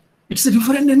 কেননা it's a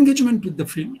different engagement with the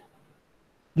field.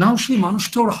 নাও সেই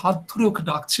মানুষটা ওর হাত ধরে ওকে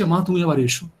ডাকছে, মা তুমি আবার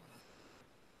এসো।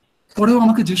 পরেও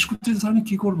আমাকে জিজ্ঞেস করছে আমি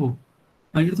কি করবো,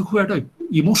 এটা তো খুব একটা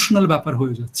ইমোশনাল ব্যাপার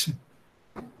হয়ে যাচ্ছে।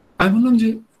 আমি বললাম যে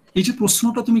এই যে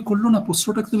প্রশ্নটা তুমি করলো না,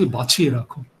 প্রশ্নটাকে তুমি বাঁচিয়ে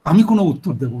রাখো, আমি কোনো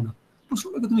উত্তর দেবো না,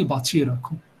 প্রশ্নটাকে তুমি বাঁচিয়ে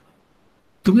রাখো।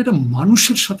 তুমি একটা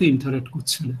মানুষের সাথে ইন্টারেক্ট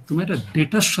করছিলে, তুমি একটা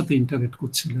ডেটার সাথে ইন্টারেক্ট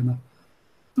করছিলে না।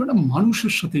 তুমি একটা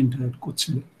মানুষের সাথে ইন্টারাক্ট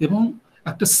করছিলে, এবং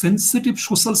একটা সেন্সিটিভ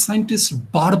সোশ্যাল সায়েন্টিস্ট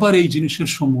বারবার এই জিনিসের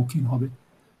সম্মুখীন হবে।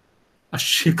 আর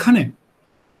সেখানে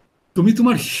তুমি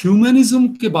তোমার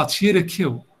হিউম্যানিজমকে বাঁচিয়ে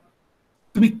রেখেও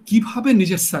তুমি কিভাবে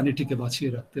নিজের স্যানিটিকে বাঁচিয়ে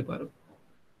রাখতে পারো,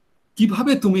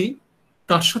 কিভাবে তুমি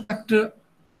তার সাথে একটা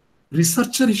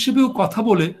রিসার্চার হিসেবেও কথা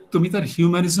বলে তুমি তার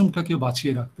হিউম্যানিজমটাকে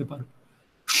বাঁচিয়ে রাখতে পারো,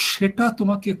 সেটা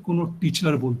তোমাকে কোনো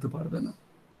টিচার বলতে পারবে না,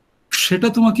 সেটা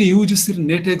তোমাকে ইউজিসির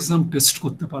নেট এক্সাম টেস্ট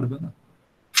করতে পারবে না,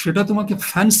 সেটা তোমাকে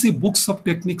fancy books of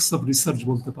techniques of research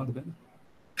বলতে পারবে না।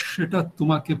 সেটা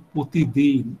তোমাকে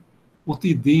প্রতিদিন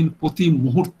প্রতিদিন প্রতি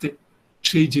মুহূর্তে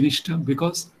সেই জিনিসটা,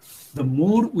 because the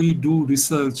more we do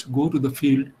research, go to the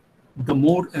field, the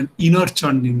more an inner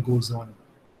churning goes on,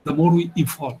 the more we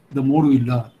evolve, the more we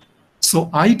learn. So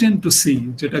I tend to see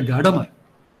যেটা গ্যাডামার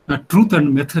ট্রুথ অ্যান্ড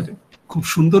মেথডে খুব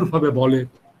সুন্দরভাবে বলে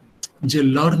যে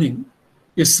learning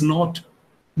is not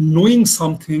knowing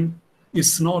something,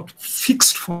 is not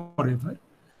fixed forever,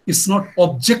 it's not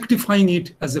objectifying it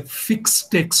as a fixed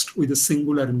text with a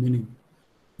singular meaning.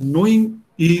 Knowing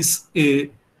is a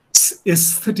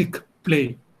aesthetic play.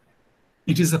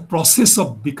 It is a process of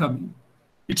becoming.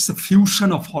 It's a fusion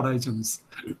of horizons.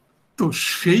 তো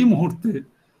সেই মুহূর্তে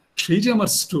সেই যে আমার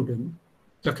student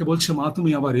যাকে বলছে মা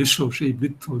তুমি আবার এসো, সেই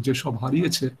বৃদ্ধ যে সব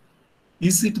হারিয়েছে,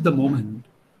 is it the moment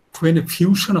when a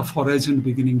fusion of horizon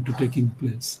beginning to taking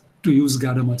place, to use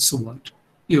Gadamer's word,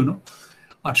 you know?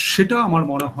 আর সেটা আমার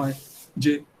মনে হয়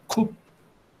যে খুব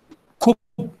খুব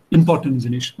ইম্পর্টেন্ট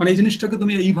জিনিস। মানে এই জিনিসটাকে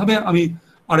তুমি এইভাবে, আমি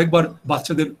আরেকবার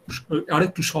বাচ্চাদের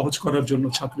আরেকটু সহজ করার জন্য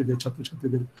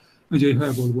ছাত্রছাত্রীদের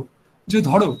যেভাবে বলবো যে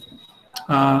ধরো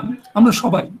আমরা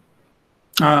সবাই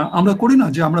আমরা করি না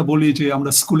যে আমরা বলি যে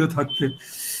আমরা স্কুলে থাকতে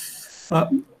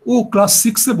ও ক্লাস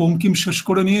 6-এ বঙ্কিম শেষ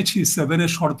করে নিয়েছি, 7-এ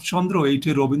শরৎচন্দ্র,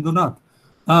 8-এ রবীন্দ্রনাথ,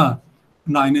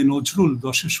 9-এ নজরুল,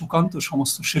 10-এ সুকান্ত,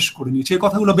 সমস্ত শেষ করে নিয়েছি। এই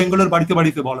কথাগুলো বেঙ্গলের বাড়িতে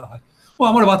বাড়িতে বলা হয়। ও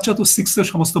আমার বাচ্চা তো 6-এ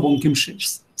সমস্ত বঙ্কিম শেষ,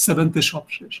 7th-এ সব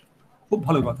শেষ, খুব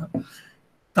ভালো কথা।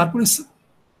 তারপরে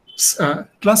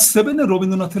ক্লাস 7-এ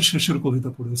রবীন্দ্রনাথের শেষের কবিতা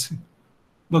পড়েছি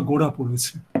বা গোড়া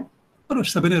পড়েছি,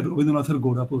 7-এ রবীন্দ্রনাথের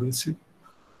গোড়া পড়েছি।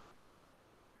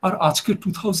 আর আজকে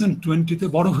 2020-তে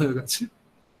বড় হয়ে গেছে,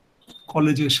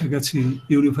 কলেজে এসে গেছি,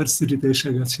 ইউনিভার্সিটিতে এসে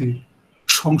গেছি,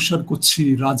 সংসার করছি,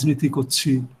 রাজনীতি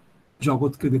করছি,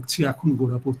 জগৎকে দেখছি, এখন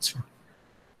গোড়া পড়ছি।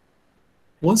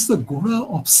 Was the Gora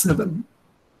of 7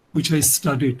 which I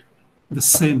studied the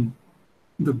same,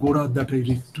 the Gora that I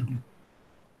read today?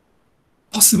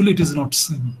 Possibly it is not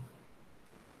same,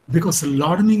 because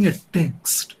learning a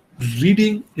text,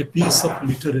 reading a piece of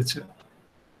literature,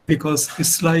 because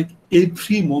it's like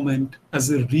every moment as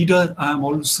a reader I am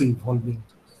also evolving,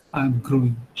 I am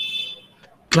growing.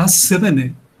 Class 7-এ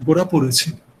গোড়া পড়েছি,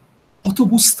 অত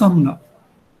বুঝতাম না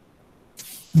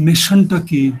নেশনটা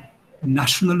কি,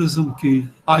 nationalism কি,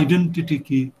 identity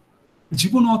কি,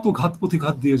 জীবনে অত ঘাত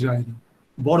প্রতিঘাত দিয়ে যায়নি।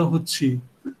 বড় হচ্ছি,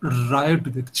 রায়ট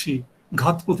দেখছি,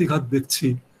 ঘাত প্রতিঘাত দেখছি,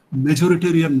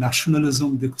 মেজরিটেরিয়ান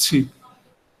ন্যাশনালিজম দেখছি,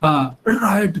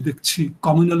 রায়ট দেখছি,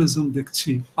 কমিউনালিজম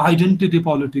দেখছি, আইডেন্টিটি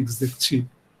পলিটিক্স দেখছি।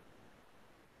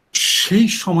 সেই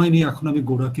সময় নিয়ে এখন আমি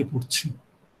গোড়াকে পড়ছি,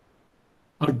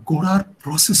 আর গোড়ার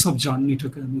প্রসেস অফ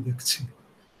জার্নিটাকে আমি দেখছি।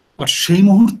 আর সেই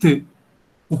মুহূর্তে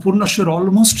উপন্যাসের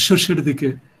অলমোস্ট শেষের দিকে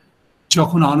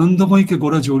যখন আনন্দময়ীকে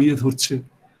গোড়া জড়িয়ে ধরছে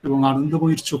এবং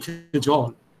আনন্দময়ীর চোখে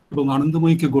জল, এবং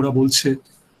আনন্দময়ীকে গোড়া বলছে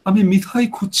আমি মিথাই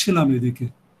খুঁজছিলাম এদিকে,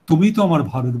 তুমি তো আমার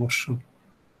ভারতবর্ষ,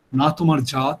 না তোমার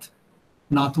জাত,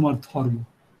 না তোমার ধর্ম,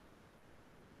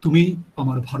 তুমি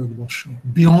আমার ভারতবর্ষ,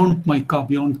 বিয়ন্ড মাই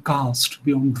বিয়ন্ড কাস্ট,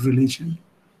 বিয়ন্ড রিলিজন।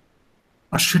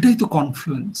 আর সেটাই তো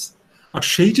কনফ্লুয়েন্স। আর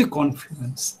সেই যে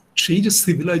কনফ্লুয়েন্স, সেই যে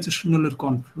সিভিলাইজেশনালের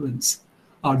কনফ্লুয়েন্স,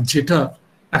 আর যেটা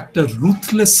একটা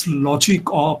ruthless logic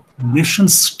of nation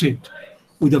state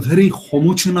with a very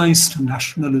হোমোজেনাইজড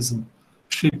nationalism,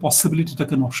 সেই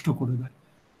পসিবিলিটিটাকে নষ্ট করে দেয়।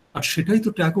 আর সেটাই তো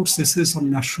ট্যাগোরস এসেস অন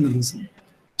ন্যাশনালিজম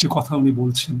যে কথা উনি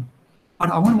বলছেন। আর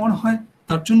আমার মনে হয়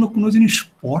তার জন্য কোনো জিনিস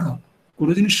পড়া,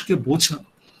 কোনো জিনিসকে বোঝা,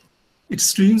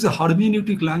 it's to use a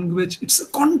hermeneutic language, it's a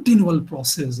continual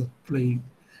process of playing.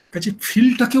 কাজে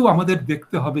ফিল্ডটাকেও আমাদের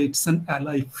দেখতে হবে, it's an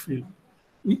alive field.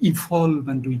 We evolve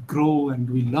and we grow and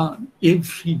we learn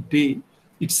every day,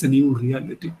 it's a new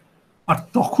reality. আর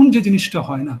তখন যে জিনিসটা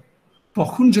হয় না,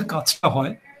 তখন যে কাজটা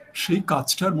হয়, সেই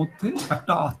কাজটার মধ্যে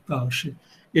একটা আত্মা আসে।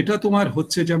 এটা তোমার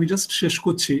হচ্ছে যে, আমি জাস্ট শেষ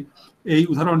করছি এই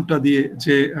উদাহরণটা দিয়ে,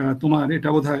 যে তোমার এটা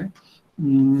বোধহয়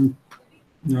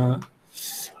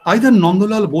আইদার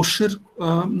নন্দলাল বোসের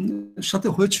সাথে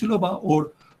হয়েছিল, বা ওর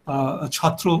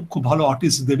ছাত্র খুব ভালো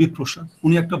আর্টিস্ট দেবীপ্রসাদ,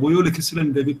 উনি একটা বইও লিখেছিলেন,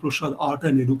 Debiprasad art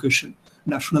and education,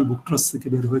 national book trust থেকে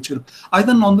বের হয়েছিল।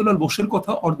 আইদার নন্দলাল বোসের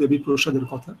কথা আর দেবীপ্রসাদের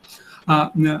কথা।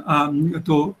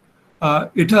 তো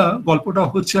এটা গল্পটা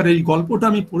হচ্ছে, আর এই গল্পটা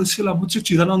আমি পড়েছিলাম হচ্ছে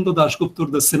Chidananda দাশগুপ্তর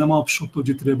the cinema of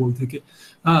Satyajit রে বই থেকে।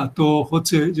 তো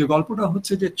হচ্ছে যে গল্পটা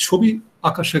হচ্ছে যে ছবি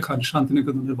আঁকা শেখান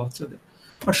শান্তিনিকেতনের বাচ্চাদের।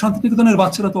 আর শান্তিনিকেতনের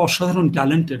বাচ্চারা তো অসাধারণ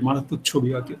ট্যালেন্টেড, মারাত্মক ছবি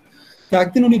আঁকে। তো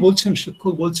একদিন উনি বলছেন,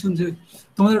 শিক্ষক বলছেন যে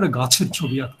তোমাদের একটা গাছের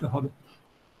ছবি আঁকতে হবে।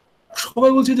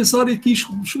 সবাই বলছে যে স্যার, কি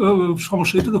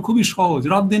সমস্যা, এটা তো খুবই সহজ,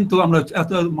 রাত দিন তো আমরা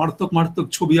এত মারাত্মক মারাত্মক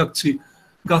ছবি আঁকছি,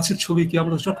 গাছের ছবি কি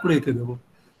আমরা চট করে এঁকে দেবো?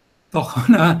 তখন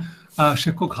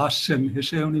শিক্ষক হাসছেন,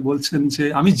 হেসে উনি বলছেন যে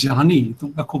আমি জানি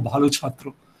তোমরা খুব ভালো ছাত্র,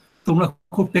 তোমরা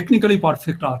খুব টেকনিক্যালি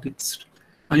পারফেক্ট আর্টিস্ট,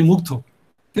 আমি মুগ্ধ,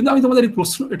 কিন্তু আমি তোমাদের এই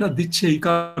প্রশ্ন এটা দিচ্ছি এই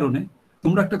কারণে,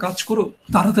 তোমরা একটা কাজ করো,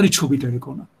 তাড়াতাড়ি ছবিটা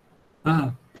এঁকো না। হ্যাঁ,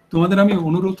 তোমাদের আমি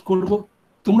অনুরোধ করব,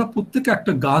 তোমরা প্রত্যেকে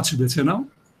একটা গাছ বেছে নাও,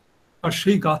 আর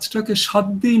সেই গাছটাকে 7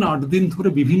 দিন 8 দিন ধরে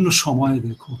বিভিন্ন সময়ে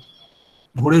দেখো।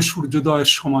 ভোরে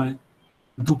সূর্যোদয়ের সময়,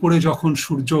 দুপুরে যখন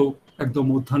সূর্য একদম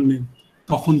মধ্যাহ্নে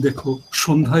তখন দেখো,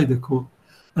 সন্ধ্যায় দেখো,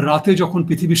 রাতে যখন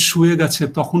পৃথিবী শুয়ে গেছে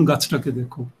তখন গাছটাকে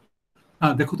দেখো।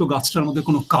 দেখো তো গাছটার মধ্যে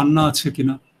কোনো কান্না আছে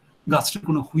কিনা, গাছটার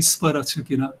কোনো হুইসপার আছে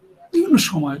কিনা, বিভিন্ন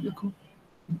সময় দেখো,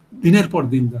 দিনের পর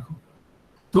দিন দেখো।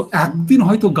 তো একদিন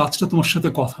হয়তো গাছটা তোমার সাথে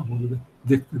কথা বলবে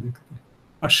দেখতে দেখতে,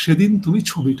 আর সেদিন তুমি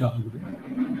ছবিটা আঁকবে।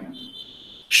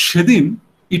 সেদিন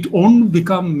it won't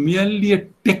become merely a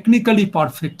technically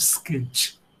perfect sketch.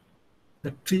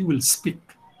 The tree will speak.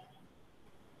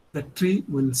 The tree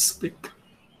will speak.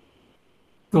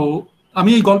 তো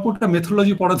আমি এই গল্পটা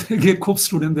মেথোলজি পড়াতে গিয়ে খুব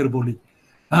স্টুডেন্টদের বলি।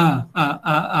 হ্যাঁ,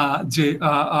 যে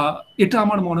এটা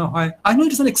আমার মনে হয়, I know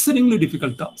it is an exceedingly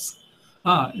difficult task.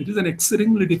 It is an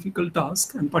exceedingly difficult task,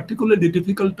 and particularly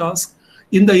difficult task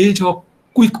in the age of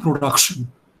quick production.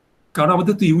 কারণ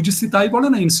আমাদের তো ইউজিসি তাই বলে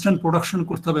না, ইনস্ট্যান্ট প্রোডাকশন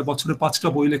করতে হবে, বছরে 5টা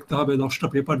বই লিখতে হবে, 10টা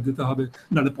পেপার দিতে হবে,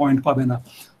 নাহলে পয়েন্ট পাবে না।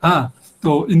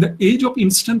 তো in the age of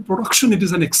instant production it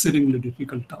is an এক্সিডিংলি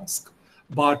difficult task,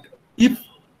 but if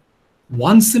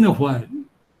once in a while,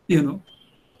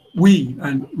 we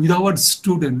and with our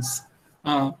students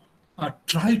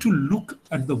try to look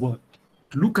at the world,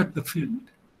 look at the field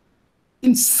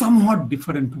in somewhat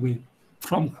different way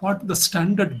from what the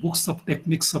standard books of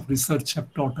techniques of research have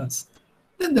taught us,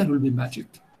 then there will be magic.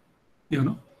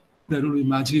 There will be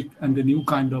magic, and a new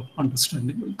kind of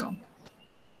understanding will come.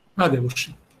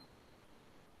 Devoshi.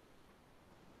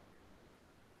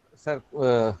 Sir,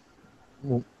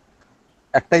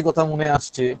 একটাই কথা মনে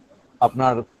আসছে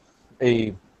আপনার এই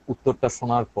উত্তরটা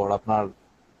শোনার পর, আপনার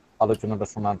আলোচনাটা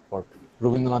শোনার পর।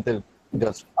 রবীন্দ্রনাথের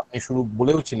আপনি শুরু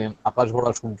বলেও ছিলেন আকাশ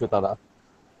ভরা সূর্য তারা,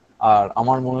 আর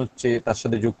আমার মনে হচ্ছে তার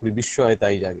সাথে যোগ করি বিস্ময়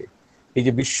তাই জাগে। এই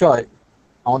যে বিস্ময়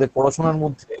আমাদের পড়াশোনার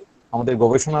মধ্যে, আমাদের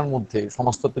গবেষণার মধ্যে,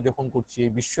 সমাজতত্ত্ব যখন করছি,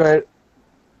 এই বিস্ময়ের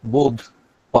বোধ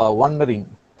বা ওয়ান্ডারিং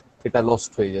এটা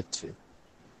লস্ট হয়ে যাচ্ছে,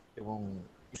 এবং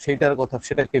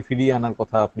সেটাকে ফিরিয়ে আনার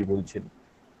কথা আপনি বলছেন।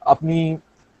 আপনি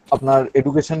আপনার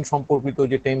এডুকেশন সম্পর্কিত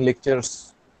যে 10 লেকচার্স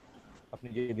আপনি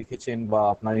যে লিখেছেন, বা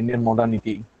আপনার ইন্ডিয়ান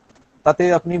মডার্নিটি, তাতে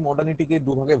আপনি মডার্নিটিকে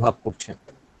দুভাগে ভাগ করছেন।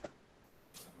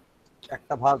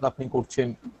 একটা ভাগ আপনি করছেন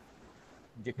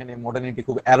যেখানে মডার্নিটি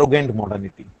খুব অ্যারোগেন্ট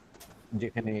মডার্নিটি,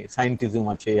 যেখানে সায়েন্টিজম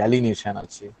আছে, অ্যালিনেশন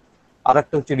আছে। আর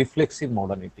একটা হচ্ছে রিফ্লেক্সিভ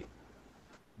মডার্নিটি,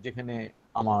 যেখানে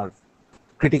আমার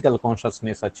ক্রিটিক্যাল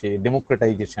কনসাসনেস আছে,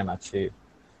 ডেমোক্রেটাইজেশন আছে,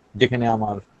 যেখানে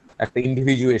আমার একটা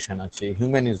ইন্ডিভিজুয়েশন আছে,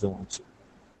 হিউম্যানিজম আছে।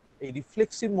 এই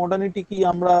রিফ্লেক্সিভ মডার্নিটি কি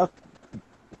আমরা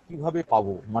কিভাবে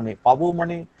পাবো?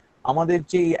 আমাদের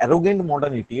যে অ্যারোগেন্ট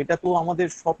মডার্নিটি, এটা তো আমাদের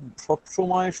সব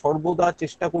সময় সর্বদা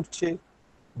চেষ্টা করছে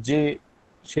যে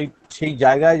সেই সেই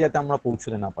জায়গায় যাতে আমরা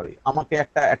পৌঁছতে না পারি, আমাকে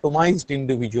একটা অ্যাটোমাইজড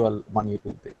ইন্ডিভিজুয়াল বানিয়ে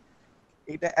তুলতে।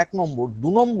 এটা 1 নম্বর।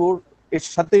 2 নম্বর, এর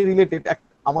সাথে রিলেটেড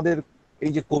আমাদের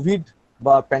এই যে কোভিড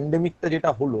বা প্যান্ডেমিকটা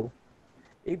যেটা হলো,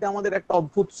 এটা আমাদের একটা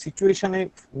অদ্ভুত সিচুয়েশনে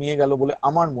নিয়ে গেল বলে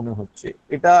আমার মনে হচ্ছে।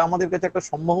 এটা আমাদের কাছে একটা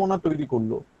সম্ভাবনা তৈরি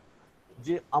করলো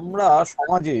যে আমরা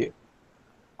সমাজে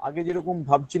আগে যেরকম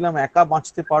ভাবছিলাম একা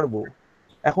বাঁচতে পারবো,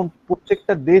 এখন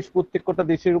প্রত্যেকটা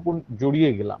দেশের উপর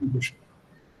জড়িয়ে গেলাম,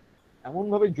 এমন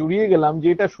ভাবে জড়িয়ে গেলাম যে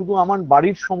এটা শুধু আমার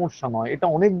বাড়ির সমস্যা নয়, এটা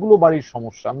অনেকগুলো বাড়ির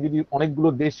সমস্যা। আমি যদি অনেকগুলো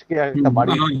দেশকে একটা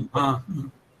বাড়ির, হ্যাঁ,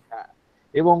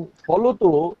 এবং ফলত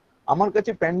আমার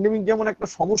কাছে প্যান্ডেমিক যেমন একটা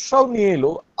সমস্যাও নিয়ে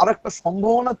এলো, আর একটা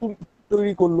সম্ভাবনা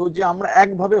তৈরি করলো যে আমরা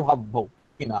একভাবে ভাববো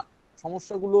কিনা।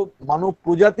 সমস্যাগুলো মানব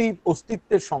প্রজাতির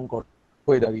অস্তিত্বের সংকট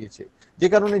হয়ে দাঁড়িয়েছে, যে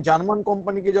কারণে জার্মান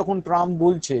কোম্পানিকে যখন ট্রাম্প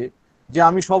বলছে যে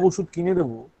আমি সব ওষুধ কিনে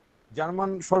দেবো, জার্মান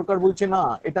সরকার বলছে না,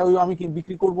 এটা আমি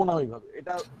বিক্রি করবো না ওইভাবে,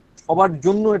 এটা সবার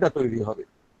জন্য এটা তৈরি হবে।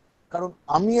 কারণ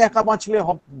আমি একা বাঁচলে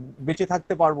বেঁচে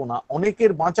থাকতে পারবো না,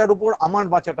 অনেকের বাঁচার উপর আমার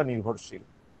বাঁচাটা নির্ভরশীল।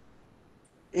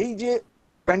 এই যে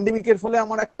প্যান্ডেমিকের ফলে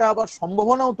আমার একটা আবার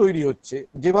সম্ভাবনাও তৈরি হচ্ছে,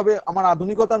 যেভাবে আমার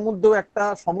আধুনিকতার মধ্যেও একটা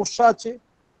সমস্যা আছে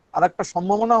আর একটা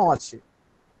সম্ভাবনাও আছে,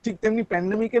 ঠিক তেমনি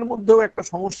প্যান্ডেমিকের মধ্যেও একটা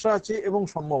সমস্যা আছে এবং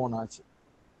সম্ভাবনা আছে।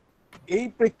 এই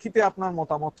প্রেক্ষিতে আপনার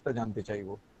মতামতটা জানতে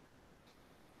চাইবো।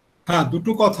 হ্যাঁ,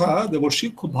 দুটো কথা দেবর্ষী,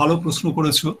 খুব ভালো প্রশ্ন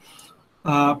করেছো।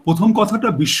 প্রথম কথাটা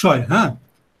বিস্ময়, হ্যাঁ,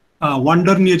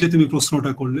 ওয়ান্ডার নিয়ে যে তুমি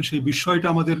প্রশ্নটা করলে, সেই বিষয়টা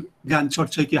আমাদের জ্ঞান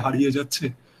চর্চায় কি হারিয়ে যাচ্ছে,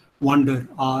 ওয়ান্ডার।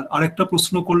 আর আরেকটা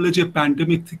প্রশ্ন করলে যে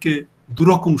প্যান্ডেমিক থেকে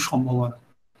দুরকম সম্ভাবনা,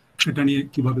 সেটা নিয়ে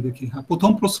কিভাবে দেখি। হ্যাঁ,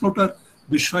 প্রথম প্রশ্নটার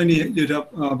বিষয় নিয়ে যেটা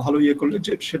ভালো ইয়ে করলে,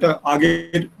 যে সেটা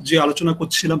আগের যে আলোচনা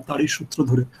করছিলাম তারই সূত্র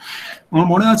ধরে আমার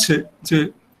মনে আছে যে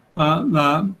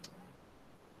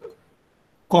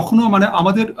কখনো মানে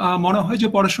আমাদের মনে হয় যে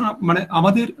পড়াশোনা মানে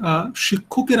আমাদের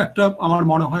শিক্ষকের একটা আমার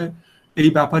মনে হয় এই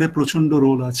ব্যাপারে প্রচন্ড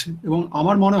রোল আছে। এবং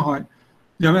আমার মনে হয়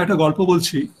যে, আমি একটা গল্প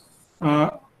বলছি। আহ,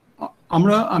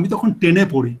 আমি তখন 10-এ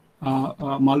পড়ি,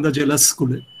 মালদা জেলা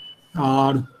স্কুলে।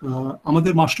 আর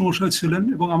আমাদের মাস্টারমশাই ছিলেন,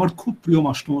 এবং আমার খুব প্রিয়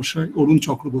মাস্টারমশাই অরুণ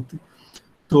চক্রবর্তী।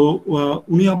 তো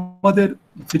উনি আমাদের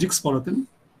ফিজিক্স পড়াতেন,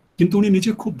 কিন্তু উনি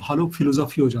নিজে খুব ভালো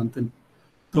ফিলোসফিও জানতেন।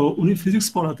 তো উনি ফিজিক্স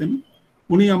পড়াতেন।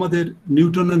 উনি আমাদের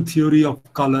নিউটনের থিওরি অফ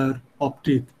কালার,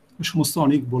 অপটিক, এ সমস্ত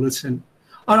অনেক বলেছেন।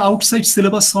 আর আউটসাইড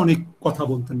সিলেবাস অনেক কথা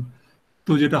বলতেন,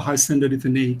 তো যেটা হাই সেকেন্ডারিতে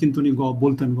নেই, কিন্তু উনি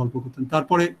বলতেন, গল্প করতেন।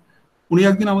 তারপরে উনি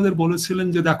একদিন আমাদের বলেছিলেন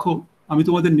যে, দেখো, আমি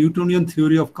তোমাদের নিউটনিয়ান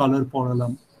থিওরি অফ কালার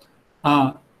পড়ালাম,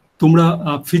 তোমরা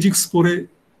ফিজিক্স পড়ে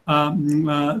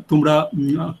তোমরা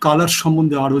কালার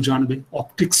সম্বন্ধে আরো জানবে,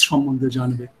 অপটিক্স সম্বন্ধে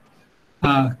জানবে,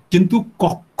 কিন্তু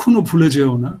কখনো ভুলে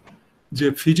যেও না যে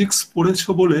ফিজিক্স পড়েছো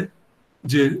বলে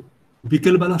যে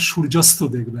বিকেলবেলা সূর্যাস্ত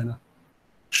দেখবে না।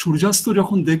 সূর্যাস্ত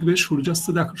যখন দেখবে, সূর্যাস্ত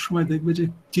দেখার সময় দেখবে যে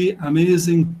কি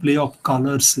amazing play of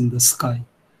colours in the sky,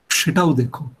 সেটাও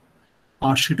দেখো।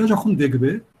 আর সেটা যখন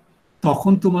দেখবে,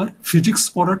 তখন তোমার ফিজিক্স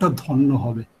পড়াটা ধন্য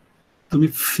হবে। তুমি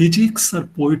ফিজিক্স আর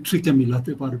পোয়েট্রিকে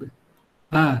মিলাতে পারবে।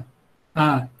 হ্যাঁ,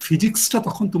 হ্যাঁ, ফিজিক্সটা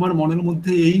তখন তোমার মনের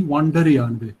মধ্যে এই ওয়ান্ডারই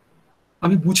আনবে,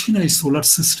 আমি বুঝি না এই সোলার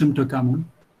সিস্টেমটা কেমন।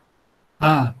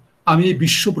 হ্যাঁ, আমি এই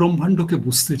বিশ্ব ব্রহ্মাণ্ডকে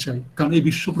বুঝতে চাই, কারণ এই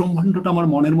বিশ্ব ব্রহ্মাণ্ডটা আমার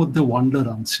মনের মধ্যে ওয়ান্ডার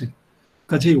আনছে।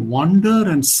 কাজে wonder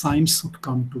and science would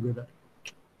come together.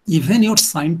 Even your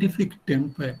scientific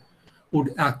temper would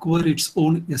acquire its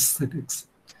own aesthetics.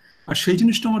 আর সেই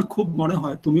জিনিসটা আমার খুব মনে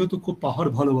হয়, তুমিও তো খুব পাহাড়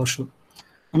ভালোবাসো,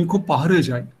 আমি খুব পাহাড়ে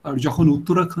যাই। আর যখন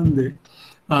উত্তরাখণ্ডে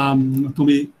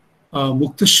তুমি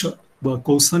মুক্তেশ্বর বা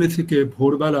কৌসানি থেকে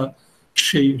ভোরবেলা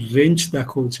সেই রেঞ্জ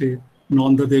দেখো, যে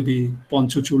নন্দা দেবী,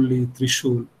 পঞ্চচূল্লী,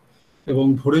 ত্রিশূল, এবং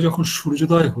ভোরে যখন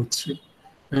সূর্যোদয় হচ্ছে,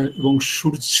 এবং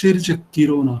সূর্যের যে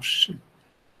কিরণ আসছে,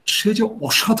 সে যে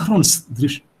অসাধারণ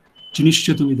জিনিস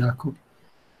যে তুমি দেখো,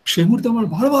 সেই মুহূর্তে আমার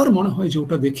বারবার মনে হয় যে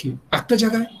ওটা দেখি একটা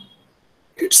জায়গায়,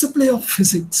 it's a play of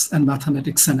physics and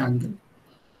mathematics and angle.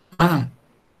 হ্যাঁ,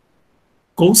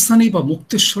 কৌসানি বা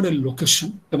মুক্তেশ্বরের লোকেশন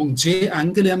এবং যে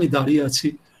অ্যাঙ্গেলে আমি দাঁড়িয়ে আছি,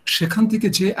 সেখান থেকে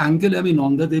যে অ্যাঙ্গেলে আমি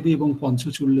নন্দা দেবী এবং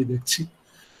পঞ্চচূল্লী দেখছি,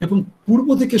 এবং পূর্ব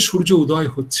দিকে সূর্য উদয়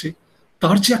হচ্ছে,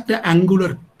 তার যে একটা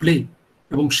অ্যাঙ্গুলার প্লে,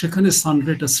 এবং সেখানে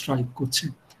সানরেটা স্ট্রাইক করছে,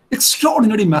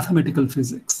 extraordinary mathematical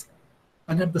physics.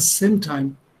 And at the same time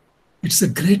it's a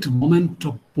great moment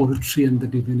of poetry and the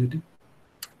divinity.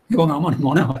 এবং আমার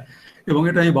মনে হয়, এবং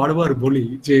এটা আমি বারবার বলি,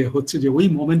 যে হচ্ছে যে ওই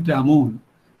মোমেন্টটা এমন,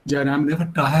 যে I am never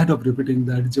tired of repeating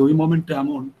that, যে ওই মোমেন্টটা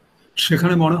এমন,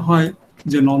 সেখানে মনে হয়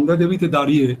যে নন্দা দেবীতে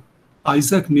দাঁড়িয়ে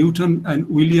Isaac Newton and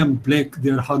William Blake, they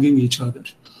R hugging each other.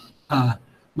 হ্যাঁ,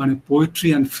 মানে poetry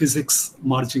and physics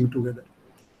merging together.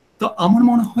 তো আমার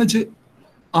মনে হয় যে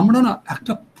আমরা না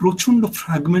একটা প্রচন্ড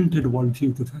ফ্র্যাগমেন্টেড ওয়ার্ল্ড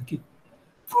ভিউতে থাকি,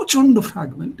 প্রচন্ড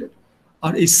ফ্র্যাগমেন্টেড।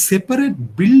 আর এই সেপারেট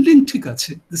বিল্ডিং, ঠিক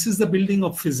আছে, this is the building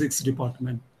of physics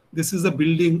department, this is the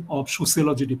building of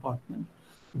sociology department,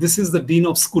 this is the dean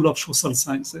of school of social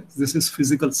sciences, this is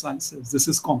physical sciences, this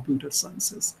is computer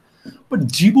sciences. But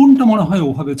জীবনটা মনে হয়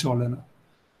ওভাবে চলে না।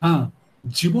 হ্যাঁ,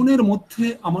 জীবনের মধ্যে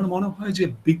আমার মনে হয় যে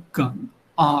বিজ্ঞান,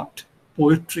 আর্ট,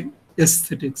 পোয়েট্রি,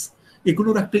 এস্থেটিক্স,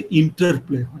 এগুলোর একটা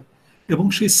ইন্টারপ্লে হয়, এবং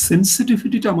সেই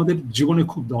সেন্সিটিভিটিটা আমাদের জীবনে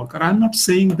খুব দরকার। I am not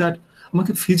saying that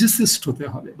আমাকে ফিজিসিস্ট হতে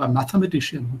হবে বা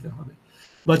ম্যাথামেটিশিয়ান হতে হবে,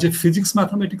 বা যে ফিজিক্স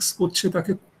ম্যাথামেটিক্স করছে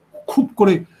তাকে খুব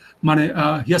করে মানে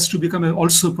he has to become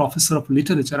also a professor of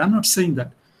literature. I'm not saying that.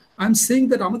 I'm saying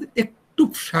that আমাদের একটু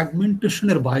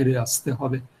ফ্র্যাগমেন্টেশনের বাইরে আসতে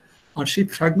হবে। আর সেই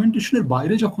ফ্র্যাগমেন্টেশনের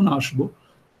বাইরে যখন আসব,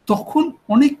 তখন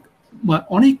অনেক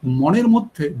অনেক মনের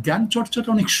মধ্যে জ্ঞান চর্চাটা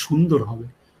অনেক সুন্দর হবে,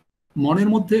 মনের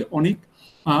মধ্যে অনেক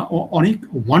অনেক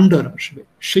ওয়ান্ডার আসবে।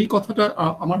 সেই কথাটা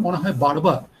আমার মনে হয়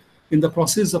বারবার in the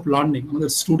process of learning, আমাদের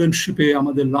স্টুডেন্টশিপে,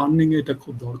 আমাদের লার্নিং এ এটা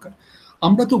খুব দরকার।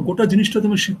 আমরা তো গোটা জিনিসটা,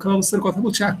 তুমি শিক্ষা ব্যবস্থার কথা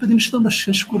বলছি, একটা জিনিস তো আমরা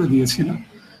শেষ করে দিয়েছি না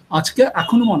আজকে।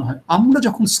 এখনো মনে হয় আমরা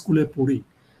যখন স্কুলে পড়ি,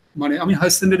 মানে আমি হাই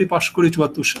সেকেন্ডারি পাস করি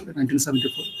 74 সালে,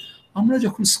 1974, আমরা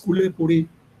যখন স্কুলে পড়ি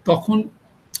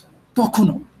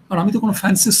তখনও, আর আমি তো কোনো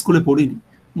ফ্যান্সি স্কুলে পড়িনি,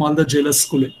 মালদা জেলা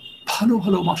স্কুলে, ভালো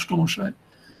ভালো মাস্টারমশাই,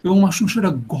 এবং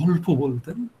মাস্টারমশাইরা গল্প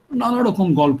বলতেন, নানা রকম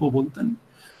গল্প বলতেন।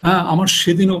 হ্যাঁ, আমার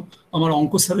সেদিনও আমার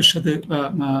অঙ্ক স্যারের সাথে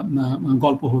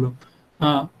গল্প হলো।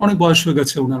 অনেক বয়স হয়ে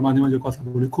গেছে ওনার, মাঝে মাঝে কথা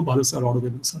বলি, খুব ভালো স্যার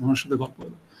অরবিন্দ স্যার, ওনার সাথে গল্প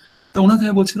হলো। তা ওনাকে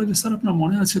বলছিল যে স্যার আপনার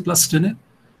মনে আছে ক্লাস 10-এ,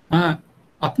 হ্যাঁ,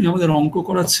 আপনি আমাদের অঙ্ক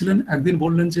করাচ্ছিলেন, একদিন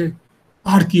বললেন যে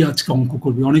আর কি আজকে অঙ্ক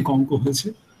করবি, অনেক অঙ্ক হয়েছে।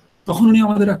 তখন উনি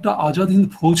আমাদের একটা আজাদ হিন্দ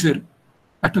ফৌজের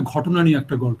একটা ঘটনা নিয়ে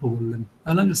একটা গল্প বললেন।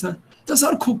 বললাম যে স্যার, তা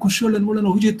স্যার খুব খুশি হলেন, বললেন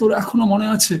অভিজিৎ তোর এখনো মনে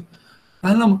আছে?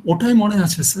 বললাম ওটাই মনে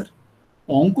আছে স্যার,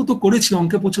 অঙ্ক তো করেছি,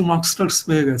 অঙ্কে প্রচুর মার্কস টার্কস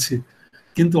পেয়ে গেছি,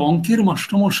 কিন্তু অঙ্কের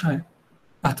মাস্টারমশাই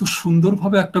এত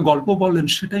সুন্দরভাবে একটা গল্প বললেন,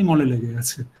 সেটাই মনে লেগে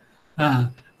গেছে। হ্যাঁ,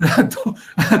 তো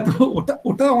তো ওটা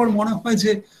ওটা আমার মনে হয়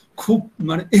যে খুব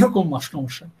মানে এরকম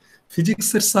মাস্টারমশাই।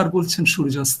 ফিজিক্সের স্যার বলছেন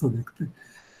সূর্যাস্ত দেখতে।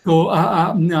 তো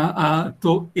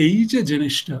তো এই যে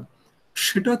জিনিসটা,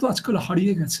 সেটা তো আজকাল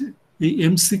হারিয়ে গেছে। এই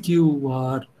এমসিকিউ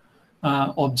আর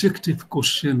অবজেক্টিভ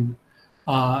কোশ্চেন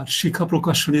আর শিক্ষা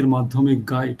প্রকাশনের মাধ্যমিক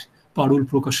গাইড, পারুল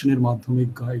প্রকাশনের মাধ্যমিক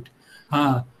গাইড,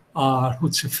 হ্যাঁ, আর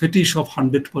হচ্ছে ফেটিশ অফ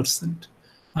 100%,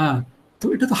 হ্যাঁ, তো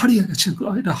এটা তো হারিয়ে গেছে,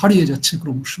 এটা হারিয়ে যাচ্ছে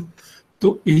ক্রমশ। তো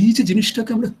এই যে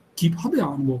জিনিসটাকে আমরা কিভাবে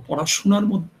আনবো পড়াশোনার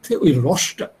মধ্যে, ওই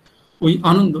রসটা, ওই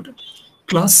আনন্দটা।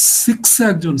 ক্লাস 6-এ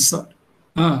একজন স্যার,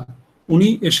 হ্যাঁ, উনি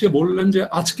এসে বললেন যে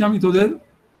আজকে আমি তোদের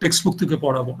টেক্সট বুক থেকে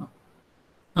পড়াবো না।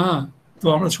 হ্যাঁ, তো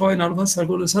আমরা সবাই নার্ভাস। স্যার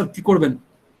বললো স্যার কি করবেন?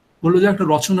 বললো যে একটা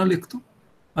রচনা লিখতো।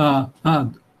 হ্যাঁ,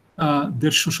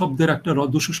 150 শব্দের একটা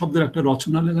 200 শব্দের একটা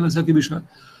রচনা লেখা। স্যার কি বিষয়?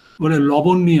 বলে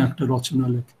লবণ নিয়ে একটা রচনা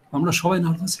লেখ। আমরা সবাই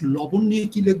নার্ভাস, লবণ নিয়ে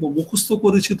কি লিখবো? মুখস্থ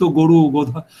করেছি তো গরু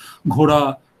গোধা ঘোড়া,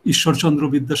 ঈশ্বরচন্দ্র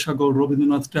বিদ্যাসাগর,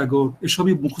 রবীন্দ্রনাথ ট্যাগর,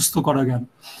 এসবই মুখস্থ করা জ্ঞান।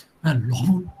 হ্যাঁ,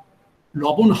 লবণ,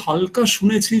 লবণ হালকা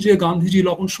শুনেছি যে গান্ধীজি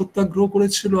লবণ সত্যাগ্রহ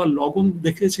করেছিল, আর লবণ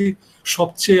দেখেছি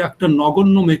সবচেয়ে একটা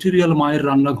নগণ্য মেটেরিয়াল মায়ের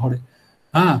রান্নাঘরে।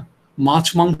 হ্যাঁ, মাছ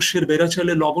মাংসের বেড়া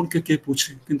চালে লবণকে কে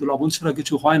পুছে, কিন্তু লবণ ছাড়া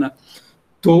কিছু হয় না।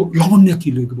 তো লবণ নিয়ে কি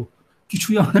লিখবো?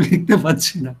 কিছুই আমরা লিখতে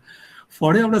পারছি না।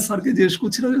 পরে আমরা স্যারকে জিজ্ঞেস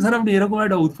করছিলাম যে স্যার আপনি এরকম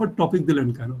একটা উদ্ভট টপিক দিলেন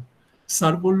কেন?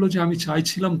 স্যার বললো যে আমি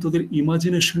চাইছিলাম তোদের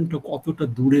ইমাজিনেশনটা কতটা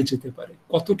দূরে যেতে পারে,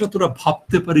 কতটা তোরা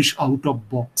ভাবতে পারিস আউট অফ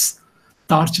বক্স,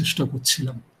 তার চেষ্টা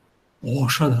করছিলাম।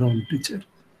 অসাধারণ টিচার,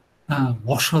 হ্যাঁ,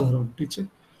 অসাধারণ টিচার।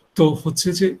 তো হচ্ছে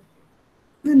যে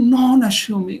নন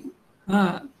অ্যাসিউমিং,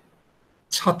 হ্যাঁ,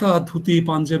 ছাতা ধুতি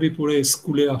পাঞ্জাবি পরে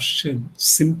স্কুলে আসছেন,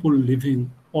 সিম্পল লিভিং,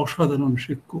 অসাধারণ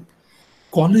শিক্ষক।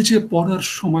 কলেজে পড়ার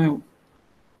সময়ও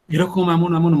এরকম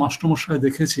এমন এমন মাস্টারমশাই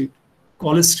দেখেছি,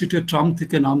 কলেজ স্ট্রিটের ট্রাম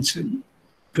থেকে নামছেন,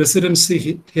 প্রেসিডেন্সি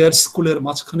হেয়ার স্কুলের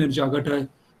মাঝখানের জায়গাটায়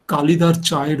কালিদার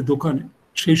চায়ের দোকানে,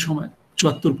 সেই সময়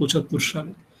 74-75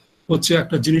 সালে হচ্ছে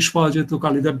একটা জিনিস পাওয়া যেত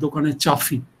কালিদার দোকানে,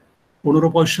 চাফি, 15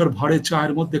 পয়সার ভাড়ে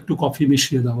চায়ের মধ্যে একটু কফি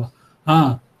মিশিয়ে দেওয়া।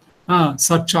 হ্যাঁ, হ্যাঁ,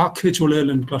 স্যার চা খেয়ে চলে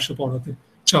এলেন ক্লাসে পড়াতে,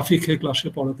 চাফি খেয়ে ক্লাসে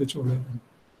পড়াতে চলে এলেন।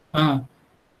 হ্যাঁ,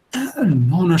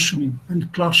 নন অ্যাসুমিং।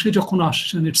 ক্লাসে যখন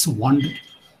আসছেন ইটস ওয়ান্ডার।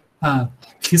 হ্যাঁ,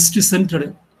 হিস্ট্রি সেন্টারে,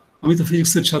 আমি তো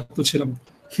ফিজিক্সের ছাত্র ছিলাম,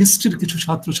 হিস্ট্রির কিছু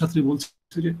ছাত্রছাত্রী বলছে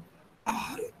যে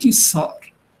আর কি স্যার,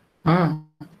 হ্যাঁ,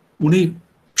 উনি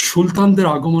সুলতানদের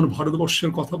আগমন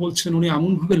ভারতবর্ষের কথা বলছেন, উনি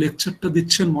এমন ভাবে লেকচারটা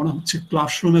দিচ্ছেন মনে হচ্ছে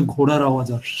ক্লাসরুমে ঘোড়ার আওয়াজ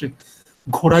আসছে,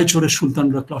 ঘোড়ায় চড়ে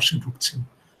সুলতানরা ক্লাসে ঢুকছেন।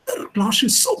 Class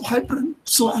is so vibrant,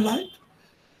 so alive.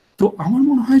 তো আমার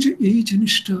মনে হয় যে এই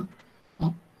জিনিসটা,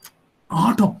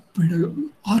 art of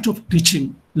art of teaching,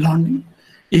 learning,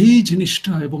 এই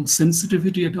জিনিসটা এবং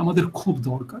সেন্সিটিভিটি, এটা আমাদের খুব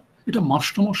দরকার। এটা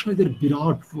মাস্টারমশাইদের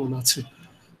বিরাট রোল আছে।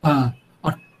 হ্যাঁ,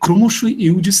 আর ক্রমশই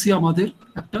ইউজিসি আমাদের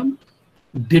একটা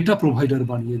ডেটা প্রোভাইডার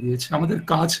বানিয়ে দিয়েছে। আমাদের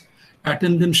কাজ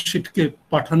অ্যাটেন্ডেন্স শিটকে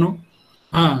পাঠানো,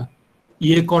 হ্যাঁ,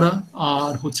 ইয়ে করা,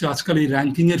 আর হচ্ছে আজকাল এই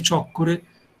র্যাঙ্কিং এর চক্করে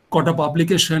কটা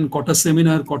পাবলিকেশন, কটা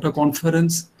সেমিনার, কটা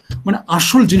কনফারেন্স, মানে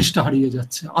আসল জিনিসটা হারিয়ে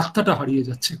যাচ্ছে, আত্মাটা হারিয়ে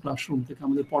যাচ্ছে ক্লাসরুম থেকে,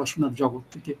 আমাদের পড়াশোনার জগৎ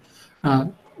থেকে।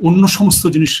 অন্য সমস্ত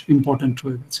জিনিস ইম্পর্টেন্ট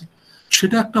হয়ে গেছে।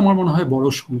 সেটা একটা আমার মনে হয় বড়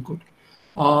সংকট।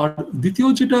 আর দ্বিতীয়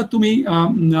যেটা তুমি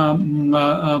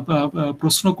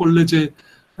প্রশ্ন করলে যে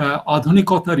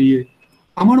আধুনিকতার ইয়ে,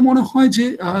 আমার মনে হয় যে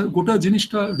গোটা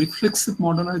জিনিসটা রিফ্লেক্সিভ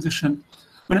মডার্নাইজেশন।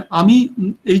 মানে আমি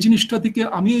এই জিনিসটা থেকে,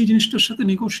 আমি এই জিনিসটার সাথে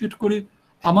নেগোশিয়েট করে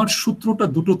আমার সূত্রটা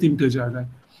দুটো তিনটে জায়গায়।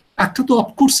 একটা তো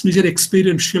অফকোর্স নিজের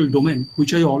experiential domain,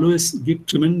 which I always give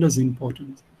tremendous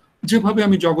importance. যেভাবে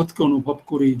আমি জগৎকে অনুভব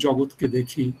করি, জগৎকে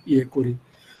দেখি, ইয়ে করি।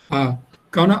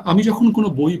 কারণ আমি যখন কোনো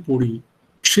বই পড়ি,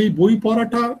 সেই বই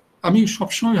পড়াটা আমি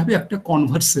সবসময় ভাবি একটা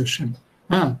কনভারসেশন।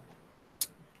 হ্যাঁ,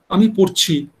 আমি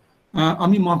পড়ছি,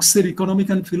 আমি মার্কসের ইকোনমিক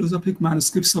অ্যান্ড ফিলোসফিক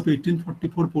ম্যানুস্ক্রিপ্টস অফ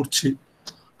 1844 পড়ছি।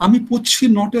 আমি পড়ছি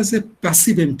not as a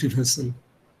passive MT vessel,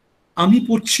 আমি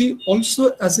পড়ছি also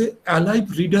as a alive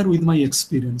reader with my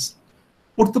experience.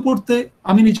 পড়তে পড়তে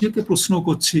আমি নিজেকে প্রশ্ন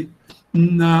করছি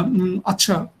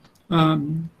আচ্ছা,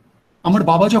 আমার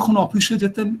বাবা যখন অফিসে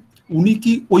যেতেন উনি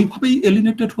কি ওইভাবেই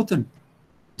এলিনেটেড হতেন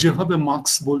যেভাবে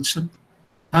মার্কস বলছেন?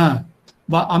 হ্যাঁ,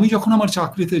 বা আমি যখন আমার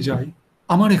চাকরিতে যাই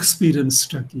আমার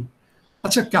এক্সপিরিয়েন্সটা কি?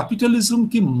 আচ্ছা, ক্যাপিটালিজম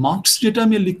কি মার্কস যেটা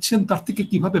আমি লিখছেন তার থেকে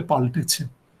কিভাবে পাল্টেছে?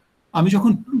 আমি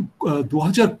যখন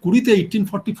 2020-তে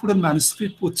 1844-এর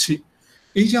ম্যানুস্ক্রিপ্ট পড়ছি,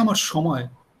 এই যে আমার সময়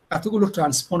এতগুলো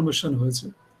ট্রান্সফরমেশন হয়েছে,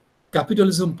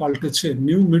 ক্যাপিটালিজম পাল্টেছে,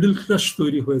 নিউ মিডল ক্লাস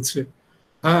তৈরি হয়েছে,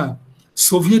 হ্যাঁ,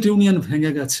 সোভিয়েত ইউনিয়ন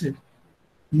ভেঙে গেছে,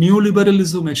 নিউ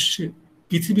লিবারালিজম এসছে,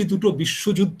 পৃথিবী দুটো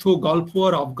বিশ্বযুদ্ধ, গালফ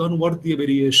ওয়ার, আফগান ওয়ার দিয়ে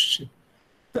বেরিয়ে এসছে।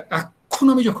 তা এখন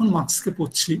আমি যখন মার্কসকে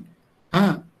পড়ছি,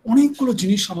 হ্যাঁ, অনেকগুলো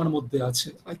জিনিস আমার মধ্যে আছে।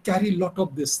 I carry lot of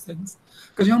this things.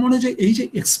 কাজে আমার মনে হয় যে এই যে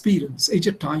এক্সপিরিয়েন্স, এই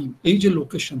যে টাইম, এই যে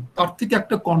লোকেশন, তার থেকে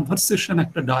একটা কনভারসেশন,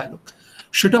 একটা ডায়ালগ,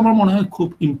 সেটা আমার মনে হয় খুব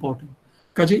ইম্পর্টেন্ট।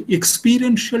 কাজে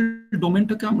এক্সপিরিয়েন্সিয়াল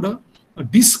ডোমেনটাকে আমরা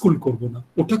ডিসকুল করবো না,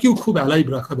 ওটাকেও খুব অ্যালাইভ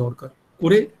রাখা দরকার,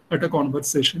 করে একটা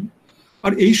কনভারসেশন।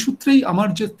 আর এই সূত্রেই আমার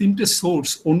যে তিনটে সোর্স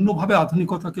অন্যভাবে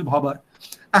আধুনিকতাকে ভাবার,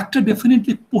 একটা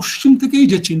ডেফিনেটলি পশ্চিম থেকেই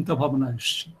যে চিন্তা ভাবনা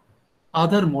এসছে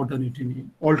আদার মডার্নিটি নিয়ে,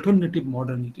 অল্টারনেটিভ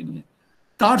মডার্নিটি নিয়ে,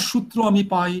 তার সূত্র আমি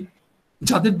পাই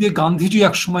যাদের দিয়ে গান্ধীজি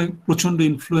একসময় প্রচন্ড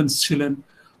ইনফ্লুয়েন্স ছিলেন।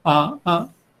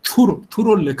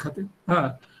 থুরোর লেখাতে, হ্যাঁ,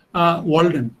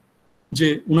 ওয়ালডেন, যে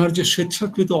ওনার যে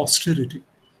স্বেচ্ছাকৃত অস্টেরিটি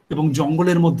এবং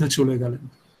জঙ্গলের মধ্যে চলে গেলেন,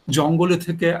 জঙ্গলে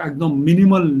থেকে একদম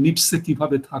মিনিমাল নিডসে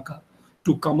কিভাবে থাকা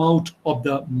to come out of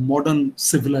the modern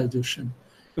civilization,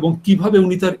 এবং কিভাবে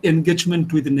উনি তার এনগেজমেন্ট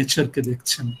উইথ নেচারকে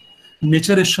দেখছেন,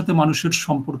 নেচারের সাথে মানুষের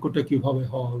সম্পর্কটা কিভাবে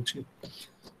হওয়া উচিত।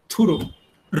 থুরো,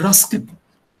 রাস্কিন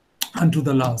আনটু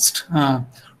দ্য লাস্ট, হ্যাঁ,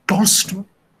 টলস্টয়,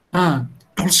 হ্যাঁ,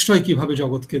 টলস্টয় কিভাবে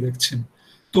জগৎকে দেখছেন।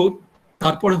 তো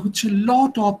তারপরে হচ্ছে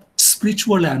lot of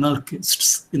spiritual anarchists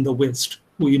in the West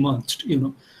who emerged,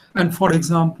 and for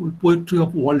example, poetry of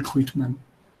Walt Whitman,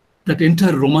 that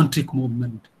entire romantic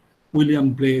movement, William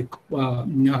Blake,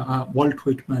 Walt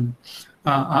Whitman,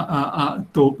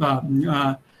 তো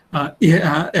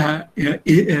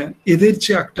এদের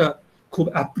যে একটা খুব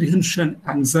apprehension,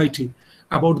 anxiety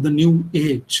about the new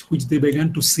age which they began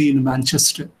to see in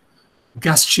Manchester,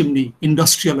 gas chimney,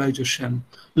 industrialization,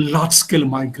 large scale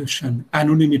migration,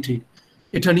 anonymity,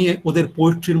 এটা নিয়ে ওদের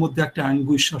পোয়েট্রির মধ্যে একটা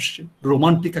অ্যাঙ্গুইশ আসছে,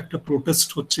 রোমান্টিক একটা প্রোটেস্ট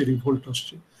হচ্ছে, রিভোল্ট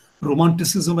আসছে,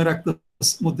 রোমান্টিসিজমের একটা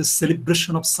মধ্যে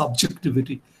celebration of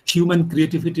subjectivity, human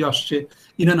creativity আসছে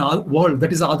in an world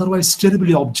that is otherwise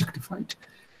terribly অবজেক্টিফাইড।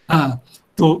 হ্যাঁ,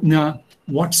 তো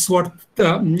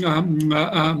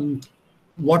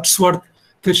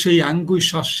ওয়াটসওয়ার্থে সেই অ্যাঙ্গুইশ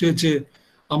আসছে যে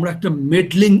আমরা একটা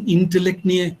মেডলিং ইন্টেলেক্ট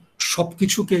নিয়ে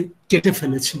সবকিছুকে কেটে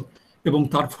ফেলেছি, এবং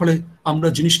তার ফলে আমরা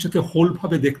জিনিসটাকে হোল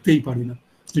ভাবে দেখতেই পারি না,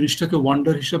 জিনিসটাকে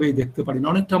ওয়ান্ডার হিসেবেই দেখতে পারি না,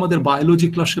 অনেকটা আমাদের বায়োলজি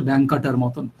ক্লাসে ব্যাংক কাটার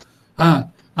মতন। হ্যাঁ,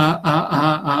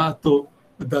 তো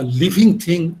the living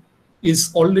thing is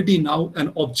already now an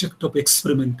object of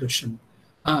experimentation.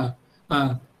 হ্যাঁ,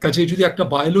 কাজে যদি একটা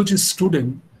বায়োলজি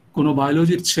স্টুডেন্ট, কোনো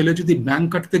বায়োলজির ছেলে যদি ব্যাংক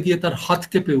কাটতে গিয়ে তার হাত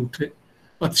কেঁপে উঠে,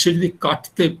 বা সে যদি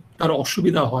কাটতে তার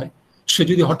অসুবিধা হয়, সে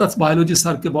যদি হঠাৎ বায়োলজি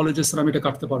স্যারকে বলে যে স্যার আমি এটা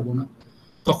কাটতে পারবো না,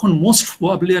 তখন most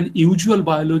probably an usual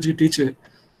biology teacher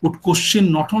would question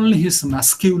not only his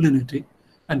masculinity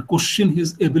and question his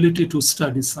ability to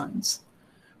study science.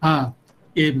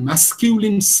 A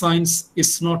masculine science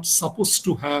is not supposed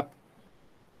to have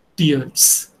tears.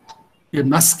 A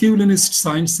masculinist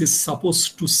science is supposed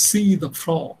to see the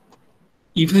frog,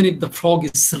 even if the frog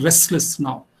is restless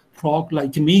now. Frog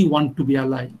like me want to be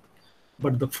alive,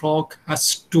 but the frog has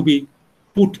to be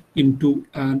put into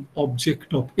an object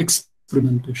of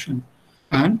experimentation.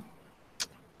 And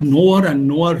knower and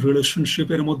knower relationship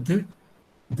এর মধ্যে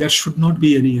there should not be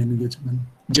any engagement,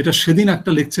 যেটা সেদিন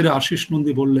একটা লেকচারে আশিস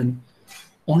নন্দী বললেন,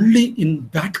 only in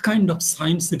that kind of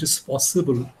science it is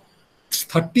possible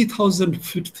 30,000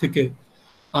 feet থেকে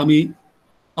আমি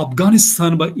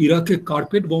আফগানিস্তান বা ইরাকে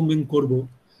কার্পেট বম্বিং করব,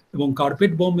 এবং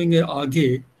কার্পেট বম্বিং এর আগে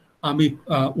আমি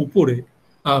উপরে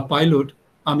পাইলট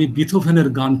আমি বিথোভেনের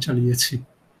গান চালিয়েছি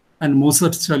and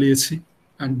Mozart চালিয়েছি,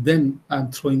 and then I'm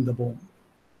throwing the bomb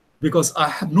because I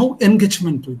have no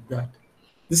engagement with that.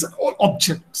 These are all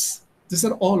objects. These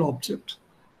are all objects.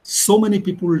 So many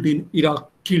people in Iraq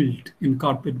killed in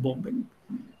carpet bombing.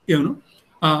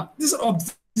 These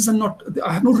are not.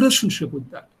 I have no relationship with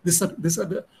that.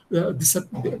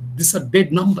 These are dead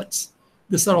numbers.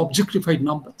 These are objectified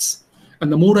numbers. And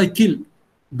the more I kill,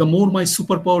 the more my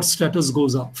superpower status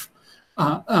goes up.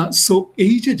 So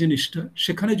এই যে জিনিসটা,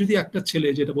 সেখানে যদি একটা ছেলে,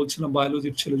 যেটা বলছিলাম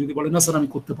বায়োলজির ছেলে, যদি বলে না স্যার আমি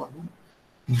করতে পারবো না,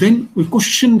 then we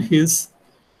question his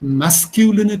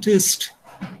masculinist,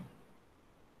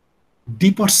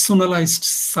 depersonalized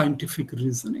scientific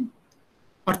reasoning.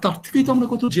 আর তার থেকেই তো আমরা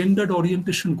কত জেন্ডার্ড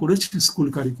ওরিয়েন্টেশন করেছি স্কুল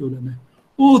কারিকুলামে।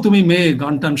 ও তুমি মেয়ে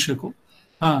গান টান শেখো,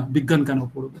 হ্যাঁ বিজ্ঞান কেন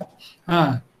পড়বে,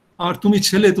 হ্যাঁ আর তুমি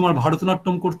ছেলে তোমার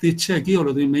ভারতনাট্যম করতে ইচ্ছে, কি হলো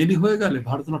তুমি মেয়েলি হয়ে গেলে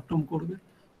ভারতনাট্যম করবে।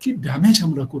 কি ড্যামেজ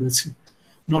আমরা করেছি,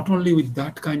 not only with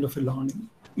that kind of A learning,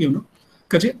 YONO.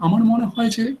 কাজে আমার মনে হয়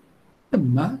যে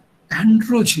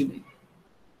অ্যান্ড্রোজিনি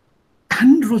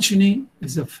androgyny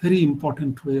is a very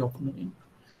important way of knowing.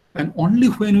 And only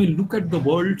when we look at the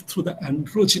world through the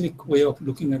androgynic way of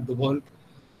looking at the world,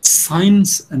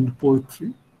 science and poetry,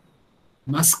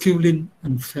 masculine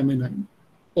and feminine,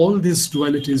 all these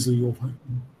dualities we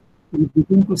overcome. We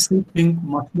begin to see things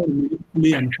much more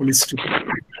meaningfully and holistically.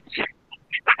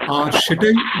 আর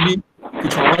সেটাই আমি,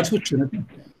 কিছু আওয়াজ হচ্ছে নাকি,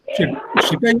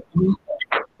 সেটাই আমি,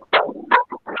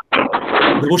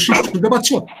 দেবশ্রী শুনতে পাচ্ছ?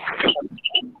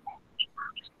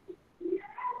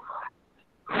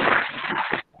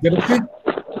 দেবশ্রী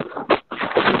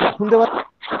শুনতে পাচ্ছি।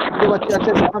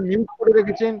 আচ্ছা, যারা মিউট করে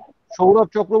রেখেছেন, সৌরভ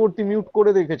চক্রবর্তী মিউট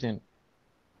করে রেখেছেন,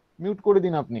 মিউট করে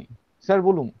দিন আপনি, স্যার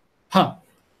বলুন। হ্যাঁ,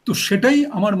 তো সেটাই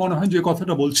আমার মনে হয় যে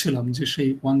কথাটা বলছিলাম, যে সেই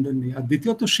ওয়ান্ডার নিয়ে। আর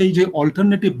দ্বিতীয়ত সেই যে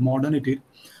অল্টারনেটিভ মডার্নিটির,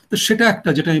 তো সেটা একটা,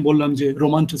 যেটা আমি বললাম যে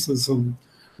romanticism,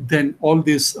 then all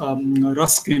this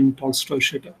Ruskin, Tolstoy,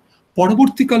 সেটা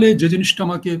পরবর্তীকালে যে জিনিসটা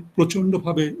আমাকে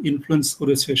প্রচন্ডভাবে ইনফ্লুয়েন্স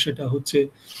করেছে সেটা হচ্ছে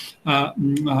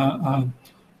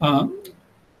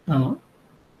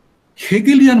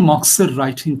হেগেলিয়ান মার্কসের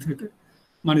রাইটিং থেকে।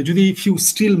 মানে যদি if you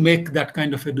still make that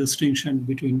kind of A distinction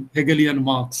between Hegelian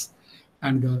marks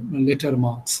and the letter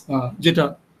marks, যেটা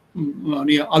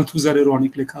নিয়ে আলথুজারের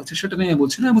অনেক লেখা আছে, সেটা নিয়ে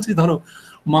বলছি না, বলছি ধরো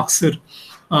মার্কসের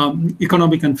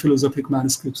ইকোনমিক অ্যান্ড ফিলোসফিক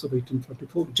ম্যানুস্ক্রিপ্টস অফ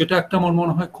 1844, যেটা একটা আমার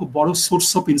মনে হয় খুব বড় সোর্স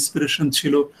অফ ইন্সপিরেশন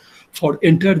ছিল for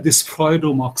entire this Freud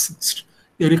O Marxist,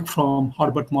 Eric from,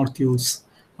 Herbert মার্কিউস,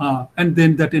 and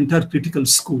then that entire critical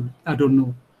school, I don't know.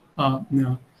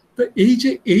 তো এই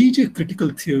যে ক্রিটিক্যাল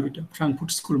থিওরিটা,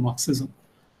 ফ্রাঙ্কফুর্ট স্কুল মার্কসিজম,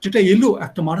 যেটা এলো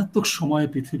একটা মারাত্মক সময়ে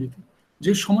পৃথিবীতে,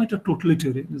 যে সময়টা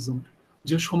টোটালিটেরিয়ানিজম,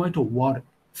 যে সময়টা ওয়ার,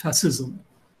 ফ্যাসিজম,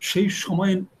 সেই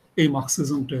সময়ে এই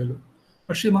মার্কসিজমটা এলো।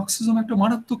 আর সেই মার্কসিজম একটা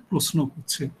মারাত্মক প্রশ্ন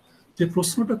করছে, যে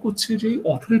প্রশ্নটা করছে যে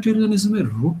অথরিটেরিয়ানিজমের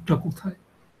রুটটা কোথায়,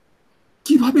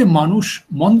 কিভাবে মানুষ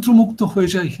মন্ত্রমুগ্ধ হয়ে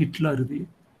যায় হিটলার দিয়ে,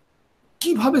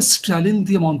 কিভাবে স্ট্যালিন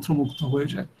দিয়ে মন্ত্রমুগ্ধ হয়ে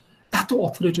যায়, এত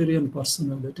অথরিটেরিয়ান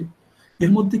পার্সোনালিটি।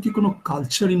 এর মধ্যে কি কোনো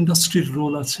কালচার ইন্ডাস্ট্রির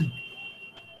রোল আছে?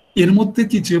 এর মধ্যে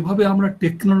কি যেভাবে আমরা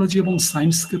টেকনোলজি এবং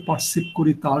সায়েন্সকে পারসিভ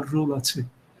করি তার রোল আছে?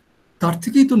 তার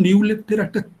থেকেই তো নিউ লেফটের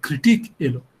একটা ক্রিটিক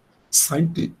এলো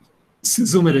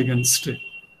সায়েন্টিসিজমের এগেনস্টে,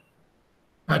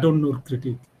 অ্যাডর্নোর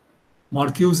ক্রিটিক,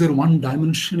 মার্কিউসের ওয়ান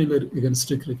ডাইমেনশনালের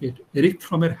এগেনস্টে cricket, Eric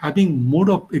ফ্রমের having mode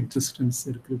of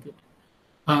এক্সিস্টেন্সের cricket.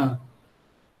 হ্যাঁ,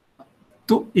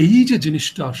 তো এই যে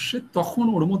জিনিসটা আসছে, তখন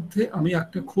ওর মধ্যে আমি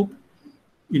একটা খুব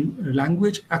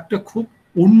ল্যাঙ্গুয়েজ, একটা খুব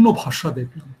অন্য ভাষা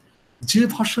দেখলাম, যে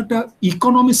ভাষাটা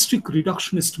ইকোনমিস্টিক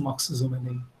রিডাকশনিস্ট মার্কসিজমে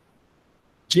নেই,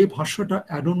 যে ভাষাটা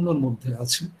অ্যাডর্নোর মধ্যে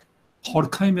আছে,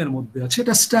 হরখাইমের মধ্যে আছে।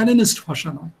 এটা স্ট্যালিনিস্ট ভাষা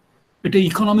নয়, এটা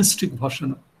ইকোনমিস্টিক ভাষা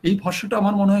নয়। এই ভাষাটা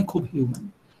আমার মনে হয় খুব হিউম্যান,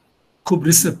 খুব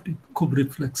রিসেপটিভ, খুব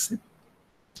রিফ্লেক্সিভ,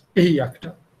 এই একটা।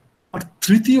 আর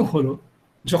তৃতীয় হলো,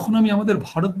 যখন আমি আমাদের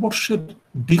ভারতবর্ষের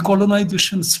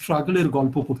ডিকলোনাইজেশন স্ট্রাগলের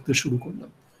গল্প পড়তে শুরু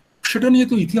করলাম, সেটা নিয়ে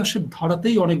তো ইতিহাসের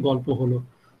ধারাতেই অনেক গল্প হলো,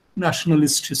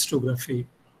 ন্যাশনালিস্ট হিস্টোগ্রাফি,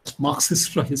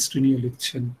 মার্কসিস্টরা হিস্ট্রি নিয়ে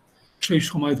লিখছেন সেই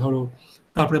সময়, ধরো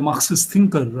তারপরে মার্কসিস্ট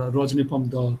থিঙ্কাররা, রজনীপম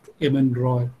দত্ত, এম এন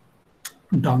রয়,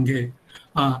 ডাঙ্গে,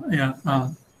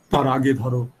 তার আগে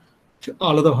ধরো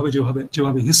আলাদাভাবে যেভাবে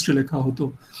যেভাবে হিস্ট্রি লেখা হতো,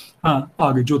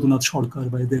 আগে যদুনাথ সরকার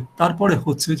বা এদের, তারপরে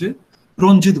হচ্ছে যে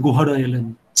রঞ্জিত গুহারা এলেন,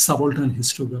 সাবল্টান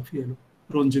হিস্টোগ্রাফি এলো,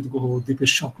 রঞ্জিত গুহ,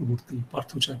 দীপেশ চক্রবর্তী,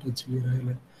 পার্থ চ্যাটার্জি এরা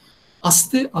এলেন।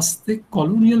 আস্তে আস্তে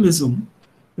কলোনিয়ালিজম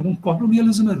এবং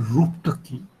কলোনিয়ালিজমের রূপটা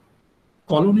কি,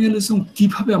 কলোনিয়ালিজম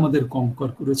কিভাবে আমাদের কনকার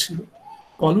করেছিল,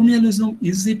 colonialism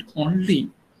is it only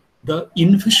the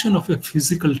invasion of a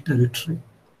physical territory,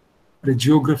 a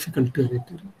geographical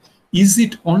territory? Is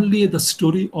it only the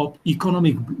story of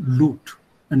economic loot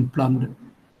and plunder?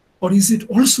 Or is it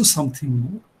also something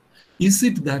more? Is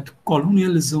it that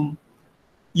colonialism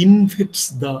invades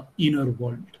the inner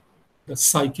world, the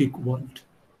psychic world?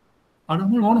 আর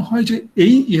আমার মনে হয় যে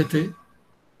এই ইয়েতে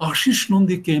Ashis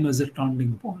Nandi came as a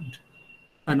turning point.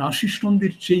 And Ashis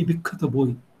নন্দীর সেই বিখ্যাত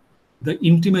বই, The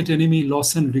Intimate Enemy, Loss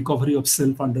and Recovery of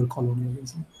Self Under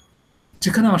Colonialism,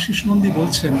 যেখানে আশিস নন্দী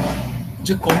বলছেন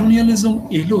যে কলোনিয়ালিজম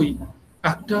এলোই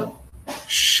একটা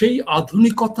সেই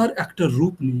আধুনিকতার একটা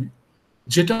রূপ নিয়ে,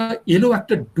 যেটা এলো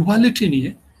একটা ডুয়ালিটি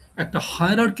নিয়ে, একটা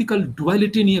হায়ারার্কিক্যাল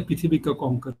ডুয়ালিটি নিয়ে পৃথিবীকে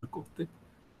কনকার করতে।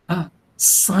 হ্যাঁ,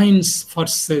 science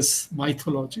versus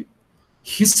mythology,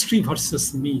 history versus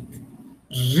myth,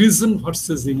 reason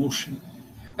versus emotion,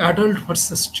 adult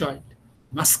versus child,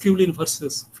 masculine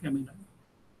versus feminine,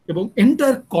 এবং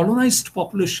এন্টায়ার কলোনাইজড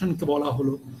পপুলেশনকে বলা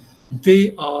হলো দে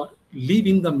আর live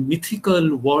in the mythical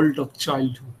world of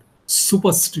childhood,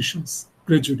 superstitions,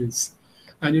 prejudice,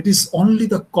 and it is only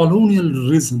the colonial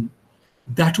reason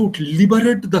that would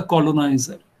liberate the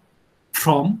colonizer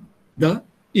from the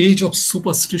age of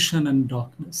superstition and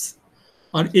darkness.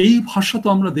 আর এই ভাষা তো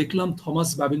আমরা দেখলাম Thomas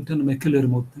Babington মেকেলের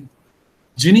মধ্যে,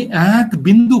 যিনি এক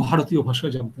বিন্দু ভারতীয় ভাষা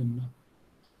জানতেন না।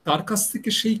 তার কাছ থেকে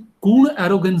সেই কোন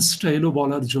অ্যারোগেন্সটা এলো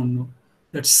বলার জন্য,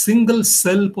 that single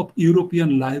self of European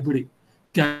library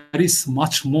carries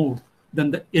much more than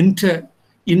the entire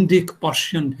Indic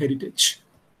Persian heritage.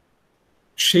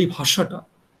 সেই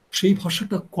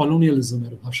ভাষাটা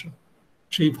কলোনিয়ালিজমের ভাষা,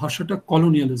 সেই ভাষাটা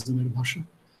কলোনিয়ালিজমের ভাষা।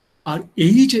 আর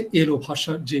এই যে এলো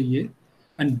ভাষার যে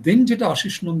অ্যান্ড দেন যেটা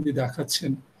আশিস নন্দী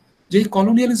দেখাচ্ছেন, যে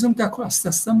কলোনিয়ালিজমকে এখন আস্তে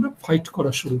আস্তে আমরা ফাইট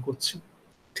করা শুরু করছি।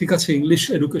 ঠিক আছে, ইংলিশ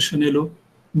এডুকেশন এলো,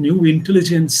 নিউ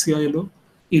ইন্টেলিজেন্সিয়া এলো,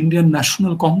 ইন্ডিয়ান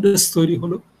ন্যাশনাল কংগ্রেস তৈরি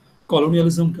হলো,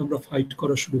 কলোনিয়ালিজমকে আমরা ফাইট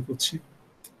করা শুরু করছি।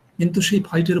 কিন্তু সেই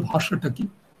ফাইটের ভাষাটা কি?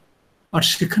 আর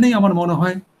সেখানেই আমার মনে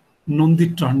হয়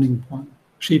নন্দীর টার্নিং পয়েন্ট।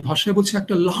 সেই ভাষায় বলছে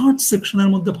একটা লার্জ সেকশনের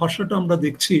মধ্যে ভাষাটা আমরা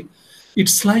দেখছি,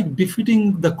 it's like defeating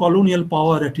the colonial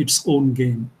power at its own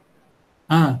game.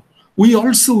 হ্যাঁ, we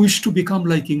also wish to become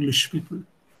like English people,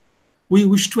 we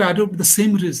wish to adopt the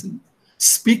same reason,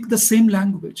 speak the same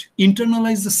language,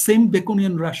 internalize the same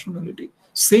Baconian rationality,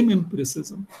 same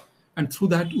empiricism, and through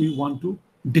that we want to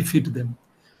defeat them.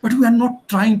 But we are not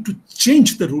trying to change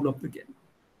the rule of the game.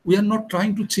 We are not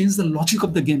trying to change the logic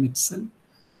of the game itself.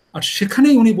 আর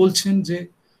সেখানেই উনি বলছেন যে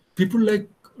people like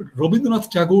Rabindranath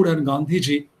Tagore and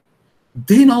Gandhiji,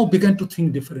 they now began to think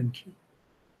differently.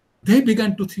 They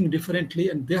began to think differently,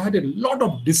 and they had a lot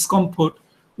of discomfort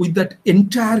with that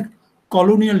entire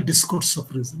colonial discourse of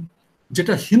reason.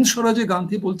 যেটা হিন্দ স্বরাজে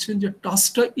গান্ধী বলছেন যে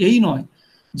টাস্কটা এই নয়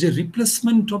যে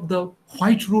replacement of the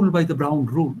white rule by the brown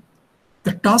rule.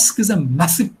 The task is a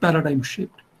massive paradigm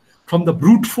shift from the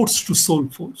brute force to soul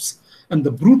force, and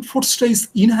the brute ফোর্সটা is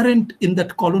inherent in that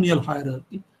colonial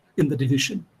hierarchy, in the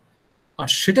division. আর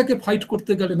সেটাকে fight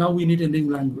করতে গেলে now we need a new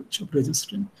language of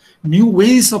resistance, new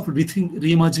ways of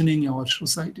রিইমাজিনিং our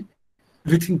society,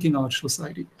 rethinking our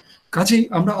society. কাজেই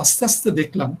আমরা আস্তে আস্তে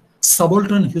দেখলাম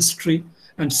subaltern history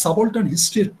and subaltern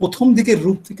history প্রথম দিকের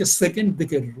রূপ থেকে সেকেন্ড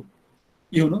দিকের রূপ,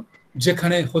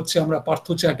 যেখানে হচ্ছে আমরা Partha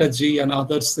Chatterjee and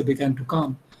others they began to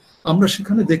come, আমরা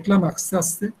সেখানে দেখলাম আস্তে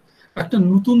আস্তে একটা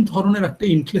নতুন ধরনের একটা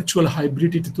ইন্টেলেকচুয়াল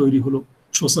হাইব্রিডিটি তৈরি হলো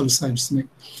সোশ্যাল সায়েন্স নিয়ে,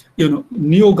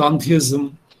 নিও গান্ধীইজম,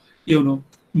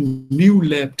 নিউ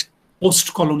লেফট, পোস্ট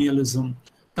কলোনিয়ালিজম,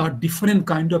 তার ডিফারেন্ট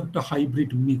কাইন্ড অফ একটা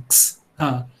হাইব্রিড মিক্স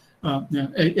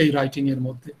এই রাইটিং এর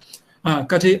মধ্যে।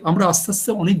 কাজে আমরা আস্তে আস্তে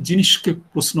অনেক জিনিসকে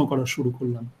প্রশ্ন করা শুরু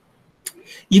করলাম,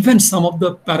 even some of the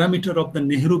parameter of the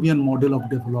Nehruvian model of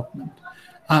development.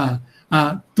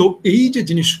 তো এই যে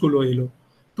জিনিসগুলো এলো,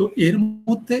 তো এর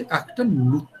মধ্যে একটা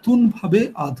নতুন ভাবে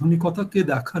আধুনিকতাকে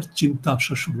দেখার চিন্তা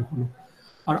আসা শুরু হলো।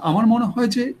 আর আমার মনে হয়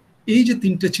যে এই যে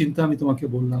তিনটে চিন্তা আমি তোমাকে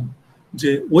বললাম,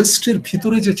 যে ওয়েস্টের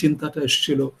ভিতরে যে চিন্তাটা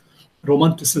এসেছিল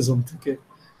রোমান্টিসিজম থেকে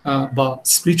বা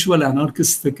স্পিরিচুয়াল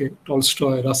অ্যানার্কিস্ট থেকে,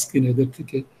 টলস্টয়, রাস্কিন, এদের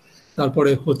থেকে,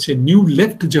 তারপরে হচ্ছে নিউ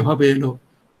লেফট যেভাবে এলো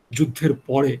যুদ্ধের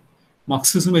পরে,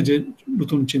 মার্কসিজমে যে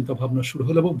নতুন চিন্তা ভাবনা শুরু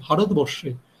হলো, এবং ভারতবর্ষে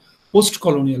পোস্ট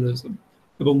কলোনিয়ালিজম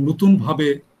এবং নতুনভাবে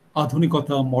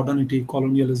আধুনিকতা, মডার্নিটি,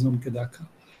 কলোনিয়ালিজমকে দেখা।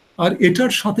 আর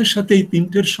এটার সাথে সাথে এই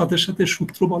তিনটের সাথে সাথে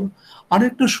সূত্র বলো,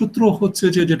 আরেকটা সূত্র হচ্ছে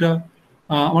যে যেটা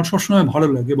আমার সবসময় ভালো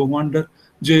লাগে এবং ওয়ান্ডার,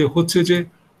 যে হচ্ছে যে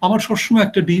আমার সবসময়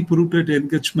একটা deep rooted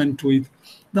engagement with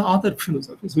the other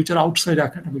philosophies which are outside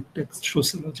academic text,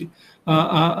 sociology,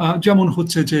 যেমন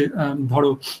হচ্ছে যে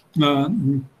ধরো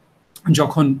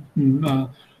যখন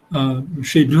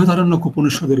সেই বৃহদারণ্যক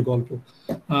উপনিষদের গল্প,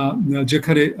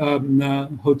 যেখানে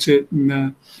হচ্ছে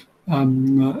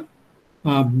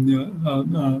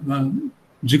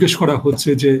জিজ্ঞেস করা হচ্ছে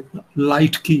যে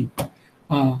লাইট কি,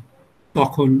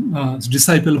 তখন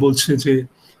ডিসাইপল বলছে যে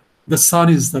the sun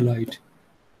is the light.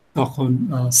 তখন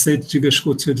সেট জিজ্ঞেস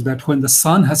করছে that when the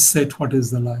sun has set, what is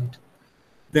the light?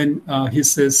 Then he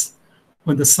says,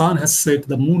 when the sun has set,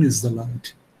 the moon is the light.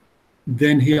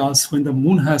 Then he asks, when the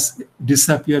moon has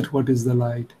disappeared, what is the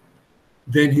light?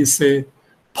 Then he say,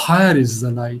 fire is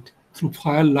the light. Through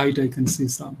fire light I can see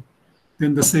sun.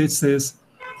 Then the sage says,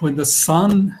 when the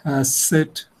sun has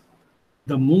set,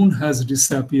 the moon has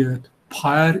disappeared,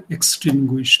 fire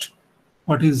extinguished,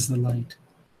 what is the light?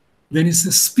 Then he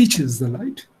says, speech is the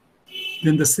light.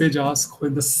 Then the sage asks,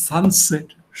 when the sun set,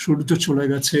 সূর্য চলে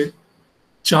গেছে,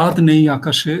 চাঁদ নেই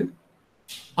আকাশে,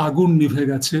 আগুন নিভে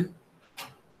গেছে,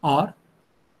 আর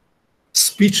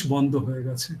speech বন্ধ হয়ে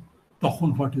গেছে, তখন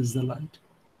what is the light?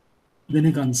 Then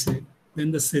he can say, then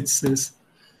the sage says,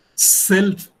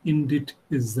 self indeed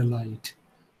is the light.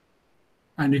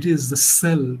 And it is the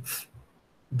self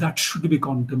that should be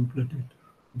contemplated,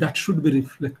 that should be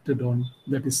reflected on,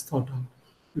 that is thought of.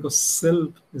 Because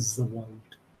self is the world,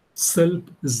 self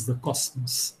is the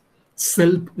cosmos,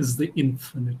 self is the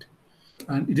infinite.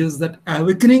 And it is that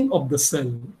awakening of the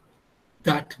self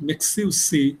that makes you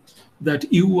see that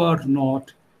you are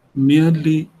not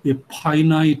merely a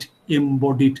finite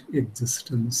embodied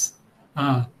existence.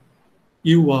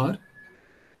 You are,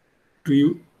 to you,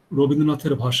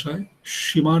 রবীন্দ্রনাথের ভাষায়,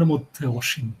 সীমার মধ্যে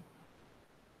অসীম।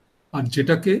 আর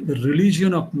যেটাকে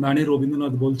religion of ম্যানে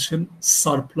Rabindranath বলছেন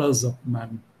surplus of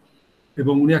man.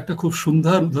 এবং উনি একটা খুব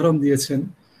সুন্দর উদাহরণ দিয়েছেন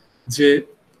যে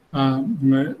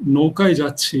নৌকায়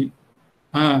যাচ্ছি,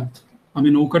 আমি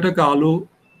নৌকাটাকে আলো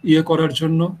করার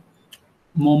জন্য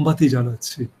মোমবাতি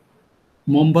জ্বালাচ্ছি,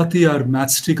 মোমবাতি আর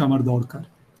ম্যাচস্টিক আমার দরকার,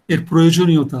 এর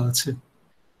প্রয়োজনীয়তা আছে।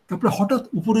 তারপরে হঠাৎ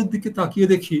উপরের দিকে তাকিয়ে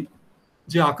দেখি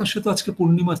যে আকাশে তো আজকে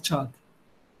পূর্ণিমার চাঁদ,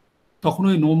 তখন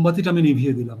ওই মোমবাতিটা আমি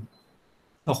নিভিয়ে দিলাম।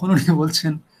 তখন উনি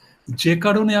বলছেন, যে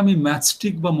কারণে আমি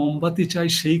ম্যাচস্টিক বা মোমবাতি চাই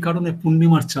সেই কারণে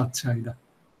পূর্ণিমার চাঁদ চাই না,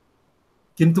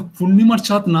 কিন্তু পূর্ণিমার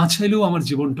চাঁদ না চাইলেও আমার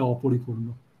জীবনটা অপরিপূর্ণ।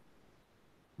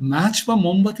 ম্যাচ বা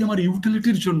মোমবাতি আমার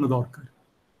ইউটিলিটির জন্য দরকার,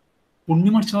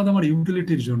 পূর্ণিমার চাঁদ আমার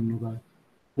ইউটিলিটির জন্য নয়।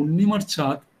 পূর্ণিমার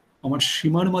চাঁদ আমার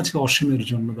সীমার মাঝে অসীমের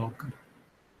জন্য দরকার।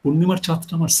 পূর্ণিমার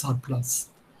চাঁদটা আমার সারপ্লাস।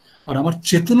 আর আমার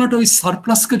চেতনাটা ওই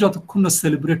সারপ্লাসকে যতক্ষণ না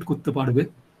সেলিব্রেট করতে পারবে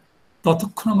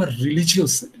ততক্ষণ আমার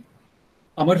রিলিজিয়াসিটি,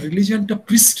 আমার রিলিজিয়ানটা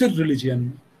প্রিস্টের religion.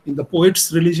 In the poets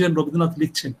religion Rabindranath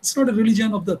লিখছেন, it's not a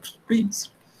religion of the Prince,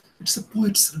 it's a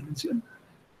poets religion.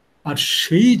 আর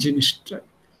সেই জিনিসটা,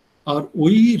 আর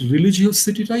ওই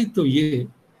রিলিজিয়াসিটিটাই তো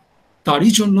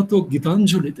তারই জন্য তো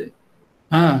গীতাঞ্জলিতে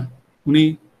উনি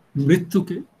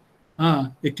মৃত্যুকে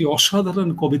একটি অসাধারণ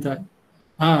কবিতায়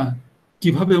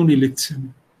কিভাবে উনি লিখছেন,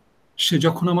 সে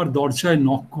যখন আমার দরজায়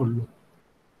নক করলো,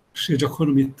 সে যখন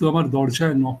মৃত্যু আমার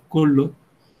দরজায় নক করলো,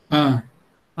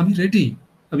 আমি রেডি,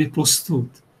 আমি প্রস্তুত।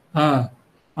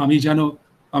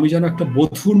 আমি যেন একটা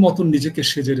বধূর মতন নিজেকে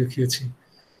সেজে রেখেছি,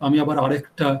 আমি আবার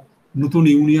আরেকটা নতুন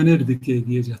ইউনিয়নের দিকে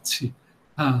এগিয়ে যাচ্ছি।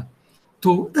 তো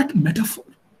দ্যাট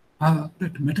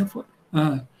মেটাফর,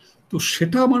 তো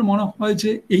সেটা আমার মনে হয় যে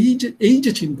এই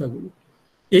যে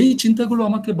চিন্তাগুলো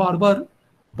আমাকে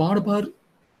বারবার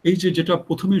এই যেটা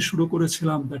প্রথমে শুরু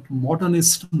করেছিলাম, that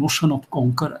modernist Notion of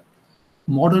কনকারার,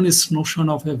 modernist Notion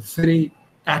of a very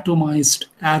অ্যাটোমাইজড,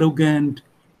 arrogant,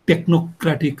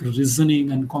 টেকনোক্র্যাটিক reasoning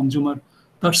and consumer,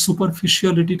 তার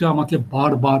সুপারফিশিয়ালিটিটা আমাকে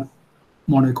বারবার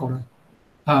মনে করায়।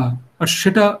 আর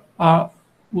সেটা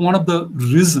one of the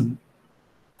reason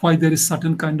why there is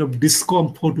certain kind of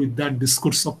discomfort with that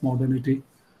discourse of modernity,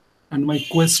 and my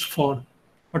quest for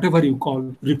whatever you call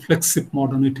reflexive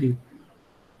modernity,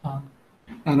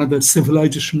 another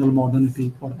civilizational modernity,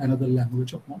 or another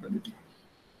language of modernity.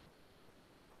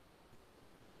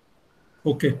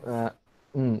 Okay.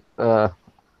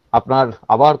 আপনার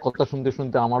আবার কথা শুনতে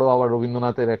শুনতে আমারও আবার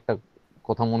রবীন্দ্রনাথের একটা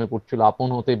কথা মনে পড়ছিল, আপন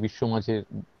হতে বিশ্ব মাঝের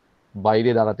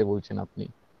বাইরে দাঁড়াতে বলছেন আপনি,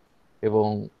 এবং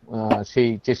সেই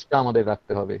চেষ্টা আমাদের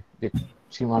রাখতে হবে যে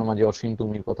সীমার মাঝে অসীম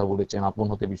তুমির কথা বলেছেন, আপন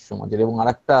হতে বিশ্ব মাঝের। এবং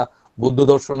আরেকটা বৌদ্ধ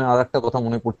দর্শনের আরেকটা কথা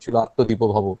মনে পড়ছিল, আত্মদীপ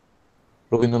ভাব,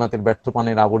 রবীন্দ্রনাথের ব্যর্থ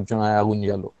পানের আবর্জনায় আগুন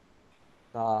জ্বালো।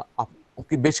 তা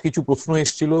বেশ কিছু প্রশ্ন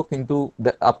এসেছিল, কিন্তু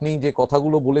আপনি যে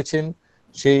কথাগুলো বলেছেন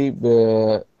সেই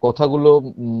কথাগুলো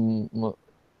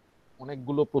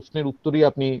অনেকগুলো প্রশ্নের উত্তরই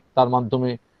আপনি তার মাধ্যমে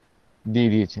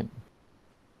দিয়ে দিয়েছেন।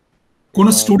 কোন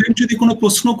স্টুডেন্ট যদি কোনো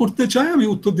প্রশ্ন করতে চায় আমি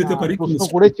উত্তর দিতে পারি। প্রশ্ন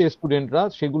করেছে স্টুডেন্টরা,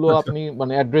 সেগুলো আপনি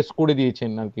মানে অ্যাড্রেস করে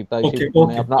দিয়েছেন আর কি, তাই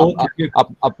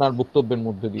আপনার বক্তব্যের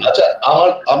মধ্যে দিয়ে। আচ্ছা,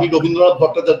 আমি রবীন্দ্রনাথ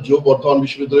ভট্টাচার্য, বর্তমান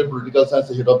বিশ্ববিদ্যালয়ের পলিটিক্যাল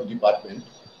সায়েন্সের হেড অফ দ্য ডিপার্টমেন্ট।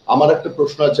 আমার একটা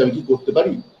প্রশ্ন আছে, আমি কি করতে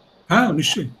পারি? হ্যাঁ,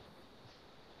 নিশ্চয়ই।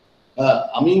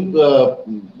 আমি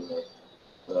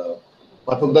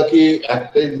পাঠকদাকে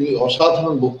একটা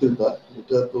অসাধারণ বক্তৃতা,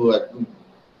 এটা তো একদম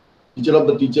teacher of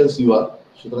the teachers you আর,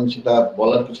 সুতরাং সেটা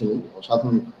বলার কিছু নেই,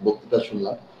 অসাধারণ বক্তৃতা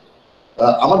শুনলাম।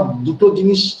 আমার দুটো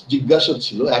জিনিস জিজ্ঞাসা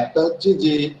ছিল। একটা হচ্ছে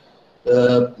যে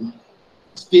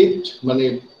স্টেট মানে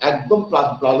একদম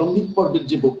প্রারম্ভিক পর্বের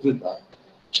যে বক্তৃতা,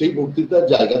 সেই বক্তৃতার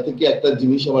জায়গা থেকে একটা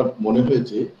জিনিস আমার মনে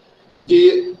হয়েছে যে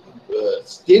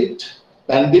স্টেট,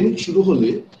 প্যান্ডেমিক শুরু হলে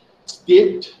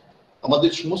স্টেট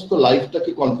আমাদের সমস্ত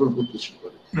লাইফটাকে কন্ট্রোল করতে শুরু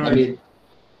করে, মানে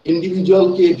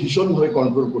ইন্ডিভিজুয়ালকে ভীষণভাবে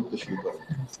কন্ট্রোল করতে শুরু করে।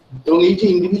 এবং এই যে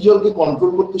ইন্ডিভিজুয়ালকে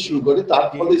কন্ট্রোল করতে শুরু করে, তার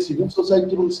ফলে সিভিল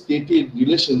সোসাইটি এবং স্টেটের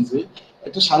রিলেশনসে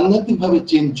একটা সাংঘাতিক ভাবে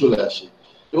চেঞ্জ চলে আসে।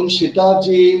 এবং সেটা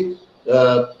যে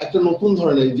একটা নতুন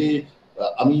ধরনের, যে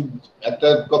আমি একটা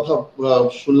কথা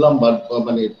শুনলাম,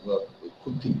 মানে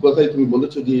খুব ঠিক কথাই তুমি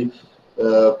বলেছো যে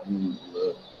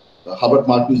হার্বার্ট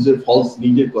মার্কিউসের ফলস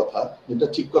নিডের কথা, এটা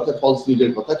ঠিক কথা, ফলস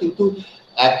নিডের কথা, কিন্তু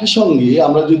একই সঙ্গে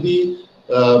আমরা যদি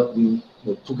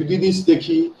থুকিডিডিস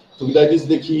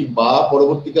দেখি বা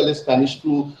পরবর্তীকালে স্প্যানিশ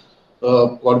ফ্লু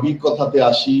করবির কথাতে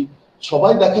আসি,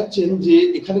 সবাই দেখাচ্ছেন যে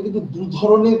এখানে কিন্তু দু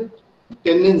ধরনের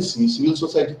টেন্ডেন্সি সিভিল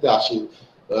সোসাইটিতে আসে।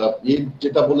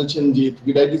 যেটা বলেছেন যে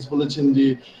থুকিডিডিস বলেছেন যে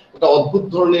একটা অদ্ভুত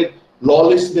ধরনের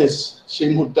ললেসনেস সেই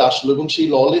মুহূর্তে আসলো, এবং সেই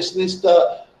ললেসনেসটা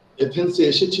এথেন্সে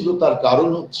এসেছিল। তার কারণ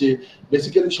হচ্ছে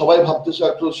বেসিক্যালি সবাই ভাবতে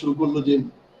শুরু করলো যে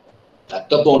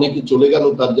একটা তো অনেকে চলে গেল,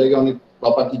 তার জায়গায় অনেক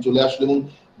প্রপার্টি চলে আসলো, এবং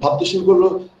ভাবতে শুরু করলো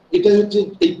এটাই হচ্ছে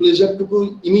এই প্লেজারটুকু,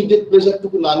 ইমিডিয়েট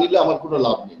প্লেজারটুকু না নিলে আমার কোনো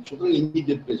লাভ নেই, সুতরাং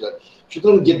ইমিডিয়েট প্লেজার।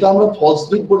 সুতরাং যেটা আমরা ফলস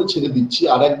নিড বলে ছেড়ে দিচ্ছি,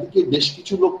 আর একদিকে বেশ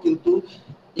কিছু লোক কিন্তু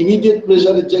ইমিডিয়েট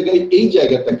প্লেজারের জায়গায় এই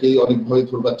জায়গাটাকে অনেক ভয়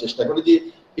ধরবার চেষ্টা করে যে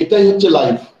এটাই হচ্ছে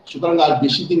লাইফ, সুতরাং আর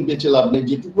বেশি দিন বেঁচে লাভ নেই,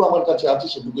 যেটুকু আমার কাছে আছে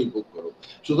সেটুকুই ভোগ করো।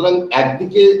 সুতরাং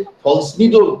একদিকে ফলস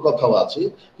নিডের কথাও আছে,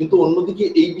 কিন্তু অন্যদিকে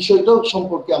এই বিষয়টাও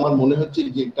সম্পর্কে আমার মনে হচ্ছে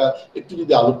যে এটা একটু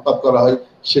যদি আলোকপাত করা হয়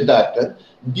সেটা একটা।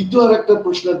 দ্বিতীয় আর একটা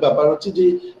প্রশ্নের ব্যাপার হচ্ছে যে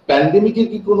প্যান্ডেমিকের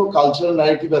কি কোনো কালচারাল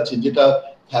ন্যারেটিভ আছে যেটা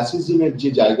ফ্যাসিজমের যে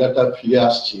জায়গাটা ফিরে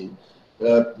আসছে,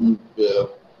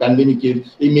 প্যান্ডেমিকের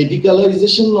এই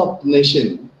মেডিকেলাইজেশন অফ নেশন,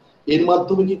 এর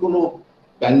মাধ্যমে কি কোনো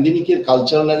প্যান্ডেমিকের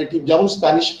কালচারাল ন্যারেটিভ, যেমন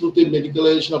স্প্যানিশ ফ্লুতে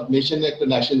মেডিকেলাইজেশন অফ নেশনে একটা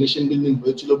নেশন বিল্ডিং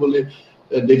হয়েছিল বলে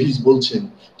ডেভিস বলছেন,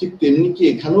 ঠিক তেমনি কি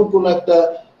এখানেও কোনো একটা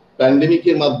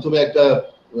প্যান্ডেমিকের মাধ্যমে একটা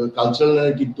কালচারাল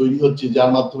ন্যারেটিভ তৈরি হচ্ছে,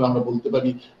 যার মাধ্যমে আমরা বলতে পারি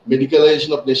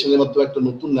মেডিকেলাইজেশন অফ নেশনের মাধ্যমে একটা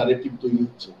নতুন ন্যারেটিভ তৈরি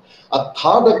হচ্ছে। আর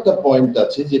থার্ড একটা পয়েন্ট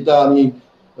আছে যেটা আমি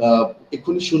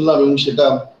এক্ষুনি শুনলাম এবং সেটা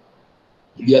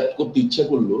রিয়াক্ট করতে ইচ্ছা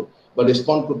করলো বা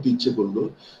রেসপন্ড করতে ইচ্ছে করলো,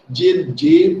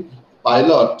 যে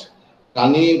পাইলট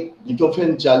কানে বিটোফেন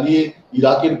চালিয়ে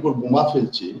ইরাকের উপর বোমা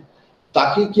ফেলছে,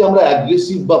 তাকে কি আমরা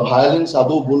অ্যাগ্রেসিভ বা ভায়োলেন্স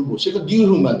আদৌ বলবো? সেটা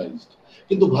ডিহিউম্যানাইজড,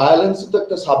 কিন্তু ভায়োলেন্সে তো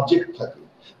একটা সাবজেক্ট থাকে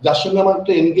যার সঙ্গে আমার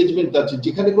একটা এনগেজমেন্ট আছে,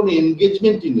 যেখানে কোনো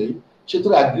এনগেজমেন্টই নেই সে তো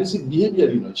অ্যাগ্রেসিভ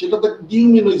বিহেভিয়ারই নয়, সেটা তো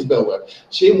ডিহিউম্যানাইজড ব্যবহার।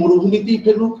 সে মরুভূমিতেই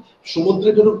ফেলুক সমুদ্রে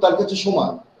ফেলুক তার কাছে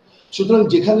সমান। সুতরাং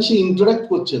যেখানে সে ইন্টারাক্ট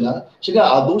করছে না সেটা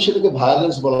আদৌ সেটাকে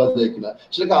ভায়োলেন্স বলা যায় কিনা,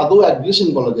 সেটাকে আদৌ অ্যাগ্রেশন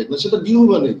বলা যায় কিনা, সেটা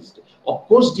ডিহিউম্যানাইজড,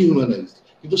 অফকোর্স ডিহিউম্যানাইজড,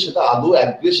 কিন্তু সেটা আদৌ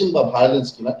অ্যাগ্রেশন বা ভায়োলেন্স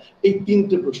কিনা, এই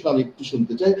তিনটে প্রশ্ন আমি একটু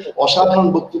শুনতে চাই। অসাধারণ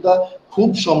বক্তৃতা, খুব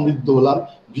সমৃদ্ধ হলাম,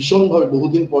 ভীষণভাবে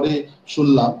বহুদিন পরে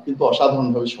শুনলাম, কিন্তু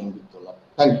অসাধারণভাবে সমৃদ্ধ হলাম।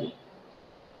 Thank you.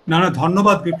 না না,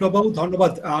 ধন্যবাদ বিপ্লব বাবু,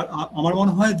 ধন্যবাদ। আমার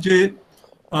মনে হয় যে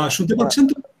শুনতে পাচ্ছেন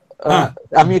তো? হ্যাঁ,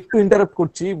 আমি একটু ইন্টারাপ্ট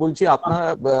করছি, বলছি আপনার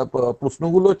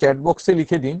প্রশ্নগুলো চ্যাট বক্সে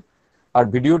লিখে দিন আর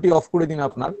ভিডিওটি অফ করে দিন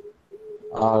আপনার,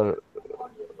 আর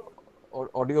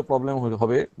অডিও প্রবলেম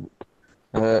হবে।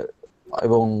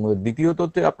 এবং দ্বিতীয়ত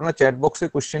আপনারা চ্যাট বক্সে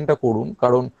কোশ্চেনটা করুন,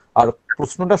 কারণ আর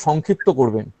প্রশ্নটা সংক্ষিপ্ত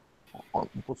করবেন,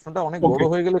 প্রশ্নটা অনেক বড়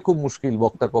হয়ে গেলে খুব মুশকিল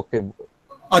বক্তার পক্ষে।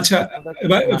 আচ্ছা,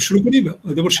 এবার শুরু করি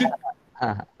দেবশ্রী।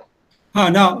 হ্যাঁ হ্যাঁ হ্যাঁ,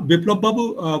 না বিপ্লব বাবু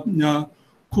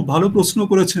খুব ভালো প্রশ্ন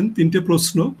করেছেন, তিনটে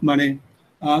প্রশ্ন, মানে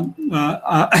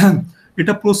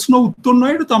এটা প্রশ্ন উত্তর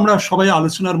নয়, এটা তো আমরা সবাই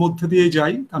আলোচনার মধ্যে দিয়ে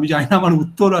যাই, আমি জানি না আমার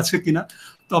উত্তর আছে কিনা,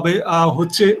 তবে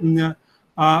হচ্ছে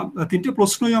তিনটে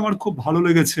প্রশ্নই আমার খুব ভালো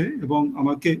লেগেছে এবং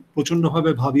আমাকে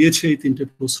প্রচন্ডভাবে ভাবিয়েছে এই তিনটে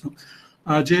প্রশ্ন।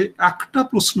 যে একটা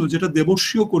প্রশ্ন যেটা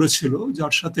দেবশ্রীও করেছিল,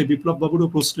 যার সাথে বিপ্লব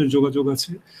বাবুরও প্রশ্নের যোগাযোগ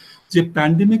আছে, যে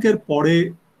প্যান্ডেমিকের পরে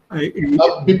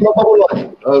বিপ্লব বাবু নয়,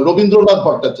 রবীন্দ্রনাথ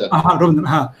ভট্টাচার্য।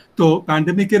 হ্যাঁ, তো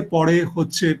প্যান্ডেমিকের পরে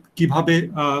হচ্ছে কিভাবে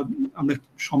আমরা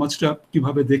সমাজটা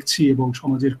কিভাবে দেখছি এবং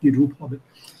সমাজের কি রূপ হবে।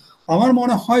 আমার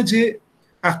মনে হয় যে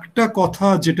একটা কথা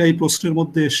যেটা এই প্রশ্নের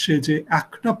মধ্যে এসছে, যে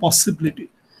একটা পসিবিলিটি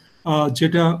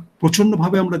যেটা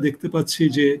প্রচন্ডভাবে আমরা দেখতে পাচ্ছি,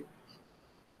 যে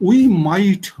we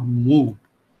might move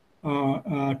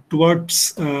towards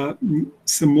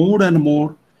more and more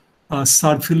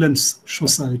surveillance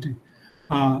society,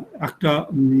 একটা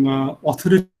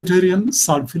অথরিটেরিয়ান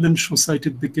সার্ভিলেন্স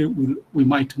সোসাইটির দিকে উই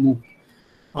মাইট মুভ।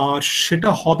 আর সেটা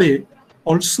হবে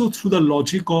also through the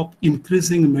logic of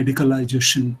increasing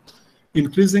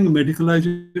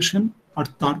মেডিকেলাইজেশন, আর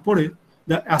তারপরে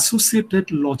the associated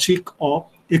logic of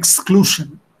exclusion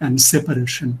and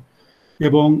separation.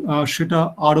 এবং সেটা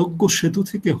আরোগ্য সেতু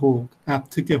থেকে হোক, অ্যাপ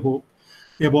থেকে হোক,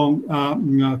 এবং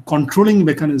কন্ট্রোলিং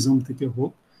মেকানিজম থেকে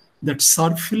হোক, that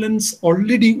surveillance,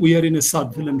 already we are in a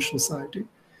surveillance society,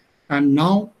 and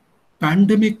now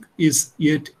pandemic is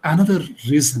yet another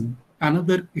reason,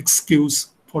 another excuse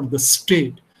for the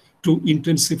state to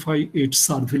intensify its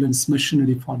surveillance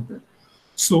machinery further.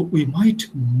 So we might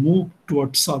move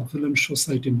towards surveillance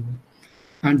society more,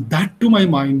 and that to my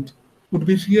mind would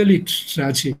be really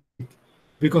tragic,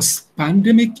 because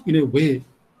pandemic in a way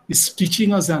is teaching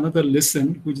us another lesson,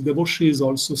 which Debashri is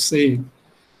also saying,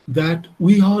 that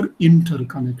we are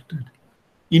interconnected.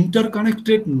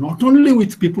 interconnected not only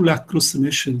with people across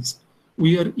nations, we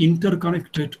are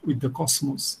interconnected with the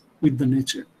cosmos, with the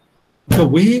nature. The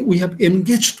way we have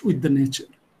engaged with the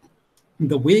nature,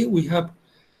 the way we have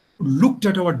looked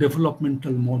at our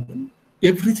developmental model,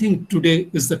 everything today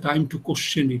is the time to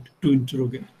question it, to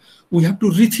interrogate. We have to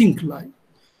rethink life.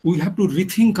 We have to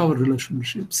rethink our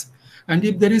relationships. And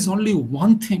if there is only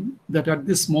one thing that at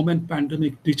this moment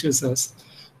pandemic teaches us,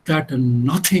 that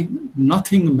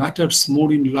nothing matters more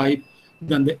in life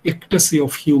than the ecstasy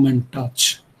of human touch.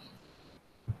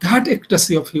 That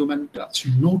ecstasy of human touch,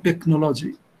 no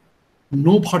technology,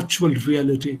 no virtual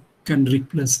reality can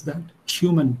replace that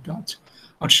human touch.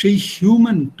 আর সেই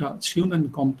human touch, human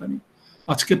company,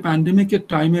 আজকে প্যান্ডেমিকের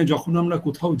টাইমে যখন আমরা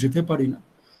কোথাও যেতে পারি না,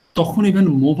 তখন ইভেন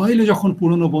মোবাইলে যখন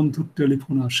পুরনো বন্ধুর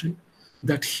টেলিফোন আসে,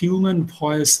 that human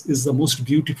voice is the most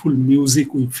beautiful music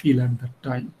we feel at that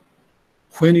time.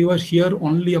 When you are here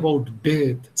only about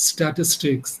death,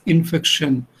 statistics,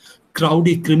 infection,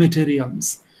 crowded crematoriums,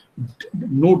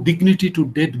 no dignity to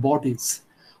dead bodies,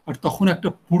 আর তখন একটা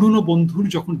পুরনো বন্ধুর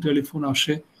যখন টেলিফোন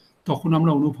আসে, তখন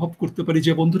আমরা অনুভব করতে পারি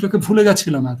যে বন্ধুটাকে ভুলে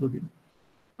গেছিলাম এতদিন।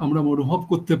 আমরা অনুভব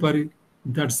করতে পারি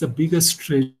that's the biggest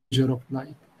treasure of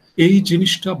life. এই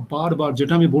জিনিসটা বারবার,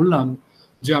 যেটা আমি বললাম,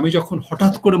 যে আমি যখন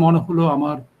হঠাৎ করে মনে হলো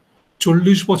আমার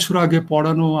 40 বছর আগে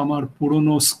পড়ানো আমার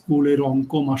পুরনো স্কুলের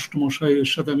অঙ্ক মাস্টারমশাইয়ের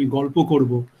সাথে আমি গল্প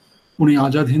করব, উনি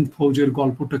আজাদ হিন্দ ফৌজের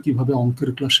গল্পটা কিভাবে অঙ্কের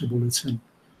ক্লাসে বলেছেন।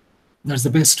 That's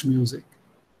the best music.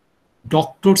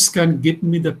 Doctors can give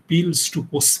me the pills to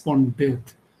postpone death,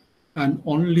 and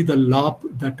only the love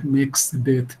that makes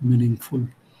death meaningful.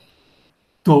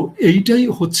 তো এইটাই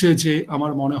হচ্ছে যে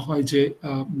আমার মনে হয় যে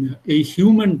এই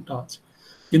হিউম্যান টাচ,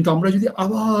 কিন্তু আমরা যদি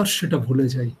আবার সেটা ভুলে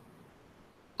যাই,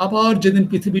 আবার যেদিন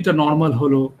পৃথিবীটা নর্মাল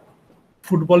হলো,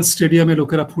 ফুটবল স্টেডিয়ামে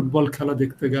লোকেরা ফুটবল খেলা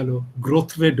দেখতে গেল, গ্রোথ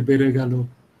রেট বেড়ে গেল,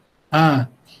 হ্যাঁ,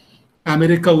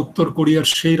 আমেরিকা উত্তর কোরিয়ার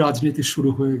সেই রাজনীতি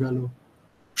শুরু হয়ে গেল,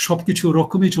 সবকিছু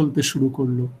ওরকমই চলতে শুরু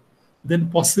করলো, then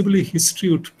possibly history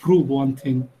would prove one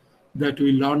thing, that we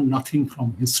learn nothing from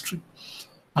history.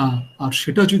 আর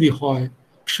সেটা যদি হয়,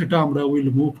 সেটা আমরা will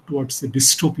move towards a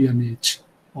dystopian age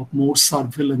of more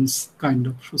surveillance kind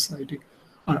of society.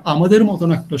 আর আমাদের মতন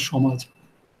একটা সমাজ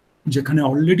যেখানে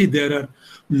already there are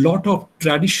lot of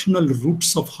traditional roots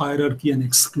of hierarchy and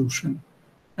exclusion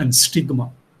and stigma,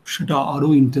 সেটা আরো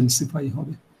intensify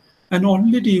হবে. And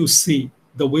already you see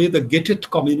the way the gated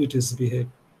communities behave,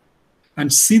 and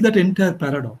see that entire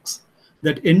paradox,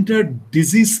 that entire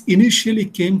disease initially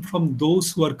came from those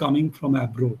who are coming from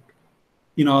abroad.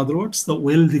 In other words, the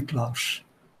wealthy class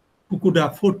who could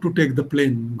afford to take the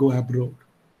plane, go abroad.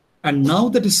 And now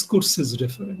the discourse is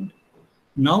different.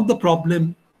 Now the problem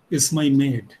is my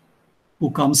maid who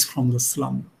comes from the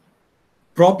slum.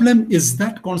 Problem is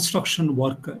that construction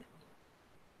worker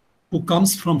who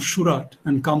comes from Surat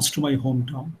and comes to my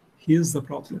hometown. Here's the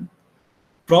problem.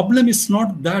 Problem is not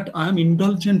that I am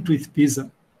indulgent with pizza.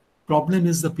 Problem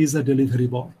is the pizza delivery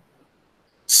boy.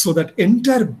 So that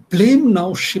entire blame now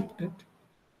shifted,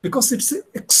 because it's an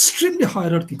extremely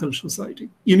hierarchical society,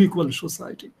 unequal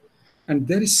society. And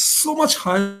there is so much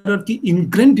hierarchy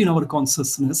ingrained in our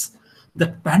consciousness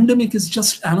that pandemic is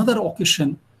just another occasion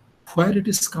where it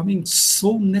is coming so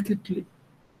nakedly.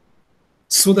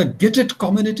 So the gated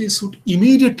communities would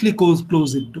immediately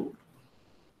close its door,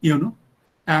 you know.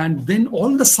 And then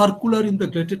all the circular in the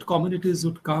gated communities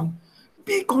would come,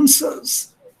 be conscious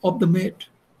of the maid,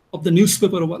 of the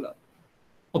newspaper wala,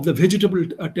 of the vegetable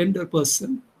tender person,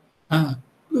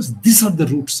 because these are the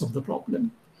roots of the problem.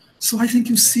 So I think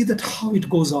you see that how it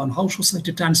goes on, how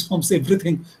society transforms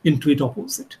everything into its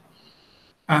opposite.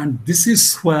 And this is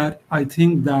where I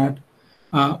think that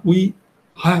we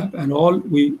have, and all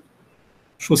we,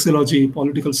 sociology,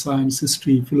 political science,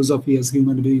 history, philosophy as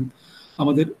human being,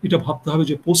 আমাদের এটা ভাবতে হবে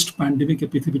যে post প্যান্ডেমিকে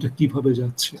পৃথিবীটা কিভাবে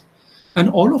যাচ্ছে। And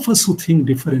all of us who think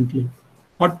differently,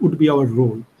 what would be our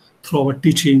role through our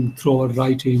teaching, through our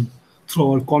writing, through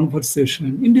our conversation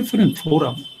in different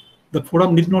forum. The forum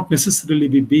need not necessarily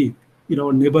be big, in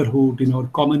our neighborhood, in our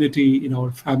community, in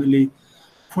our family.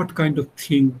 What kind of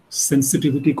thing,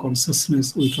 sensitivity, consciousness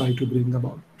we try to bring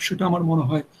about. সেটা আমার মনে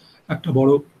হয় একটা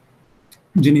বড়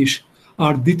জিনিস।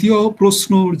 আর দ্বিতীয়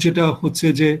প্রশ্ন যেটা হচ্ছে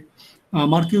যে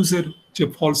মার্কিউসের যে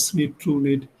ফলস নিড, ট্রু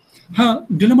নিড, হ্যাঁ,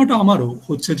 ডিলেমাটা আমারও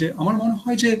হচ্ছে যে আমার মনে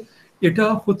হয় যে এটা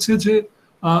হচ্ছে যে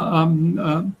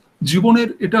জীবনের,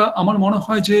 এটা আমার মনে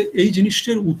হয় যে এই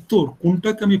জিনিসটার উত্তর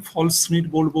কোনটাকে আমি ফলস নিড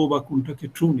বলবো বা কোনটাকে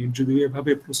ট্রু নিড, যদি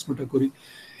এভাবে প্রশ্নটা করি,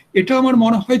 এটা আমার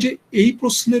মনে হয় যে এই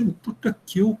প্রশ্নের উত্তরটা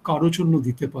কেউ কারো জন্য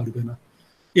দিতে পারবে না।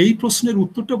 এই প্রশ্নের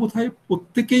উত্তরটা বোধহয়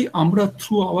প্রত্যেকেই আমরা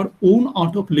through our own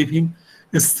art of living,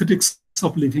 aesthetics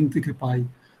of living থেকে পাই।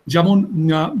 যেমন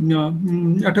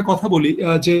একটা কথা বলি,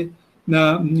 যে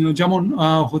যেমন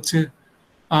হচ্ছে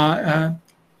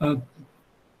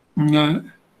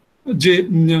যে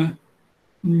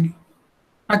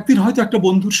একদিন হয়তো একটা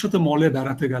বন্ধুর সাথে মলে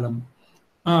বেড়াতে গেলাম,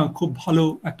 খুব ভালো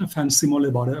একটা ফ্যান্সি মলে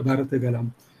বেড়াতে গেলাম।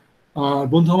 আর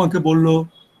বন্ধু আমাকে বললো,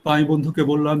 আমি বন্ধুকে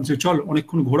বললাম যে চল,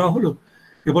 অনেকক্ষণ ঘোরা হলো,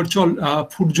 এবার চল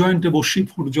ফুড জয়েন্টে বসি,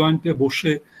 ফুড জয়েন্টে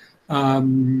বসে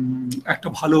একটা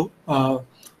ভালো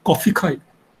কফি খাই,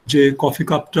 যে কফি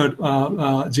কাপটার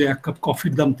যে এক কাপ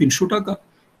কফির দাম 300 টাকা,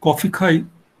 কফি খাই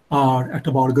আর একটা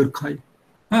বার্গার খাই।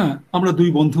 হ্যাঁ, আমরা দুই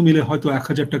বন্ধু মিলে হয়তো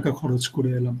 1000 টাকা খরচ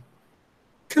করে এলাম,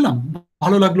 খেলাম,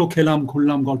 ভালো লাগলো, খেলাম,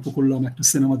 ঘুরলাম, গল্প করলাম, একটা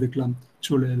সিনেমা দেখলাম,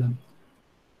 চলে এলাম।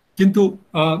 কিন্তু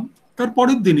তার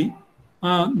পরের দিনই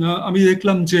আমি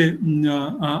দেখলাম যে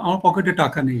আমার পকেটে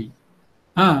টাকা নেই।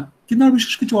 হ্যাঁ, কিন্তু আমার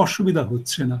বিশেষ কিছু অসুবিধা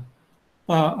হচ্ছে না।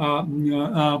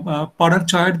 পাড়ার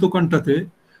চায়ের দোকানটাতে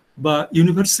বা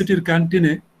ইউনিভার্সিটির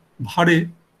ক্যান্টিনে ভাড়ে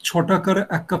 6 টাকার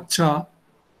এক কাপ চা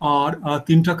আর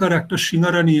 3 টাকার একটা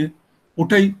সিঙ্গারা নিয়ে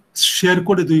ওটাই শেয়ার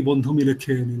করে দুই বন্ধু মিলে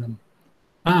খেয়ে নিলাম।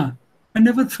 হ্যাঁ, I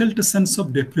never felt a sense of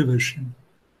deprivation,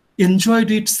 enjoyed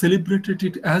it, celebrated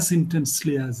it as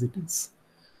intensely as it is.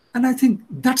 And I think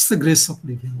that's the grace of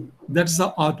living. That's the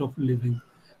art of living.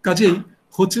 কাজেই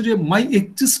হচ্ছে যে my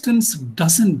existence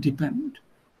doesn't depend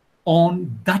on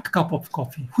that cup of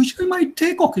coffee, which I might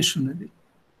take occasionally.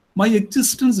 My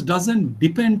existence doesn't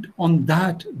depend on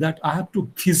that I have to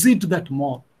visit that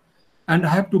mall and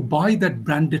I have to buy that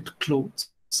branded clothes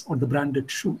or the branded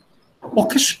shoe.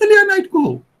 Occasionally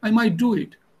I might do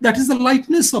it. That is the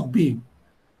lightness of being.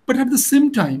 But at the same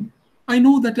time, I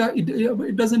know that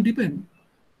it doesn't depend.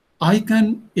 I can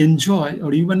enjoy,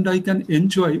 or even I can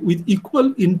enjoy with equal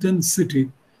intensity,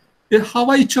 a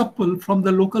Hawaii chappal from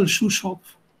the local shoe shop.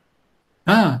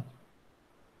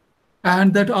 And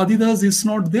that Adidas is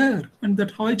not there. And that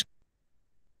Hawaii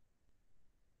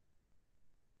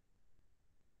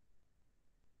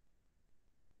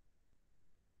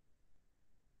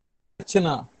যাচ্ছে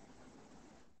না,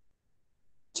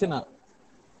 যাচ্ছে না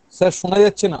sir, শোনা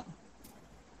যাচ্ছে না।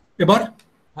 এবার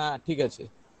হ্যাঁ, ঠিক আছে।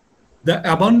 the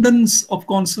abundance of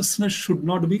consciousness should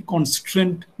not be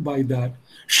constrained by that.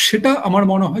 সেটা আমার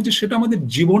মনে হয় যে সেটা আমাদের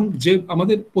জীবন, যে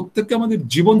আমাদের প্রত্যেককে আমাদের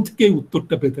জীবন থেকে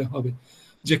উত্তরটা পেতে হবে,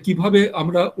 যে কিভাবে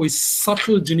আমরা ওই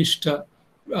সাটল জিনিসটা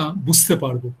বুঝতে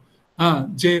পারবো।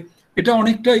 যে এটা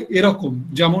অনেকটাই এরকম,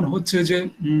 যেমন হচ্ছে যে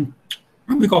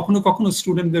আমি কখনো কখনো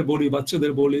স্টুডেন্টদের বলি,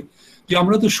 বাচ্চাদের বলি যে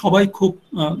আমরা তো সবাই খুব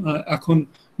এখন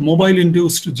মোবাইল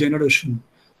ইন্ডিউসড জেনারেশন।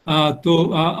 তো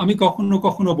আমি কখনো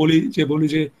কখনো বলি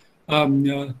যে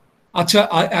আচ্ছা,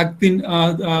 একদিন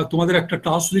তোমাদের একটা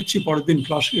টাস্ক দিচ্ছি, পরের দিন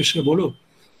ক্লাসে এসে বলো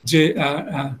যে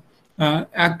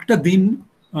একটা দিন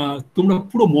তোমরা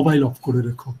পুরো মোবাইল অফ করে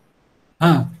রেখো।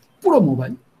 হ্যাঁ, পুরো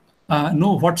mobile, no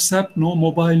WhatsApp, no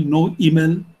mobile, no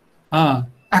email.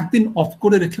 একদিন অফ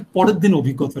করে রেখে পরের দিন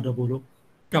অভিজ্ঞতাটা বলো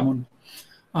কেমন।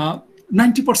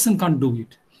 90% can't do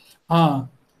it.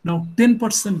 Now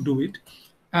 10% do it,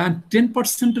 and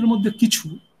 10%-এর মধ্যে কিছু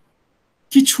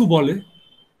কিছু বলে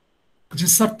যে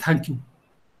স্যার থ্যাংক ইউ,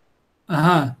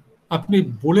 হ্যাঁ আপনি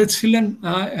বলেছিলেন,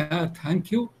 থ্যাংক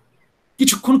ইউ,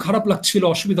 কিছুক্ষণ খারাপ লাগছিল,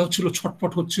 অসুবিধা হচ্ছিল,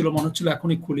 ছটফট হচ্ছিল, মনে হচ্ছিল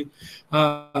এখনই খুলি,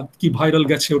 কি ভাইরাল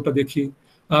গেছে ওটা দেখি,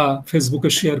 ফেসবুকে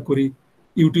শেয়ার করি,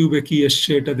 ইউটিউবে কি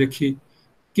এসছে এটা দেখি।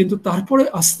 কিন্তু তারপরে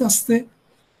আস্তে আস্তে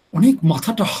অনেক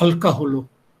মাথাটা হালকা হলো,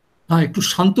 একটু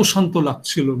শান্ত শান্ত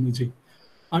লাগছিল নিজে।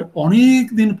 আর অনেক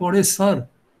দিন পরে স্যার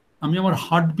আমি আমার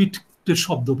হার্টবিটের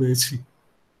শব্দ পেয়েছি।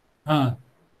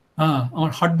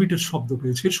 আমার হার্টবিটের শব্দ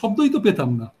পেয়েছি, এর শব্দই তো পেতাম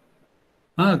না।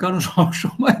 কারণ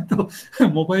সবসময় তো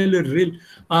মোবাইলের রিল।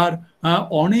 আর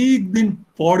অনেক দিন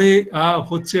পরে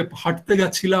হচ্ছে হাঁটতে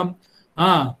গেছিলাম,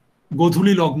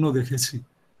 গোধূলি লগ্ন দেখেছি,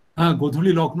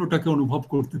 গোধূলি লগ্নটাকে অনুভব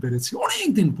করতে পেরেছি অনেক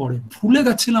দিন পরে। ভুলে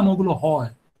গেছিলাম ওগুলো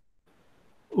হয়,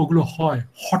 ওগুলো হয়,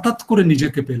 হঠাৎ করে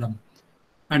নিজেকে পেলাম।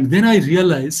 And then I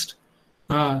realized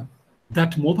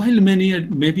that mobile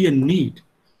may be a need,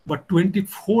 but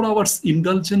 24 hours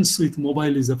indulgence with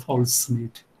mobile is a false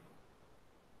need.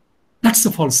 That's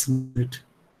a false need.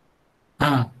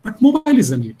 But mobile is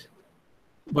a need.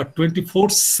 But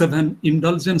 24/7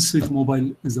 indulgence with mobile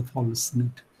is a false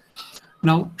need.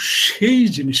 Now, সেই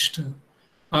জিনিসটা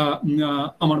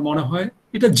আমার মনে হয়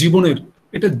এটা জীবনের,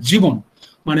 এটা জীবন।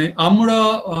 মানে আমরা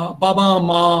বাবা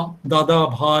মা দাদা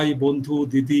ভাই বন্ধু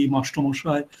দিদি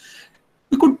মাস্টারমশাই,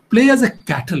 we could play as a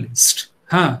catalyst,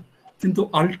 কিন্তু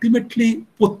আলটিমেটলি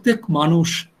প্রত্যেক মানুষ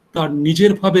তার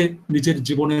নিজের ভাবে নিজের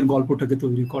জীবনের গল্পটাকে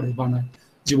তৈরি করে, বানায়,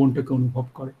 জীবনটাকে অনুভব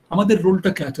করে। আমাদের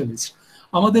রোলটা ক্যাটালিস্ট,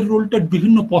 আমাদের রোলটা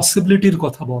বিভিন্ন পসিবিলিটির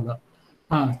কথা বলা,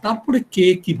 হ্যাঁ, তারপরে কে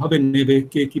কিভাবে নেবে,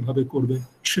 কে কিভাবে করবে,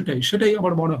 সেটাই সেটাই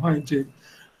আমার মনে হয় যে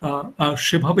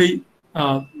সেভাবেই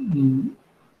আহ, উম,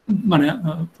 মানে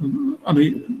আমি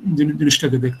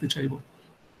জিনিসটাকে দেখতে চাইবো।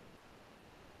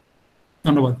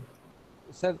 ধন্যবাদ।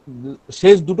 স্যার,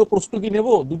 শেষ দুটো প্রশ্ন কি নেব?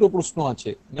 দুটো প্রশ্ন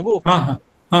আছে, নেব? হ্যাঁ, হ্যাঁ,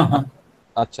 হ্যাঁ, হ্যাঁ।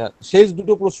 আচ্ছা, শেষ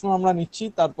দুটো প্রশ্ন আমরা নিচ্ছি,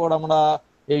 তারপর আমরা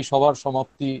এই সভার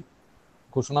সমাপ্তি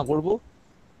ঘোষণা করব।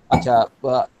 আচ্ছা,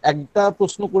 একটা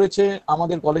প্রশ্ন করেছে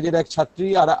আমাদের কলেজের এক ছাত্রী,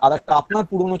 আর আর একটা আপনার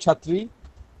পুরনো ছাত্রী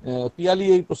পিয়ালি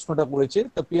এই প্রশ্নটা করেছে।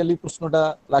 তা পিয়ালি প্রশ্নটা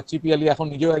রাখছি। পিয়ালি এখন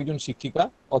নিজেও একজন শিক্ষিকা,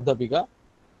 অধ্যাপিকা।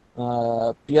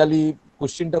 পিয়ালি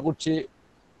কোশ্চেনটা করছে,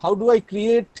 how do I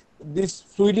create this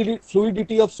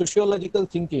fluidity of sociological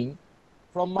thinking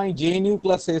from my JNU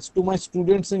classes to my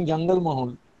students in Jungle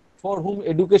Mahal, for whom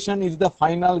education is the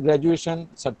final graduation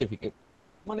certificate?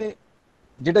 মানে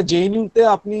যেটা জেএনইউতে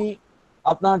আপনি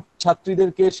আপনার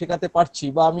ছাত্রীদেরকে শেখাতে পারছি,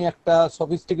 বা আমি একটা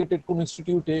সফিস্টিকেটেড কোন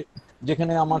ইনস্টিটিউটে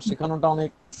যেখানে আমার শেখানোটা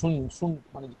অনেক শুন শুন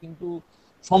মানে কিন্তু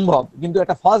সম্ভব, কিন্তু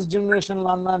একটা ফার্স্ট জেনারেশন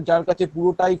লার্নার যার কাছে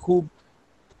পুরোটাই খুব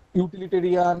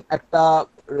ইউটিলিটেরিয়ান, একটা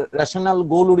রেশনাল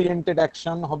গোল ওরিয়েন্টেড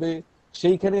অ্যাকশন হবে,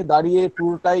 সেইখানে দাঁড়িয়ে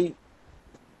পুরোটাই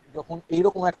যখন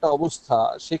এইরকম একটা অবস্থা,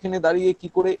 সেখানে দাঁড়িয়ে কি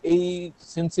করে এই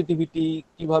সেন্সিটিভিটি,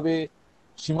 কিভাবে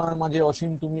সীমার মাঝে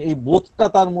অসীম তুমি, এই বোধটা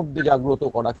তার মধ্যে জাগ্রত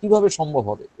করা কিভাবে সম্ভব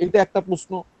হবে, এটা একটা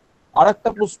প্রশ্ন। আর একটা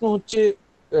প্রশ্ন হচ্ছে,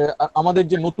 আমাদের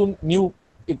যে নতুন নিউ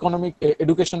ইকোনমিক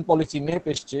এডুকেশন পলিসি নেপ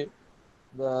এসছে,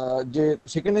 যে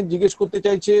সেখানে জিজ্ঞেস করতে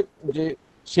চাইছে যে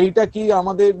সেইটা কি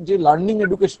আমাদের যে লার্নিং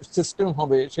এডুকেশন সিস্টেম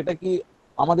হবে, সেটা কি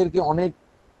আমাদেরকে অনেক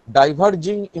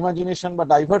ডাইভার্জিং ইমাজিনেশন বা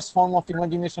ডাইভার্স ফর্ম অফ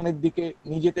ইমাজিনেশনের দিকে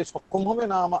নিয়ে যেতে সক্ষম হবে,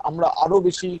 না আমরা আরো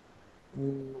বেশি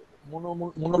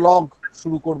মনোলগ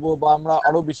শুরু করব, বা আমরা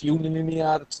আরো বেশি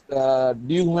ইউনিলিনিয়ার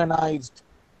ডিহিউম্যানাইজড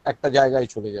একটা জায়গায়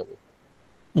চলে যাব?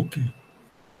 ওকে,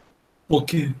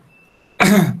 ওকে।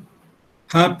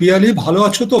 হ্যাঁ পিয়ালি, ভালো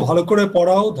আছো তো? ভালো করে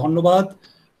পড়াও, ধন্যবাদ।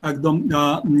 একদম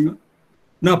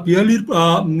না, পিয়ালির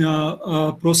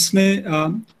প্রশ্নে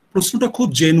প্রশ্নটা খুব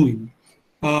জেনুইন,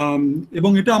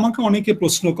 এবং এটা আমাকে অনেকে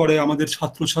প্রশ্ন করে, আমাদের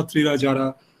ছাত্রছাত্রীরা যারা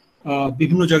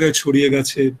বিভিন্ন জায়গায় ছড়িয়ে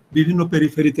গেছে, বিভিন্ন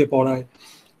পেরিফেরিতে পড়ায়,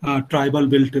 ট্রাইবাল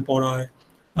বেল্টে পড়ায়,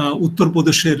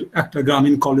 উত্তরপ্রদেশের একটা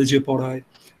গ্রামীণ কলেজে পড়ায়,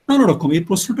 নানা রকম। এই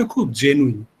প্রশ্নটা খুব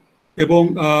জেনুইন, এবং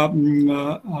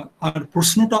আর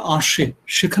প্রশ্নটা আসে,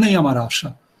 সেখানেই আমার আশা।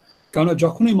 কেননা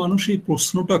যখনই মানুষ এই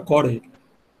প্রশ্নটা করে,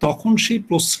 তখন সেই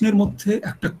প্রশ্নের মধ্যে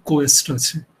একটা কোয়েস্ট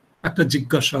আছে, একটা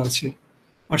জিজ্ঞাসা আছে।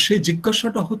 আর সেই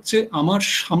জিজ্ঞাসাটা হচ্ছে, আমার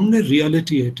সামনে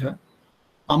রিয়ালিটি এটা,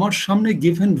 আমার সামনে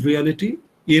গিভেন রিয়ালিটি,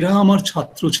 এরা আমার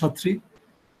ছাত্রছাত্রী,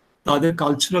 তাদের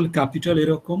কালচারাল ক্যাপিটাল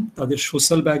এরকম, তাদের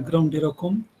সোশ্যাল ব্যাকগ্রাউন্ড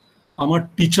এরকম, আমার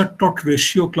টিচার টট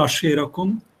রেশিও ক্লাসে এরকম,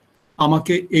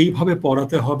 আমাকে এইভাবে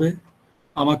পড়াতে হবে,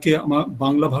 আমাকে আমার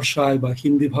বাংলা ভাষায় বা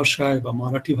হিন্দি ভাষায় বা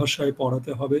মারাঠি ভাষায়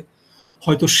পড়াতে হবে,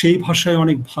 হয়তো সেই ভাষায়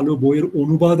অনেক ভালো বইয়ের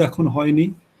অনুবাদ এখন হয়নি।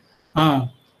 হ্যাঁ,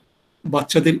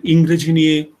 বাচ্চাদের ইংরেজি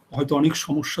নিয়ে হয়তো অনেক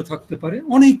সমস্যা থাকতে পারে,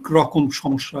 অনেক রকম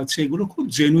সমস্যা আছে, এগুলো খুব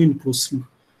জেনুইন প্রশ্ন।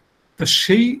 তা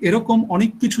সেই এরকম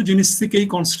অনেক কিছু জিনিস থেকে, এই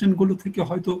কনস্ট্যান্ট গুলো থেকে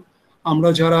হয়তো আমরা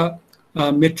যারা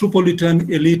মেট্রোপলিটন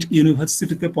এলিট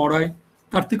ইউনিভার্সিটিতে পড়াই,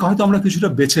 তার থেকে হয়তো আমরা কিছুটা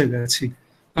বেঁচে গেছি।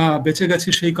 বেঁচে গেছি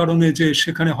সেই কারণে যে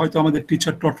সেখানে হয়তো আমাদের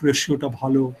টিচার টট রেশিওটা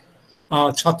ভালো,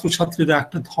 ছাত্রছাত্রীরা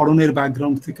একটা ধরনের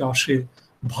ব্যাকগ্রাউন্ড থেকে আসে,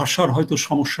 ভাষার হয়তো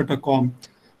সমস্যাটা কম।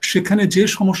 সেখানে যে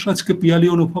সমস্যা আজকে পিয়ালি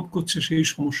অনুভব করছে, সেই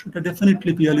সমস্যাটা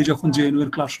ডেফিনেটলি পিয়ালি যখন জেএনইউ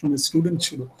এর ক্লাসরুমে স্টুডেন্ট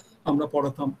ছিল, আমরা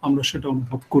পড়াতাম, আমরা সেটা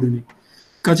অনুভব করিনি।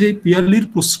 কাজেই পিয়ালির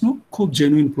প্রশ্ন খুব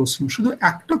জেনুইন প্রশ্ন। শুধু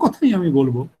একটা কথাই আমি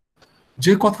বলবো,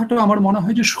 যে কথাটা আমার মনে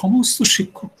হয় যে সমস্ত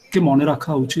শিক্ষককে মনে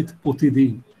রাখা উচিত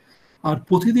প্রতিদিন, আর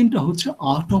প্রতিদিনটা হচ্ছে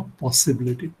আর্ট অফ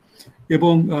পসিবিলিটি।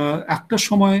 এবং একটা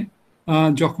সময়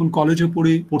যখন কলেজে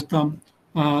পড়তাম,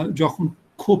 যখন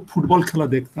খুব ফুটবল খেলা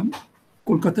দেখতাম,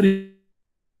 কলকাতার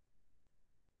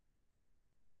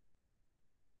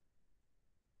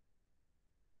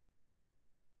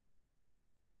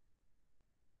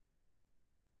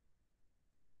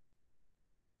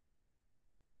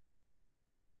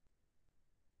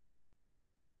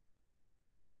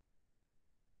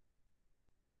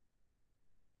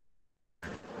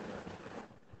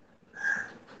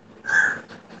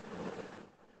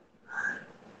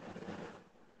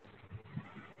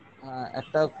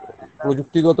একটা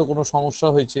প্রযুক্তিগত কোনো সমস্যা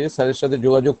হয়েছে, স্যারের সাথে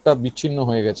যোগাযোগটা বিচ্ছিন্ন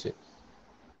হয়ে গেছে।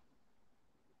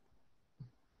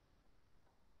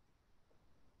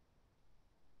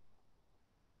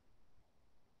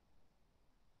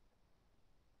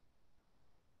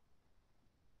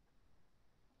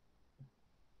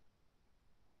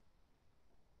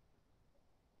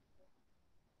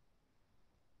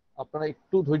 আপনারা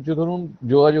একটু ধৈর্য ধরুন,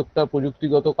 যোগাযোগটা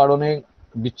প্রযুক্তিগত কারণে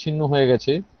বিচ্ছিন্ন হয়ে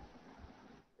গেছে।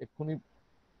 এক্ষুনি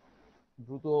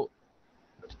দ্রুত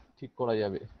ঠিক করা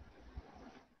যাবে।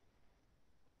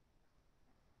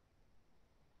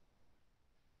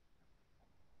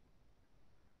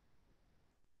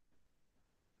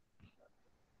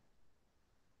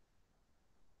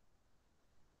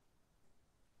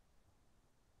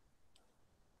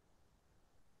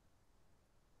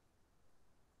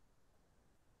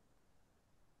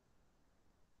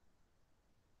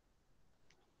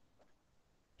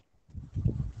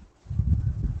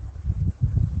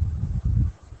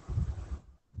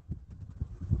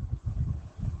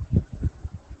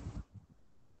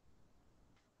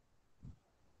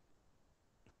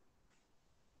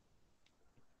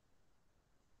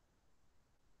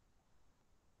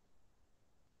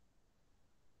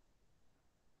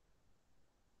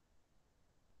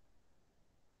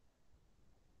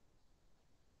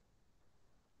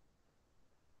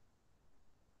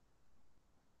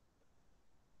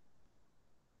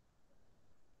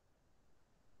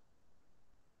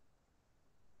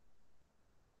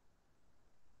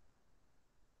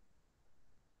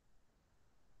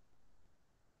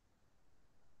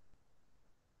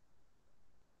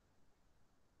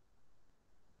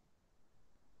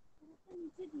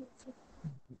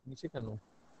 নিচে কেন?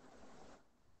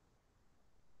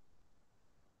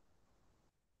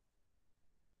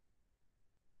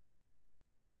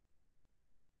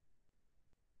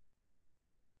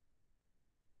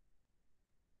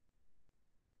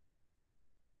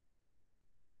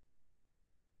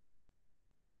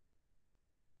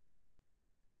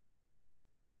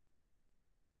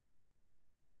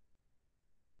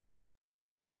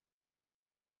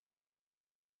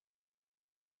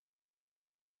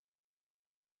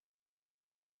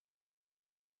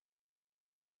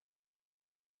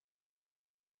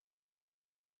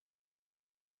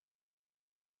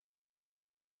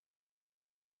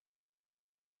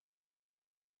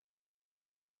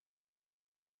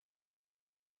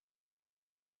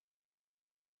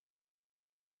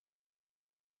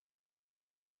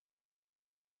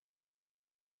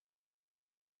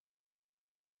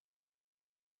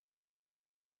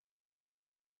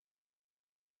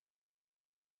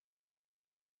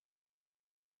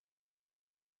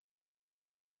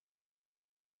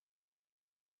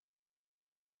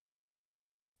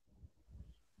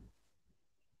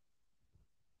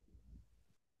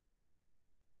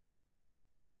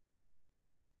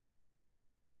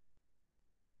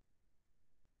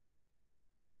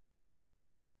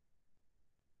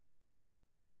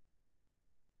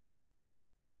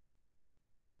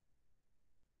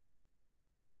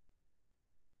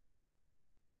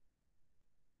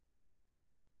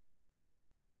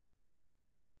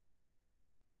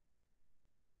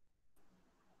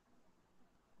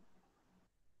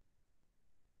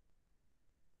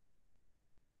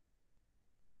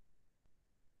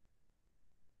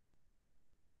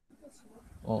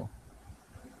 ও,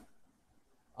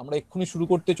 আমরা এক্ষুনি শুরু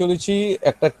করতে চলেছি।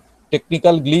 একটা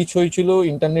টেকনিক্যাল গ্লিচ হয়েছিল,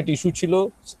 ইন্টারনেট ইস্যু ছিল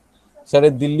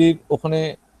স্যারের, দিল্লির ওখানে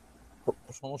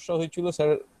সমস্যা হয়েছিল। স্যার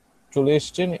চলে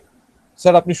এসছেন।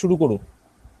 স্যার আপনি শুরু করুন।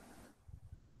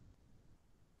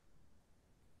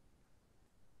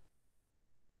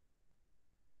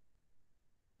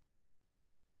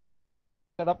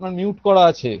 স্যার আপনার মিউট করা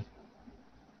আছে।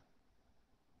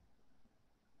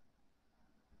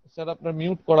 স্যার আপনার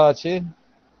মিউট করা আছে।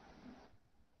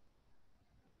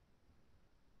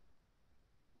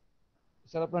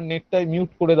 স্যার আপনার নেটটাই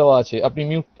মিউট করে দেওয়া আছে, আপনি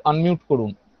মিউট আনমিউট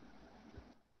করুন।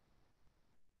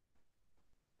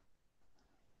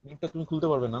 মিউটটা তুমি খুলতে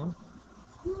পারবে না?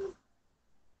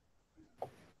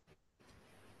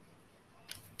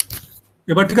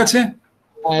 এবার ঠিক আছে?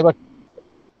 হ্যাঁ, এবার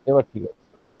এবার ঠিক আছে।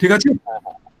 ঠিক আছে,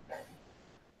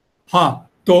 হ্যাঁ।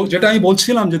 তো যেটা আমি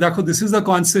বলছিলাম যে দেখো, দিস ইজ দ্য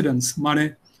কোইন্সিডেন্স, মানে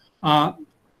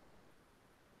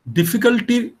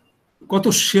ডিফিকাল্টি কত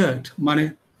শেয়ার্ড। মানে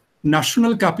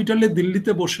ন্যাশনাল ক্যাপিটালে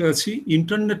দিল্লিতে বসে আছি,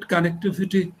 internet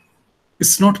connectivity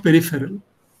it's not peripheral.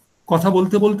 কথা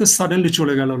বলতে বলতে সাডেনলি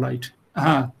চলে গেল লাইট।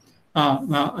 হ্যাঁ,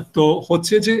 তো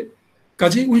হচ্ছে যে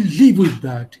কাজে we live with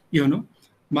that, YONO.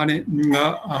 মানে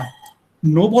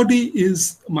নোবডি ইজ,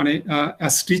 মানে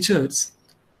as teachers,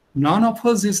 none of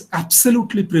us is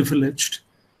absolutely privileged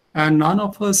and none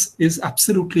of us is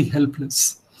absolutely helpless.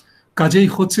 কাজেই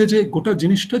হচ্ছে যে গোটা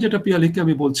জিনিসটা, যেটা পিয়ালিকে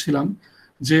আমি বলছিলাম,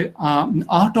 যে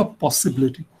আর্ট অফ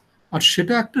পসিবিলিটি, আর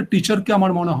সেটা একটা টিচারকে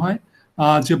আমার মনে হয়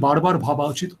যে বারবার ভাবা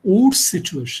উচিত ওর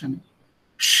সিচুয়েশনে।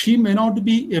 she may not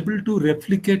be able to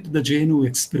replicate the JNU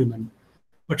experiment,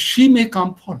 but she may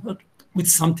come forward with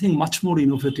something much more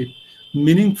innovative,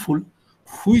 meaningful,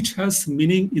 which has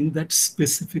meaning in that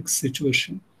specific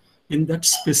situation, in that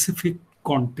specific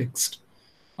context.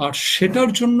 আর সেটার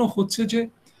জন্য হচ্ছে যে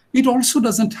It also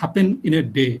doesn't happen in a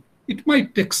day. It might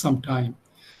take some time.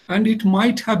 And it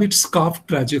might have its curved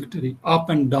trajectory, up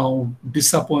and down,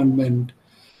 disappointment,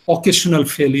 occasional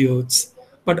failures.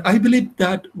 But I believe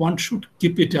that one should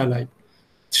keep it alive.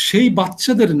 সেই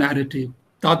বাচ্চাদের narrative,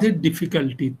 তাদের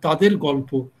difficulty, তাদের গল্প,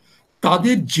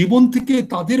 তাদের জীবন থেকে,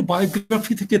 তাদের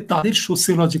biography থেকে, তাদের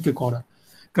সোসিওলজিকে করা।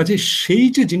 কাজে সেই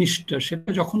যে জিনিসটা, সেটা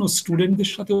যখন ও স্টুডেন্টদের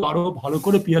সাথে আরো ভালো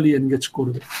করে পিয়ালি এনগেজ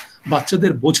করবে,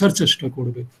 বাচ্চাদের বোঝার চেষ্টা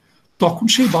করবে, তখন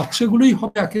সেই বাচ্চাগুলোই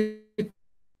হবে এক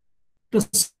একটা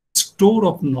স্টোর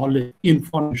অফ নলেজ,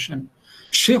 ইনফরমেশন।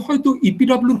 সে হয়তো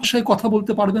ইপিডব্লিউ ভাষায় কথা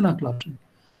বলতে পারবে না ক্লাসে,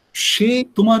 সে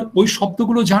তোমার ওই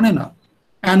শব্দগুলো জানে না,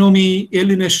 অ্যানোমি,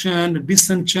 এলিনেশন,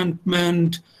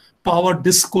 ডিসএনচ্যান্টমেন্ট, পাওয়ার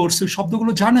ডিসকোর্স, এই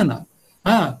শব্দগুলো জানে না,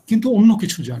 হ্যাঁ, কিন্তু অন্য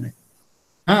কিছু জানে।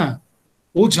 হ্যাঁ,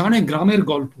 ও জানে গ্রামের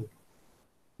গল্প,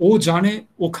 ও জানে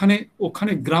ওখানে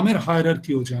ওখানে গ্রামের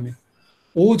হায়ারার্কি, ও জানে,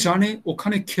 ও জানে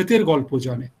ওখানে ক্ষেতের গল্প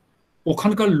জানে,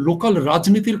 ওখানকার লোকাল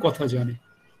রাজনীতির কথা জানে,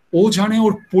 ও জানে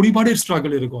ওর পরিবারের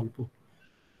স্ট্রাগলের গল্প।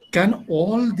 Can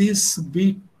all this be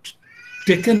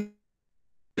taken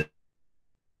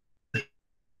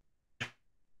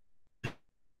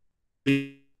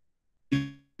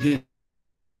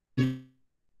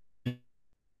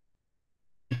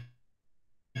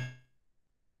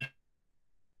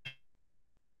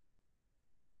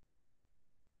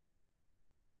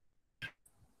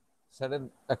স্যারের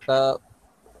একটা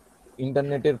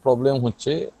ইন্টারনেটের প্রবলেম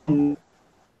হচ্ছে।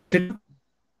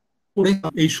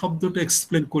 এই শব্দটা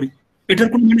এক্সপ্লেন করি, এটার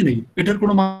কোনো মানে নেই, এটার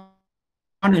কোনো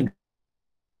মানে নেই।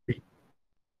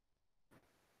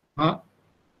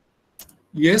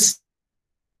 ইয়েস,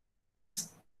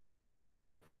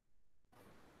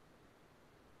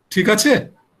 ঠিক আছে,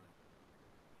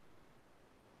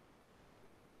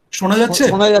 শোনা যাচ্ছে?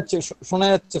 শোনা যাচ্ছে, শোনা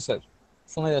যাচ্ছে স্যার,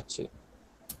 শোনা যাচ্ছে,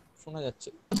 শোনা যাচ্ছে।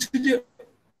 যে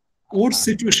ওর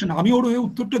সিচুয়েশন, আমি ওর হয়ে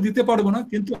উত্তরটা দিতে পারবো না,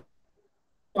 কিন্তু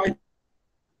I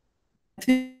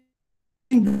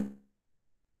think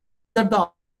that the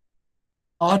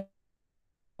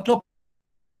art of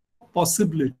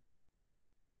possibility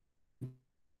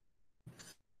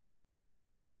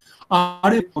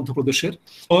আর মধ্যপ্রদেশের,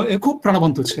 ও খুব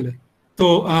প্রাণবন্ত ছেলে, তো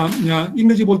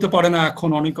ইংরেজি বলতে পারে না, এখন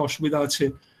অনেক অসুবিধা আছে।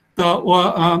 তা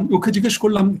ওকে জিজ্ঞেস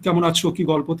করলাম কেমন আছো, কি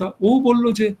গল্প, তা ও বলল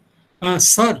যে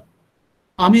স্যার,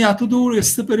 আমি এতদূর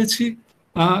আসতে পেরেছি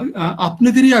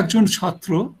আপনাদেরই একজন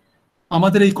ছাত্র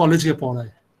আমাদের এই কলেজে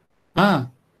পড়ায়। হ্যাঁ,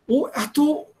 ও এত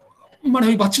মানে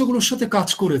ওই বাচ্চাগুলোর সাথে কাজ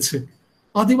করেছে,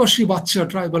 আদিবাসী বাচ্চা,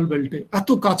 ট্রাইবাল বেল্টে এত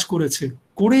কাজ করেছে,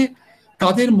 করে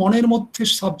তাদের মনের মধ্যে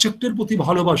সাবজেক্টের প্রতি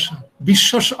ভালোবাসা,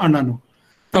 বিশ্বাস আনানো,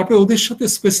 তারপরে ওদের সাথে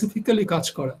স্পেসিফিক্যালি কাজ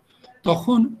করা।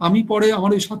 তখন আমি পরে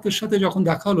আমার ওই ছাত্রের সাথে যখন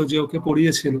দেখা হলো যে ওকে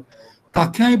পড়িয়েছিল,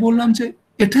 তাকে আমি বললাম যে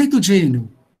এটাই তো JNU.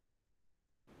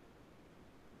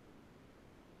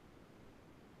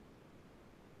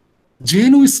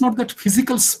 JNU is not that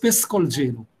physical space called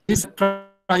JNU. It's a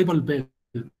tribal belt.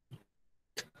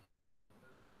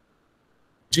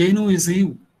 JNU is you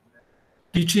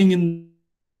teaching in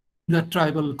the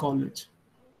tribal college.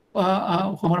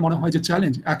 আমার মনে হয় যে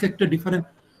চ্যালেঞ্জ, এক একটা ডিফারেন্ট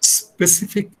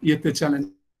স্পেসিফিক ইয়েতে চ্যালেঞ্জ।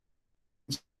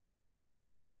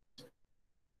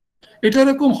 এটা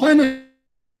এরকম হয় না,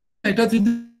 এটা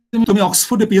যদি তুমি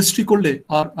অক্সফোর্ডে পিএইচডি করলে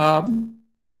আর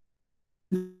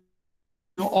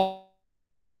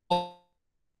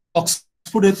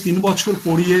অক্সফোর্ডে 3 বছর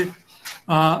পড়িয়ে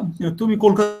তুমি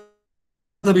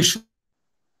কলকাতা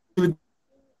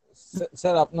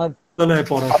স্যার আপনার বিশ্ববিদ্যালয়ে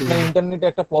পড়াতে, ইন্টারনেটে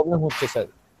একটা প্রবলেম হচ্ছে স্যার।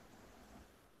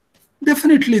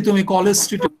 ডেফিনেটলি তুমি কলেজ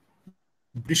স্ট্রিট,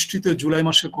 বৃষ্টিতে জুলাই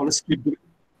মাসে কলেজ স্ট্রিট।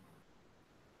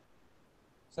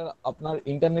 স্যার আপনার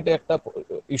ইন্টারনেটে একটা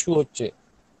ইস্যু হচ্ছে।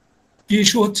 কি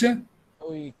ইস্যু হচ্ছে?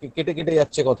 ওই কেটে কেটে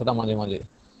যাচ্ছে কথাটা মাঝে মাঝে।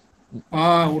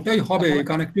 ওটাই হবে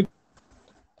কানেক্টিভ।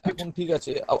 এখন ঠিক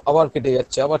আছে, আবার কেটে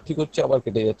যাচ্ছে, আবার ঠিক হচ্ছে, আবার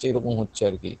কেটে যাচ্ছে, এরকম হচ্ছে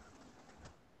আর কি।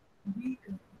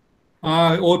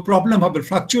 ওর প্রবলেম হবে,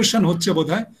 ফ্লাকচুয়েশন হচ্ছে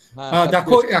বোধহয়।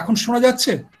 দেখো এখন শোনা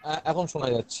যাচ্ছে? এখন শোনা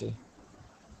যাচ্ছে।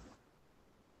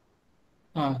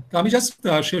 তো আমি জাস্ট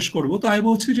শেষ করবো। তো আমি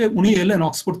বলছি যে উনি এলেন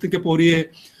অক্সফোর্ড থেকে পড়িয়ে,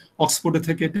 অক্সফোর্ডে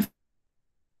থেকে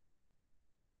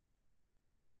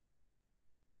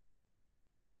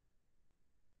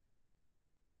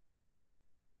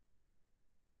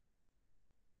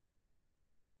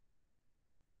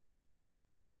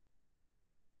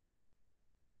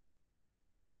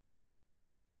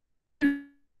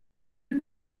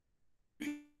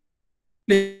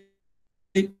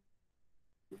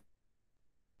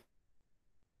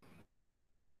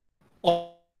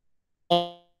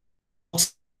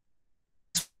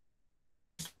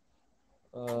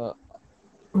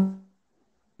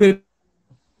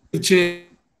যে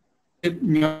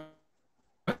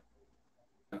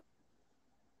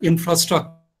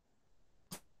ইনফ্রাস্ট্রাকচার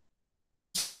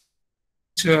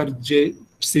যে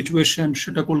সিচুয়েশন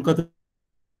সেটা কলকাতা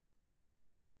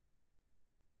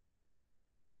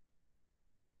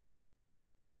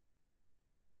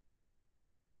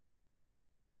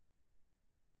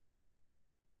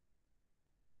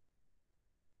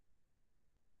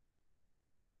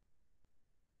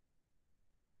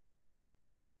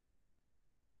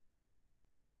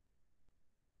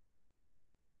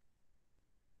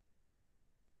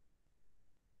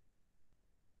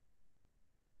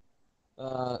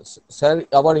স্যার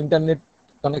আবার ইন্টারনেট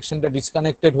কানেকশনটা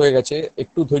ডিসকানেক্টেড হয়ে গেছে,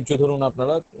 একটু ধৈর্য ধরুন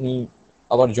আপনারা, উনি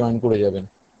আবার জয়েন করে যাবেন।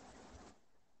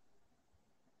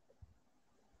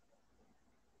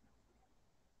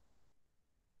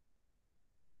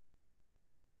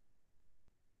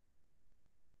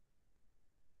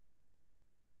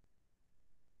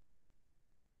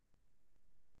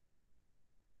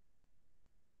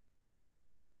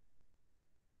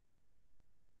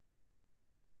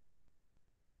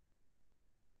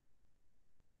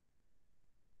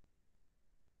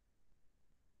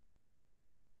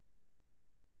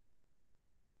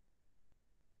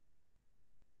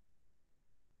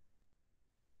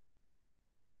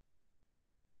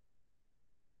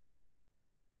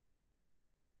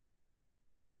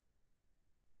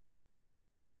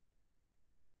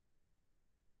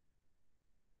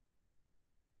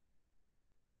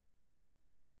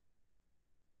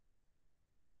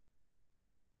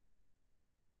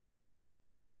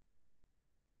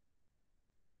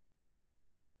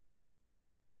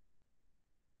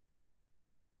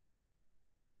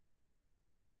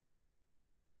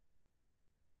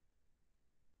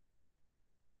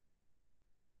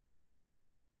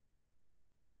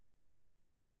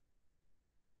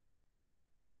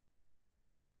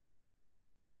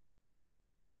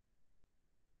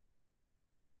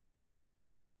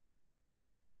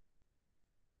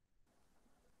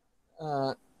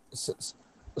 আহ,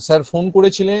 স্যার ফোন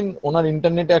করেছিলেন, ওনার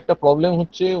ইন্টারনেটে একটা প্রবলেম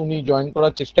হচ্ছে, উনি জয়েন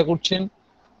করার চেষ্টা করছেন,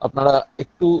 আপনারা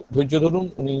একটু ধৈর্য ধরুন,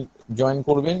 উনি জয়েন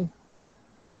করবেন।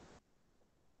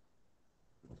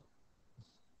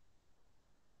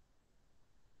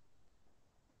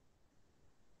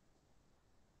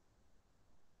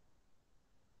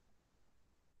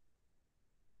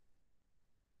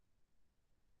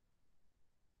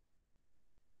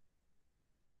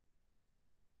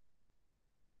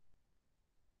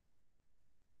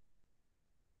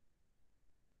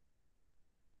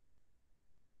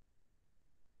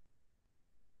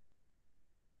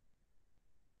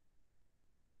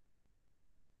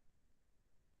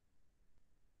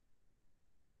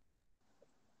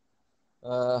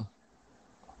 আহ,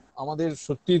 আমাদের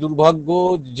সত্যি দুর্ভাগ্য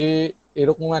যে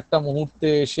এরকম একটা মুহূর্তে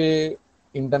এসে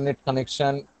ইন্টারনেট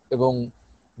কানেকশন এবং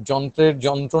যন্ত্রের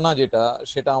যন্ত্রণা যেটা,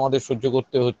 সেটা আমাদের সহ্য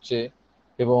করতে হচ্ছে,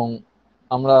 এবং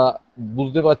আমরা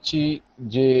বুঝতে পারছি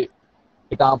যে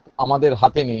এটা আমাদের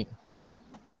হাতে নেই,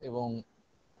 এবং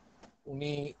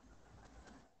উনি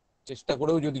চেষ্টা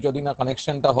করেও যদি না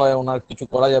কানেকশনটা হয়, ওনার কিছু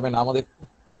করা যাবে না,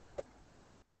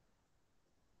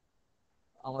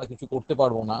 আমরা কিছু করতে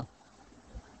পারবো না।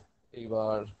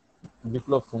 এইবার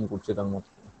বিপ্লব ফোন করছে, তার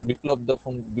মধ্যে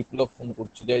বিপ্লব ফোন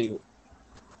করছে। যাই হোক,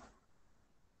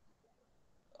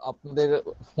 আপনাদের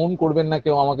ফোন করবেন না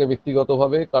কেউ আমাকে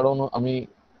ব্যক্তিগতভাবে, কারণ আমি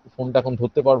ফোনটা এখন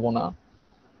ধরতে পারবো না।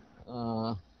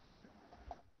 আহ,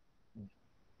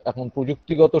 এখন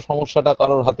প্রযুক্তিগত সমস্যাটা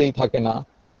কারোর হাতেই থাকে না,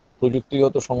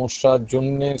 প্রযুক্তিগত সমস্যার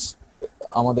জন্য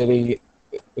আমাদের এই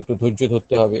একটু ধৈর্য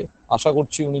ধরতে হবে। আশা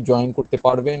করছি উনি জয়েন করতে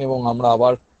পারবেন, এবং আমরা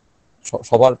আবার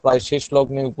সবার প্রায় শেষ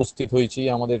লগ্নে উপস্থিত হয়েছি,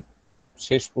 আমাদের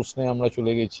শেষ প্রশ্নে আমরা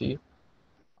চলে গেছি,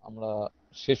 আমরা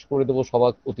শেষ করে দেবো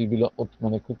সবার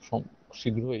মানে খুব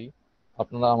শীঘ্রই।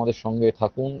 আপনারা আমাদের সঙ্গে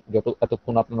থাকুন,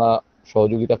 এতক্ষণ আপনারা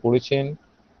সহযোগিতা করেছেন,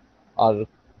 আর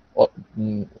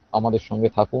আমাদের সঙ্গে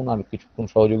থাকুন, আর কিছুক্ষণ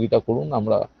সহযোগিতা করুন,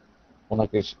 আমরা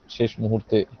ওনাকে শেষ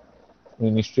মুহূর্তে উনি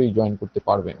নিশ্চয়ই জয়েন করতে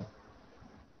পারবেন।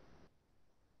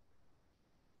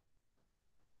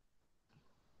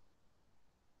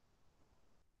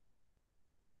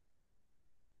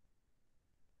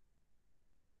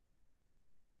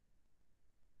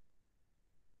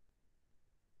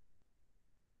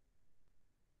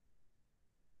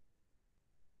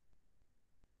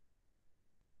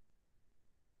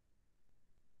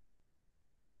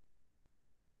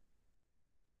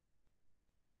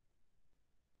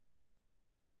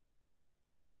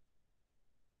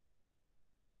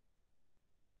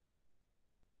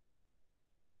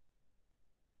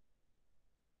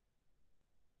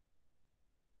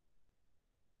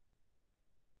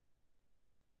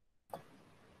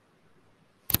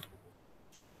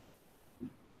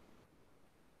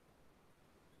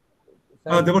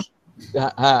 স্যার, দেবস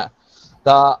হ্যাঁ,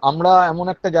 তা আমরা এমন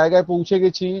একটা জায়গায় পৌঁছে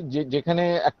গেছি যেখানে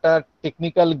একটা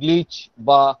টেকনিক্যাল গ্লিচ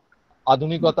বা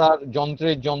আধুনিকতার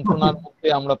যন্ত্রের যন্ত্রণার মধ্যে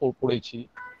আমরা পড়েছি।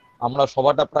 আমরা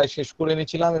সভাটা প্রায় শেষ করে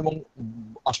নিয়েছিলাম এবং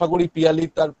আশা করি পিয়ালি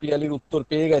তার পিয়ালির উত্তর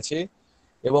পেয়ে গেছে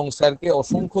এবং স্যারকে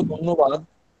অসংখ্য ধন্যবাদ।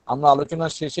 আমরা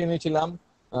আলোচনার শেষে এনেছিলাম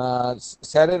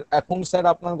স্যারের, এখন স্যার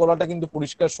আপনার গলাটা কিন্তু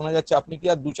পরিষ্কার শোনা যাচ্ছে, আপনি কি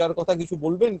আর দু চার কথা কিছু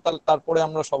বলবেন? তারপরে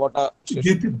আমরা সভাটা শেষ।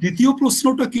 দ্বিতীয়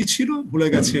প্রশ্নটা কি ছিল ভুলে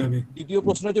গেছি আমি। দ্বিতীয়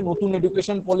প্রশ্ন হচ্ছে নতুন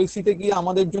এডুকেশন পলিসিতে কি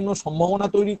আমাদের জন্য সম্ভাবনা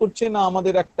তৈরি করছে, না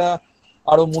আমাদের একটা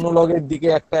আরো মনোলগের দিকে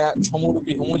একটা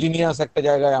সমরূপী হোমোজিনিয়াস একটা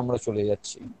জায়গায় আমরা চলে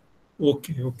যাচ্ছি?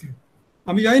 ওকে ওকে,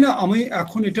 আমি জানি না আমি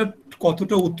এখন এটা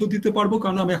কতটা উত্তর দিতে পারবো,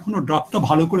 কারণ আমি এখনো ড্রাফটটা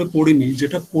ভালো করে পড়িনি।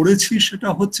 যেটা পড়েছি সেটা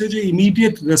হচ্ছে যে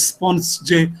ইমিডিয়েট রেসপন্স,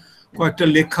 যে কয়েকটা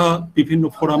লেখা বিভিন্ন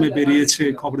ফোরামে বেরিয়েছে,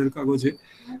 খবরের কাগজে,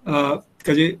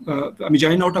 কাজে আমি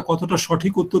জানি না ওটা কতটা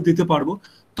সঠিক উত্তর দিতে পারবো।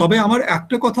 তবে আমার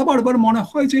একটা কথা বারবার মনে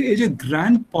হয় যে এই যে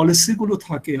গ্র্যান্ড পলিসিগুলো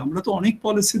থাকে, আমরা তো অনেক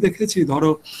পলিসি দেখেছি,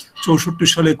 ধরো 64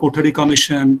 সালে কোঠারি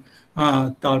কমিশন,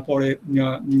 তারপরে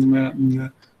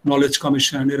নলেজ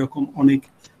কমিশন, এরকম অনেক।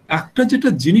 একটা যেটা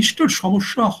জিনিসটার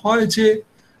সমস্যা হয় যে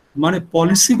মানে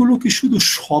পলিসিগুলো কি শুধু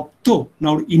শব্দ না,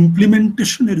 ওর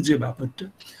ইমপ্লিমেন্টেশনের যে ব্যাপারটা,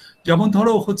 যেমন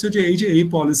ধরো হচ্ছে যে এই যে এই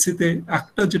পলিসিতে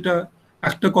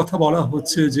একটা কথা বলা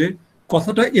হচ্ছে, যে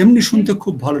কথাটা এমনি শুনতে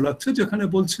খুব ভালো লাগছে, যেখানে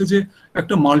বলছে যে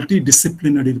একটা মাল্টি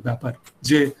ডিসিপ্লিনারির ব্যাপার,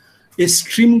 যে এই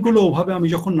স্ট্রিমগুলো ওভাবে, আমি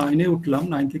যখন 9-এ উঠলাম,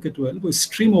 9 থেকে 12, ওই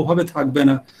স্ট্রিম ওভাবে থাকবে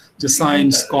না যে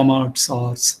সায়েন্স, কমার্স,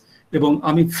 আর্টস, এবং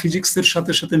আমি ফিজিক্সের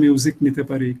সাথে সাথে মিউজিক নিতে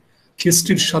পারি,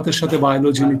 হিস্ট্রির সাথে সাথে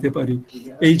বায়োলজি নিতে পারি,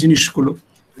 এই জিনিসগুলো।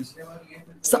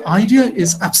 The idea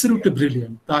is absolutely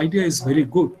brilliant. The idea is very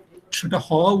good. সেটা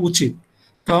হওয়া উচিত,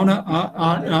 কারণ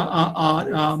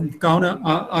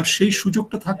আর সেই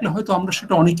সুযোগটা থাকলে হয়তো আমরা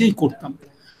সেটা অনেকেই করতাম।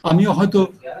 আমিও হয়তো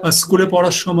স্কুলে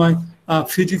পড়ার সময়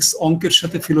ফিজিক্স, অঙ্কের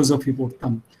সাথে ফিলোসফি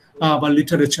পড়তাম বা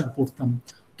লিটারেচার পড়তাম।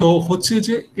 তো হচ্ছে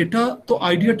যে এটা তো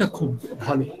আইডিয়াটা খুব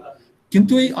ভালো,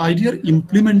 কিন্তু এই আইডিয়ার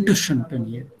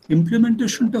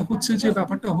ইমপ্লিমেন্টেশনটা হচ্ছে যে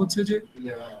ব্যাপারটা হচ্ছে যে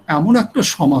এমন একটা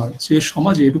সমাজ, যে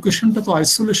সমাজ, এডুকেশনটা তো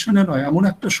আইসোলেশনে নয়, এমন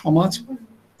একটা সমাজ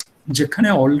যেখানে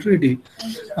already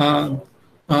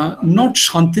not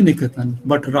Santiniketan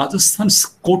but Rajasthan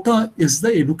quota is the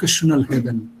educational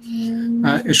haven.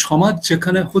 এ সমাজ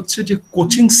যেখানে হচ্ছে যে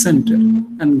coaching centre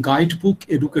and guide book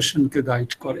এডুকেশনকে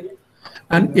guide করে,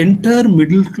 and entire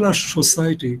middle class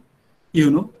society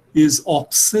is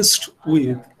obsessed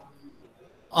with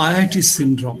IIT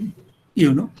syndrome,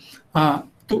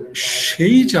 তো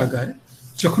সেই জায়গায়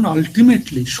যখন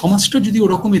আলটিমেটলি সমাজটা যদি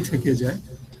ওরকমই থেকে যায়,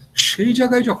 সেই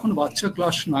জায়গায় যখন বাচ্চা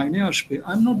ক্লাস 9-এ আসবে,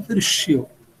 I am not very sure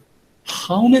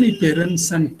how many parents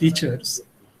and teachers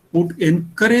would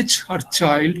encourage her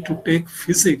child to take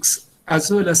physics as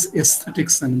well as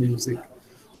aesthetics and music,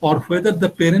 or whether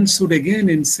the parents would again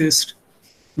insist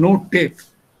no take,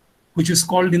 which is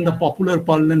called in the popular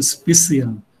parlance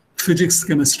PCM, physics,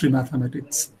 chemistry,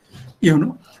 mathematics.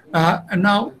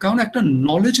 Now, কারণ একটা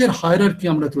নলেজের hierarchy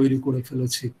আমরা তৈরি করে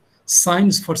ফেলেছি,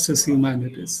 science versus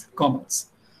humanities, commerce.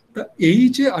 তা এই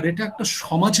যে, আর এটা একটা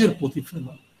সমাজের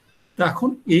প্রতিফলন। তা এখন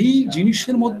এই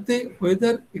জিনিসের মধ্যে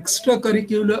whether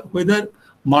extracurricular, whether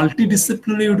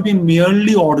multidisciplinary would be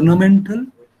merely ornamental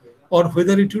or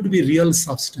whether it would be real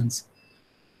substance,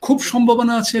 খুব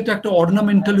সম্ভাবনা আছে এটা একটা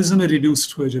অর্নামেন্টালিজমে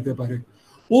রিডিউসড হয়ে যেতে পারে।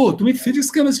 ও তুমি ফিজিক্স,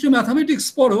 কেমিস্ট্রি, ম্যাথামেটিক্স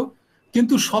পড়ো,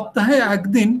 কিন্তু সপ্তাহে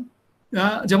একদিন,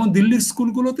 যেমন দিল্লির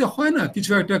স্কুলগুলোতে হয় না, কিছু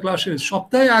একটা ক্লাসে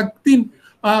সপ্তাহে একদিন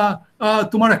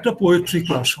তোমার একটা পোয়েট্রি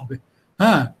ক্লাস হবে,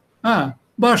 হ্যাঁ হ্যাঁ,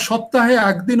 বা সপ্তাহে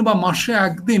একদিন বা মাসে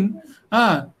একদিন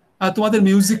তোমাদের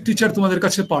মিউজিক টিচার তোমাদের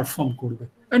কাছে পারফর্ম করবে,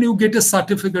 and you get a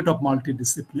certificate of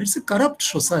multidisciplinary. It's a corrupt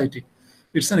society.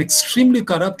 It's an extremely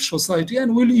corrupt society, and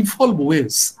we'll evolve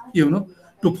ways,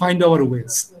 to find our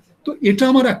ways. তো এটা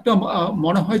আমার একটা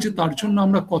মনে হয় যে তার জন্য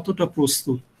আমরা কতটা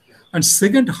প্রস্তুত। And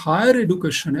second, higher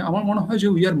education, আমার মনে হয় যে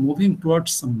we are moving towards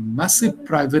some massive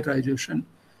privatization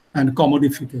and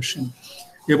commodification.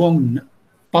 এবং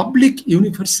public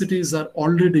universities are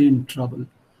already in trouble.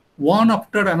 One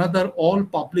after another, all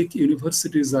public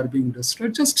universities are being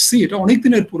destroyed. Just see, এটা অনেক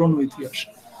দিনের পুরনো ইতিহাস।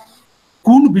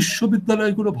 কোন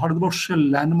বিশ্ববিদ্যালয়গুলো ভারতবর্ষের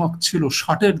ল্যান্ডমার্ক ছিল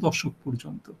 60-এর দশক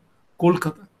পর্যন্ত?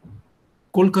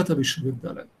 কলকাতা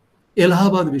বিশ্ববিদ্যালয়,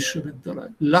 এলাহাবাদ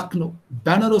বিশ্ববিদ্যালয়, Lucknow,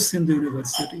 Benaras Hindu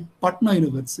university, Patna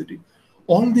university,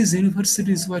 all these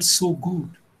universities were so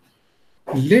good.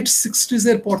 Late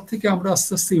 60s-এর পর থেকে আমরা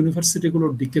আস্তে আস্তে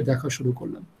ইউনিভার্সিটিগুলোর দিকে দেখা শুরু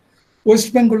করলাম। ওয়েস্ট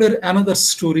বেঙ্গলের another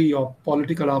story of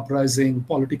political uprising,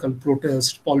 political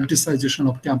protest, politicisation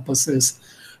of campuses,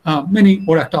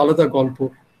 ওর একটা আলাদা গল্প।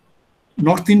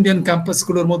 নর্থ ইন্ডিয়ান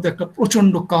ক্যাম্পাসগুলোর মধ্যে একটা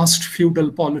প্রচন্ড caste feudal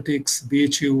politics,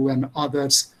 BHU and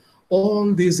others, all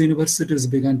these universities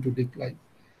began to decline.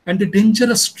 And a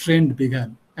dangerous trend began,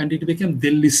 and it became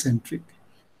Delhi-centric,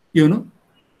 you know,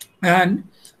 and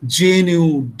JNU,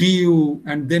 DU,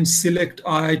 and then select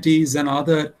IITs and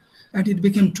other, and it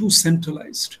became too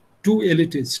centralized, too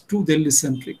elitist, too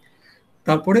Delhi-centric.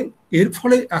 তারপরে এর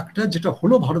ফলে একটা যেটা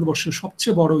হলো ভারতবর্ষের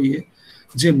সবচেয়ে বড়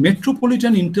যে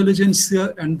metropolitan intelligentsia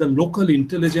and the local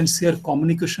ইন্টেলিজেন্সিয়ার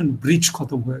communication bridge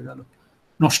খতম হয়ে গেল,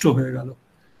 নষ্ট হয়ে গেল।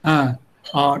 হ্যাঁ,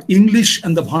 আর ইংলিশ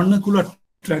অ্যান্ড দ্য ভার্নাকুলার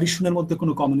ট্র্যাডিশনের মধ্যে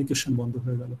কোনো কমিউনিকেশন বন্ধ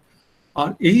হয়ে গেল। আর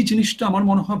এই জিনিসটা আমার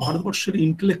মনে হয় ভারতবর্ষের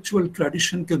ইন্টেলেকচুয়াল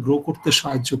ট্র্যাডিশনকে গ্রো করতে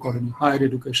সাহায্য করেনি। Higher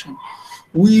education,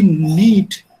 we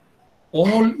need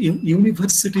all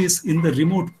universities in the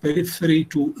remote periphery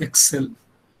to excel.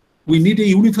 We need a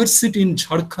university in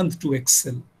Jharkhand to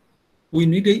excel. We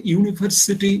need a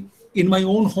university in my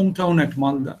own hometown at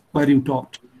Malda, where you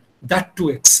taught, that to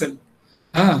excel.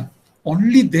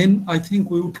 Only then I think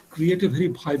we would create a very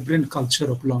vibrant culture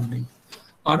of learning.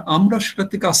 আর আমরা সেটা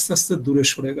থেকে আস্তে আস্তে দূরে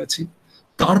সরে গেছি।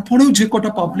 তারপরেও যে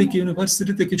কটা পাবলিক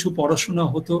ইউনিভার্সিটিতে কিছু পড়াশোনা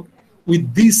হতো, with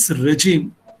this regime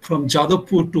from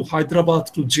Jadavpur to Hyderabad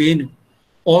to JNU,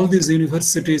 all these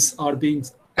universities are being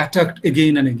attacked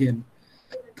again and again.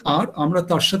 আর আমরা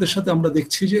তার সাথে সাথে আমরা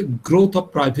দেখছি যে growth of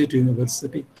private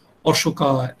university,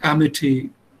 Ashoka, Amity,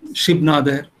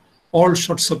 শিবনাদের, all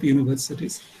sorts of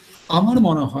universities. আমার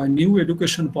মনে হয় নিউ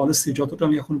এডুকেশন পলিসি যতটা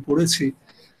আমি এখন পড়েছি,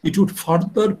 it would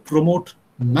further promote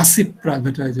massive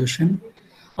privatisation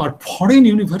R foreign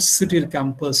ইউনিভার্সিটির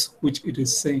campus which it is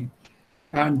saying,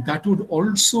 and that would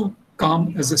also come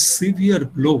as a severe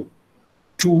blow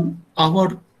to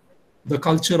the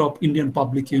culture of Indian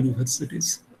public universities,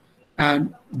 and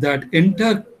that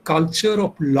entire culture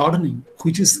of learning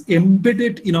which is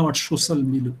embedded in our social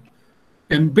milieu,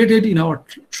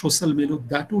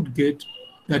 that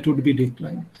would be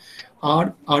declined.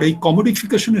 আর এই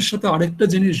কমোডিফিকেশনের সাথে আরেকটা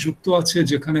জিনিস যুক্ত আছে,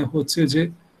 যেখানে হচ্ছে যে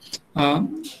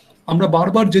আমরা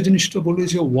বারবার যে জিনিসটা বলি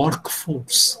যে ওয়ার্ক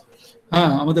ফোর্স,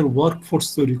 আমাদের ওয়ার্ক ফোর্স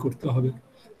তৈরি করতে হবে,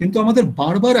 কিন্তু আমাদের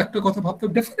বারবার একটা কথা ভাবতে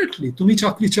হবে, ডেফিনেটলি তুমি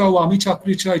চাকরি চাও, আমি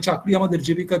চাকরি চাই, চাকরি আমাদের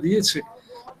জীবিকা দিয়েছে,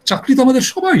 চাকরি তো আমাদের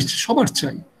সবার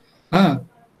চাই।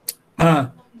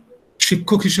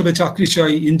 শিক্ষক হিসেবে চাকরি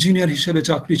চাই, ইঞ্জিনিয়ার হিসেবে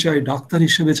চাকরি চাই, ডাক্তার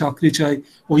হিসেবে চাকরি চাই,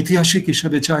 ঐতিহাসিক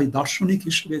হিসেবে চাই, দার্শনিক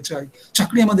হিসেবে চাই,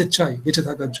 চাকরি আমাদের চাই বেঁচে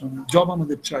থাকার জন্য, জব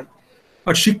আমাদের চাই।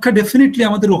 আর শিক্ষা ডেফিনেটলি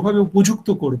আমাদের ওভাবে উপযুক্ত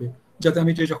করবে, যাতে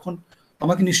আমি যখন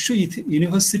আমাকে নিশ্চয়ই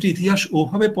ইউনিভার্সিটি ইতিহাস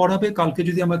ওভাবে পড়াবে, কালকে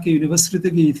যদি আমাকে ইউনিভার্সিটিতে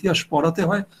গিয়ে ইতিহাস পড়াতে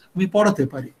হয় আমি পড়াতে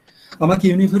পারি। আমাকে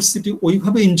ইউনিভার্সিটি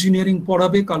ওইভাবে ইঞ্জিনিয়ারিং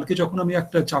পড়াবে, কালকে যখন আমি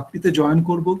একটা চাকরিতে জয়েন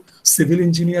করব সিভিল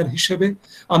ইঞ্জিনিয়ার হিসেবে,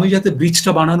 আমি যাতে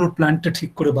ব্রিজটা বানানোর প্ল্যানটা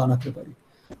ঠিক করে বানাতে পারি।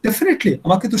 ডেফিনেটলি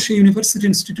আমাকে তো সেই ইউনিভার্সিটি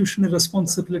ইনস্টিটিউশনের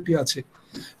রেসপন্সিবিলিটি আছে,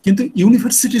 কিন্তু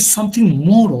university is something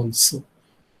more also.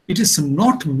 It is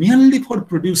not merely for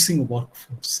producing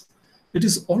workforce, it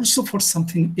is also for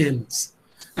something else.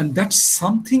 And that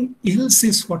something else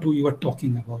is what we were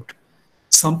talking about.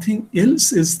 Something else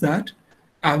is that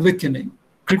awakening,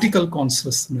 critical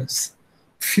consciousness,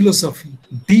 philosophy,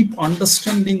 deep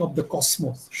understanding of the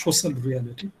cosmos, social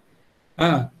reality.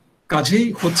 কাজেই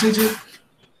হচ্ছে যে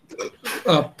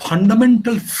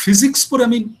fundamental physics পড়ে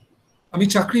আমি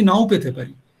চাকরি নাও পেতে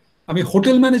পারি, আমি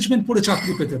hotel management পড়ে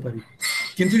চাকরি পেতে পারি,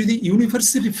 কিন্তু যদি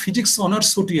ইউনিভার্সিটি ফিজিক্স অনার্স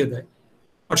হটিয়ে দেয়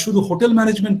আর শুধু হোটেল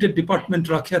ম্যানেজমেন্টের ডিপার্টমেন্ট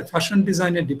রাখে আর ফ্যাশন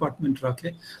ডিজাইনের ডিপার্টমেন্ট রাখে,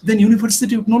 then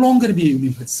university would no longer be a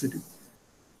university.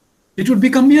 It would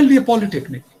become merely a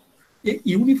polytechnic. A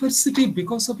university,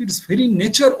 because of its very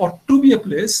nature, ought to be a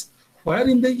place where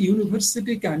in the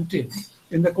university canteen,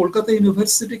 in the Kolkata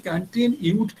University canteen,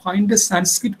 you would find a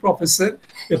Sanskrit professor,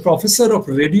 a professor of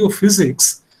radio physics,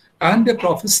 and a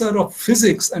professor of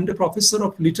physics and a professor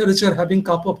of literature having a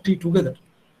cup of tea together.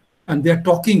 And they are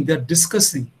talking, they are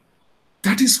discussing.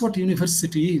 That is what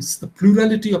university is, the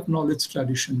plurality of knowledge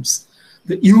traditions,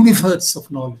 the universe of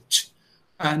knowledge.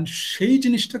 And সেই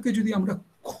জিনিসটাকে যদি আমরা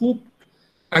খুব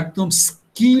একদম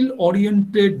skill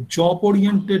oriented, job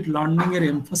oriented learning এর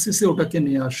এমফাসিসে ওটাকে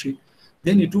নিয়ে আসি,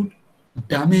 then it would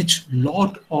damage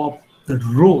lot of the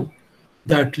role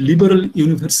that liberal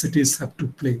universities have to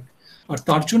play. আর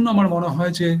তার জন্য আমার মনে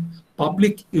হয় যে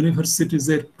পাবলিক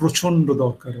ইউনিভার্সিটিজের প্রচন্ড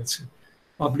দরকার আছে।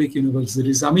 পাবলিক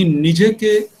ইউনিভার্সিটিজ, আমি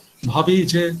নিজেকে ভাবি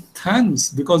যে thanks,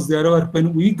 because when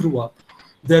we grew up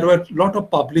there were lot of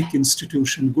public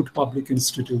institution, good public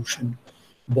institution,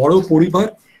 বড় পরিবার,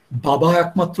 বাবা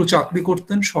একমাত্র চাকরি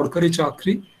করতেন, সরকারি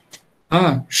চাকরি।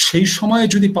 সেই সময়ে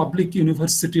যদি পাবলিক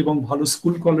ইউনিভার্সিটি এবং ভালো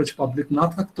স্কুল কলেজ পাবলিক না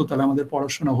থাকতো, তাহলে আমাদের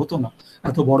পড়াশোনা হতো না।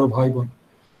 এত বড় ভাই বোন,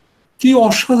 কি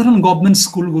অসাধারণ গভর্নমেন্ট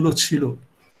স্কুলগুলো ছিল।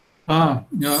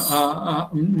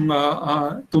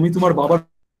 তুমি তোমার বাবার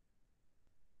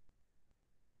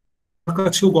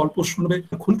কাছেও গল্প শুনবে,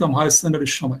 খুলতাম হায়ার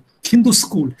সেকেন্ডারির সময়। Hindu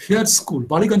school, hair school,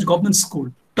 Ballygunge government school,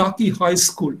 টাকি high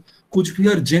school,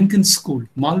 Cooch Behar Jenkins school,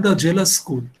 Malda জেলা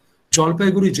স্কুল,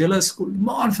 জলপাইগুড়ি জেলা স্কুল,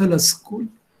 মার্ভেলাস স্কুল।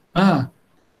 হ্যাঁ,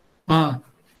 হ্যাঁ,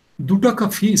 2 টাকা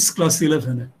ফিস ক্লাস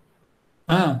 11-এ।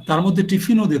 হ্যাঁ, তার মধ্যে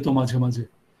টিফিনও দিত মাঝে মাঝে।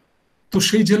 তো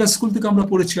সেই জেলা স্কুল থেকে আমরা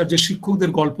পড়েছি। আর যে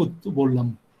শিক্ষকদের গল্প তো বললাম,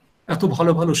 এত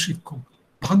ভালো ভালো শিক্ষক,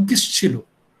 ভাগ্যিস ছিল।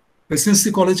 প্রেসিডেন্সি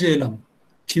কলেজে এলাম,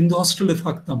 হিন্দু হস্টেলে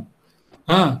থাকতাম।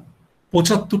 হ্যাঁ,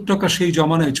 75 টাকা সেই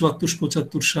জমানায়,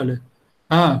 74-75 সালে।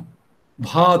 হ্যাঁ,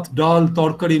 ভাত ডাল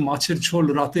তরকারি, মাছের ঝোল,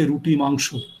 রাতে রুটি মাংস।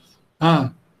 হ্যাঁ,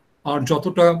 আর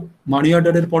যতটা মানি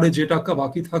অর্ডারের পরে যে টাকা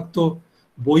বাকি থাকতো,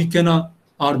 বই কেনা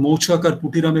আর মৌচাক আর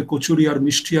পুটিরামে কচুরি আর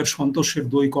মিষ্টি আর সন্তোষের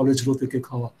দই কলেজ রো থেকে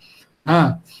খাওয়া। হ্যাঁ,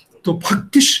 তো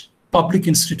ভাগ্যিস পাবলিক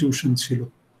ইনস্টিটিউশন ছিল।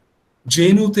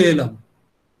 জেএনইউতে এলাম,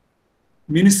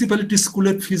 মিউনিসিপ্যালিটি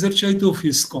স্কুলের ফিজের চাইতেও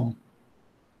ফিস কম।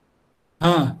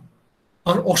 হ্যাঁ,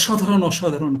 আর অসাধারণ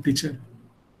অসাধারণ টিচার।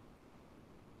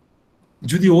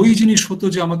 যদি ওই জিনিস হতো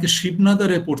যে আমাকে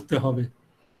শিবনাদারে পড়তে হবে,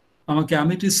 আমাকে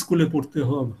অ্যামিটি স্কুলে পড়তে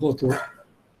হতো,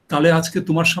 তাহলে আজকে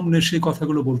তোমার সামনে সেই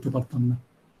কথাগুলো বলতে পারতাম না।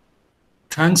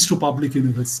 Thanks to public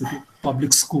university,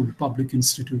 public school, public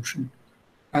institution,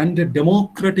 and a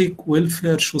democratic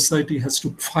welfare society has to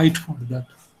fight for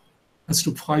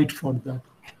that,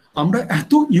 আমরা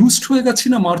এত ইউজড হয়ে গেছি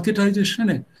না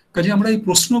মার্কেটাইজেশনে, কাজে আমরা এই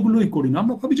প্রশ্নগুলোই করি না।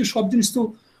 আমরা ভাবি যে সব জিনিস তো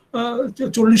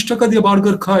 40 টাকা দিয়ে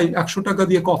বার্গার খাই, 100 টাকা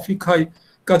দিয়ে কফি খাই,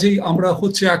 কাজেই আমরা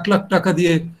হচ্ছে 1 লাখ টাকা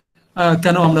দিয়ে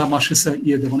কেন আমরা মাসে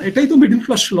দেবো না। এটাই তো মিডল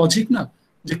ক্লাস লজিক না,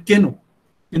 যে কেন।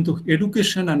 কিন্তু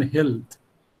education and health,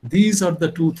 these are the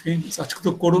 2 things. আজকে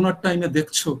তো করোনার টাইমে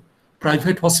দেখছো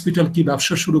প্রাইভেট হসপিটাল কি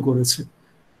ব্যবসা শুরু করেছে।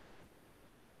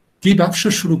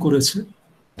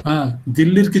 হ্যাঁ,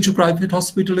 দিল্লির কিছু প্রাইভেট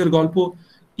হসপিটালের গল্প,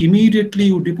 immediately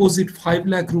you deposit 5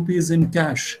 lakh rupees in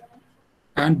cash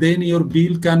and then your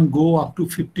bill can go up to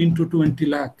 15 to 20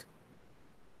 lakh.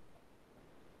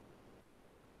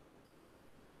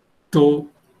 তো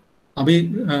আমি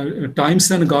টাইমস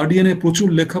অ্যান্ড গার্ডিয়ানে প্রচুর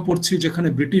লেখা পড়ছি, যেখানে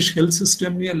ব্রিটিশ হেলথ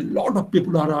সিস্টেম নিয়ে lot of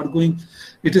people R arguing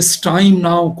it is time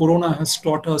now, corona has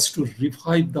taught us to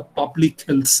revive the public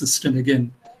health system again.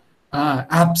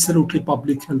 Absolutely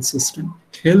public health system,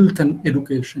 health and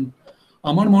education.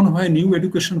 আমার মনে হয় new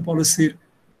education পলিসির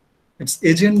its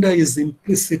agenda is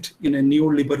implicit in a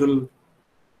neoliberal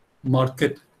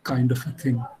market kind of a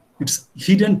thing. Its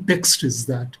hidden text is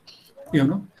that,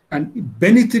 and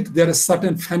beneath it there is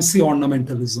certain fancy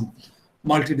ornamentalism,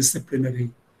 multidisciplinary,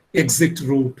 exit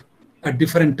route, at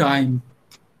different time,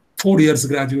 4 years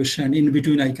graduation, in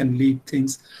between I can lead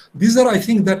things. These are, I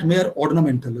think, that mere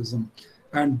ornamentalism.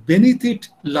 And beneath it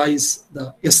lies the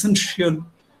essential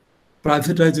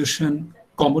privatization,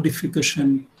 commodification,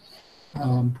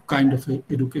 kind of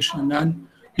education, and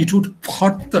it would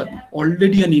further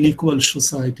already an unequal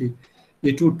society.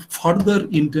 It would further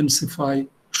intensify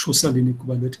social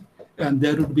inequality, and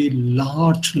there would be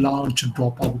large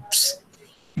dropouts.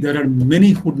 There are many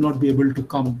who would not be able to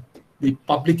come. The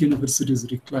public universities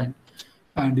decline,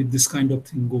 and if this kind of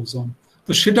thing goes on,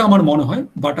 তো সেটা আমার মনে হয়,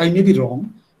 but I may be wrong,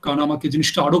 কারণ আমাকে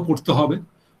জিনিসটা আরো পড়তে হবে,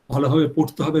 ভালোভাবে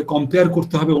পড়তে হবে, কম্পেয়ার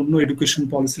করতে হবে অন্য এডুকেশন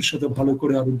পলিসির সাথে, ভালো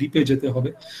করে আরো ডিপে যেতে হবে।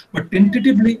 But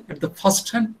tentatively at the first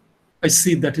hand I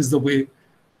see that is the way,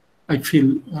 I feel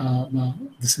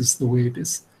this is the way it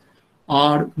is.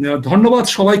 আর ধন্যবাদ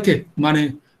সবাইকে, মানে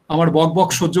আমার বক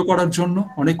সহ্য করার জন্য,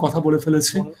 অনেক কথা বলে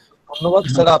ফেলেছি। ধন্যবাদ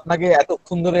স্যার আপনাকে।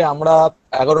 এতক্ষণ ধরে আমরা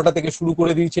 11টা থেকে শুরু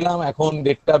করে দিয়েছিলাম, এখন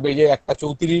 1:30 বেজে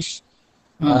 1:34।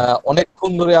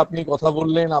 অনেকক্ষণ ধরে আপনি কথা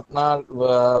বললেন, আপনার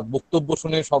বক্তব্য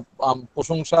শুনে সব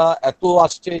প্রশংসা এত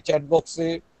আসছে চ্যাট বক্সে,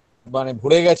 মানে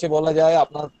ভরে গেছে বলা যায়।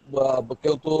 আপনার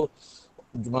কেউ তো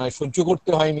মানে সহ্য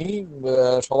করতে হয়নি,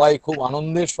 সবাই খুব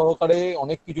আনন্দের সহকারে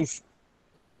অনেক কিছু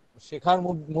শেখার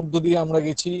মধ্য দিয়ে আমরা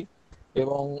গেছি।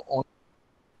 এবং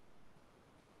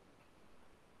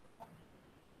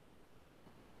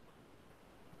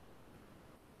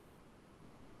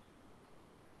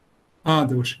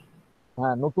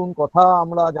হ্যাঁ, নতুন কথা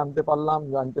আমরা জানতে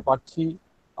পারছি,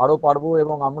 আরো পারবো,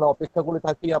 এবং আমরা অপেক্ষা করে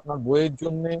থাকি আপনার বইয়ের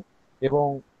জন্য। এবং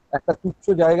একটা তুচ্ছ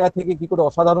জায়গা থেকে কি করে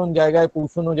অসাধারণ জায়গায়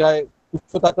পৌঁছানো যায়,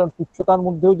 তুচ্ছতার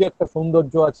মধ্যেও যে একটা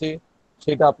সৌন্দর্য আছে,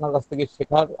 সেটা আপনার কাছ থেকে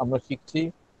শেখার আমরা শিখছি।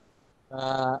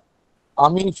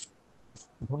 আমি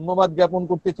ধন্যবাদ জ্ঞাপন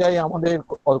করতে চাই আমাদের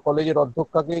কলেজের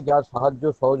অধ্যক্ষাকে, যার সাহায্য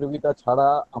সহযোগিতা ছাড়া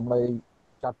আমরা এই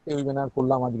 4টে ওয়েবিনার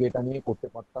করলাম, আজকে এটা নিয়ে করতে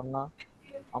পারতাম না।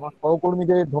 আমার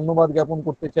সহকর্মীদের ধন্যবাদ জ্ঞাপন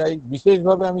করতে চাই।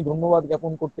 বিশেষভাবে আমি ধন্যবাদ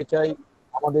জ্ঞাপন করতে চাই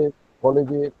আমাদের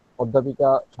কলেজে অধ্যাপিকা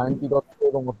সায়ন্তী দত্ত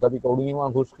এবং অধ্যাপিকা অরুণিমা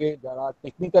ঘোষকে, যারা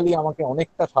টেকনিক্যালি আমাকে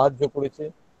অনেকটা সাহায্য করেছে,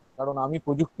 কারণ আমি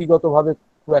প্রযুক্তিগতভাবে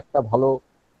খুব একটা ভালো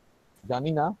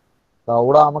জানি না। তা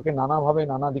ওরা আমাকে নানাভাবে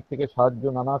নানা দিক থেকে সাহায্য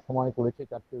নানা সময় করেছে,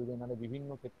 চারটে অভিযানে বিভিন্ন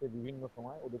ক্ষেত্রে বিভিন্ন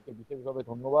সময়, ওদেরকে বিশেষভাবে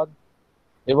ধন্যবাদ।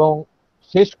 এবং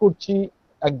শেষ করছি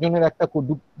একজনের একটা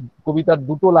কবিতার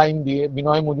দুটো লাইন দিয়ে।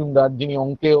 বিনয় মজুমদার, যিনি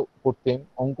অঙ্কে করতেন,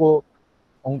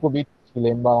 অঙ্কবিদ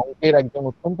ছিলেন বা অঙ্কের একজন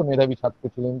অত্যন্ত মেধাবী ছাত্র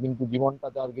ছিলেন, কিন্তু জীবনটা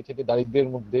তার গেছে দারিদ্র্যের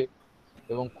মধ্যে,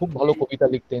 এবং খুব ভালো কবিতা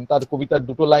লিখতেন। তার কবিতার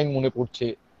দুটো লাইন মনে পড়ছে।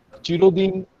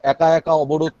 চিরদিন একা একা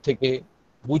অবরোধ থেকে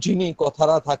বুঝিনি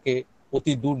কথারা থাকে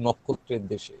অতি দূর নক্ষত্রের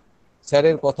দেশে।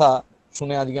 স্যারের কথা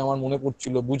শুনে আজকে আমার মনে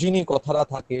পড়ছিল, বুঝিনি কথারা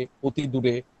থাকে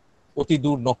অতি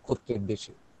দূর নক্ষত্রের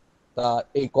দেশে। তা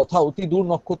এই কথা অতি দূর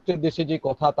নক্ষত্রের দেশে যে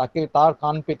কথা, তাকে তার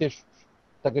কান পেতে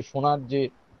তাকে শোনার যে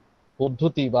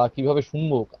পদ্ধতি বা কিভাবে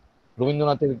শুনবো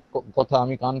রবীন্দ্রনাথের কথা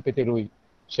আমি কান পেতে রই,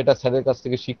 সেটা স্যারের কাছ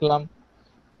থেকে শিখলাম।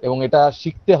 এবং এটা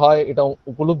শিখতে হয়, এটা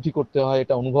উপলব্ধি করতে হয়,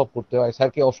 এটা অনুভব করতে হয়।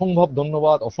 স্যারকে অসম্ভব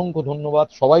ধন্যবাদ, অসংখ্য ধন্যবাদ।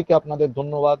 সবাইকে আপনাদের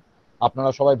ধন্যবাদ।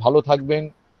 আপনারা সবাই ভালো থাকবেন,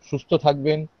 সুস্থ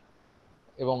থাকবেন,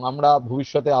 এবং আমরা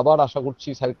ভবিষ্যতে আবার আশা করছি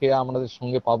স্যারকে আমাদের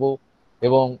সঙ্গে পাবো।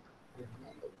 এবং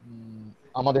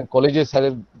আমাদের কলেজে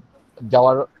স্যারের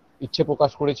যাওয়ার ইচ্ছে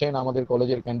প্রকাশ করেছেন, আমাদের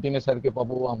কলেজের ক্যান্টিনে স্যারকে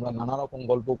পাবো, আমরা নানা রকম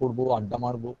গল্প করব, আড্ডা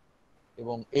মারবো।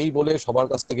 এবং এই বলে সবার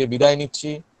কাছ থেকে বিদায় নিচ্ছি।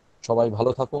 সবাই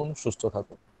ভালো থাকুন, সুস্থ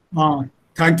থাকুন।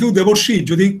 Thank you Devarshi.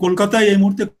 যদি কলকাতায় এই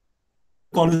মুহূর্তে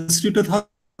কলেজ স্ট্রিটে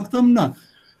থাকতাম না,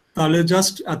 তাহলে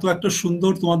জাস্ট এত একটা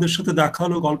সুন্দর তোমাদের সাথে দেখা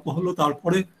হলো, গল্প হলো,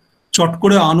 তারপরে চট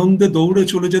করে আনন্দে দৌড়ে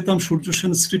চলে যেতাম সূর্য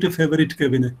সেন স্ট্রিটে ফেভারিট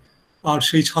কেবিনে। আর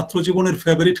সেই ছাত্র জীবনের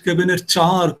ফেভারিট কেবিনের চা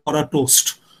আর করা টোস্ট,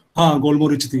 হ্যাঁ,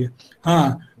 গোলমরিচ দিয়ে, হ্যাঁ,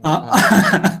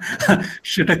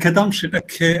 সেটা খেতাম।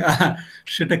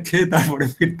 সেটা খেয়ে তারপরে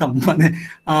ফিরতাম। মানে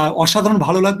অসাধারণ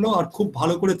ভালো লাগলো। আর খুব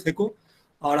ভালো করে থেকো।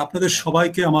 আর আপনাদের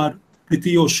সবাইকে আমার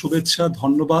প্রীতি ও শুভেচ্ছা,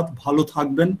 ধন্যবাদ। ভালো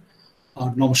থাকবেন।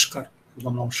 আর নমস্কার,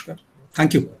 নমস্কার।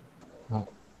 Thank you.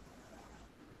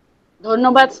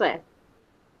 ধন্যবাদ স্যার।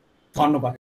 ধন্যবাদ।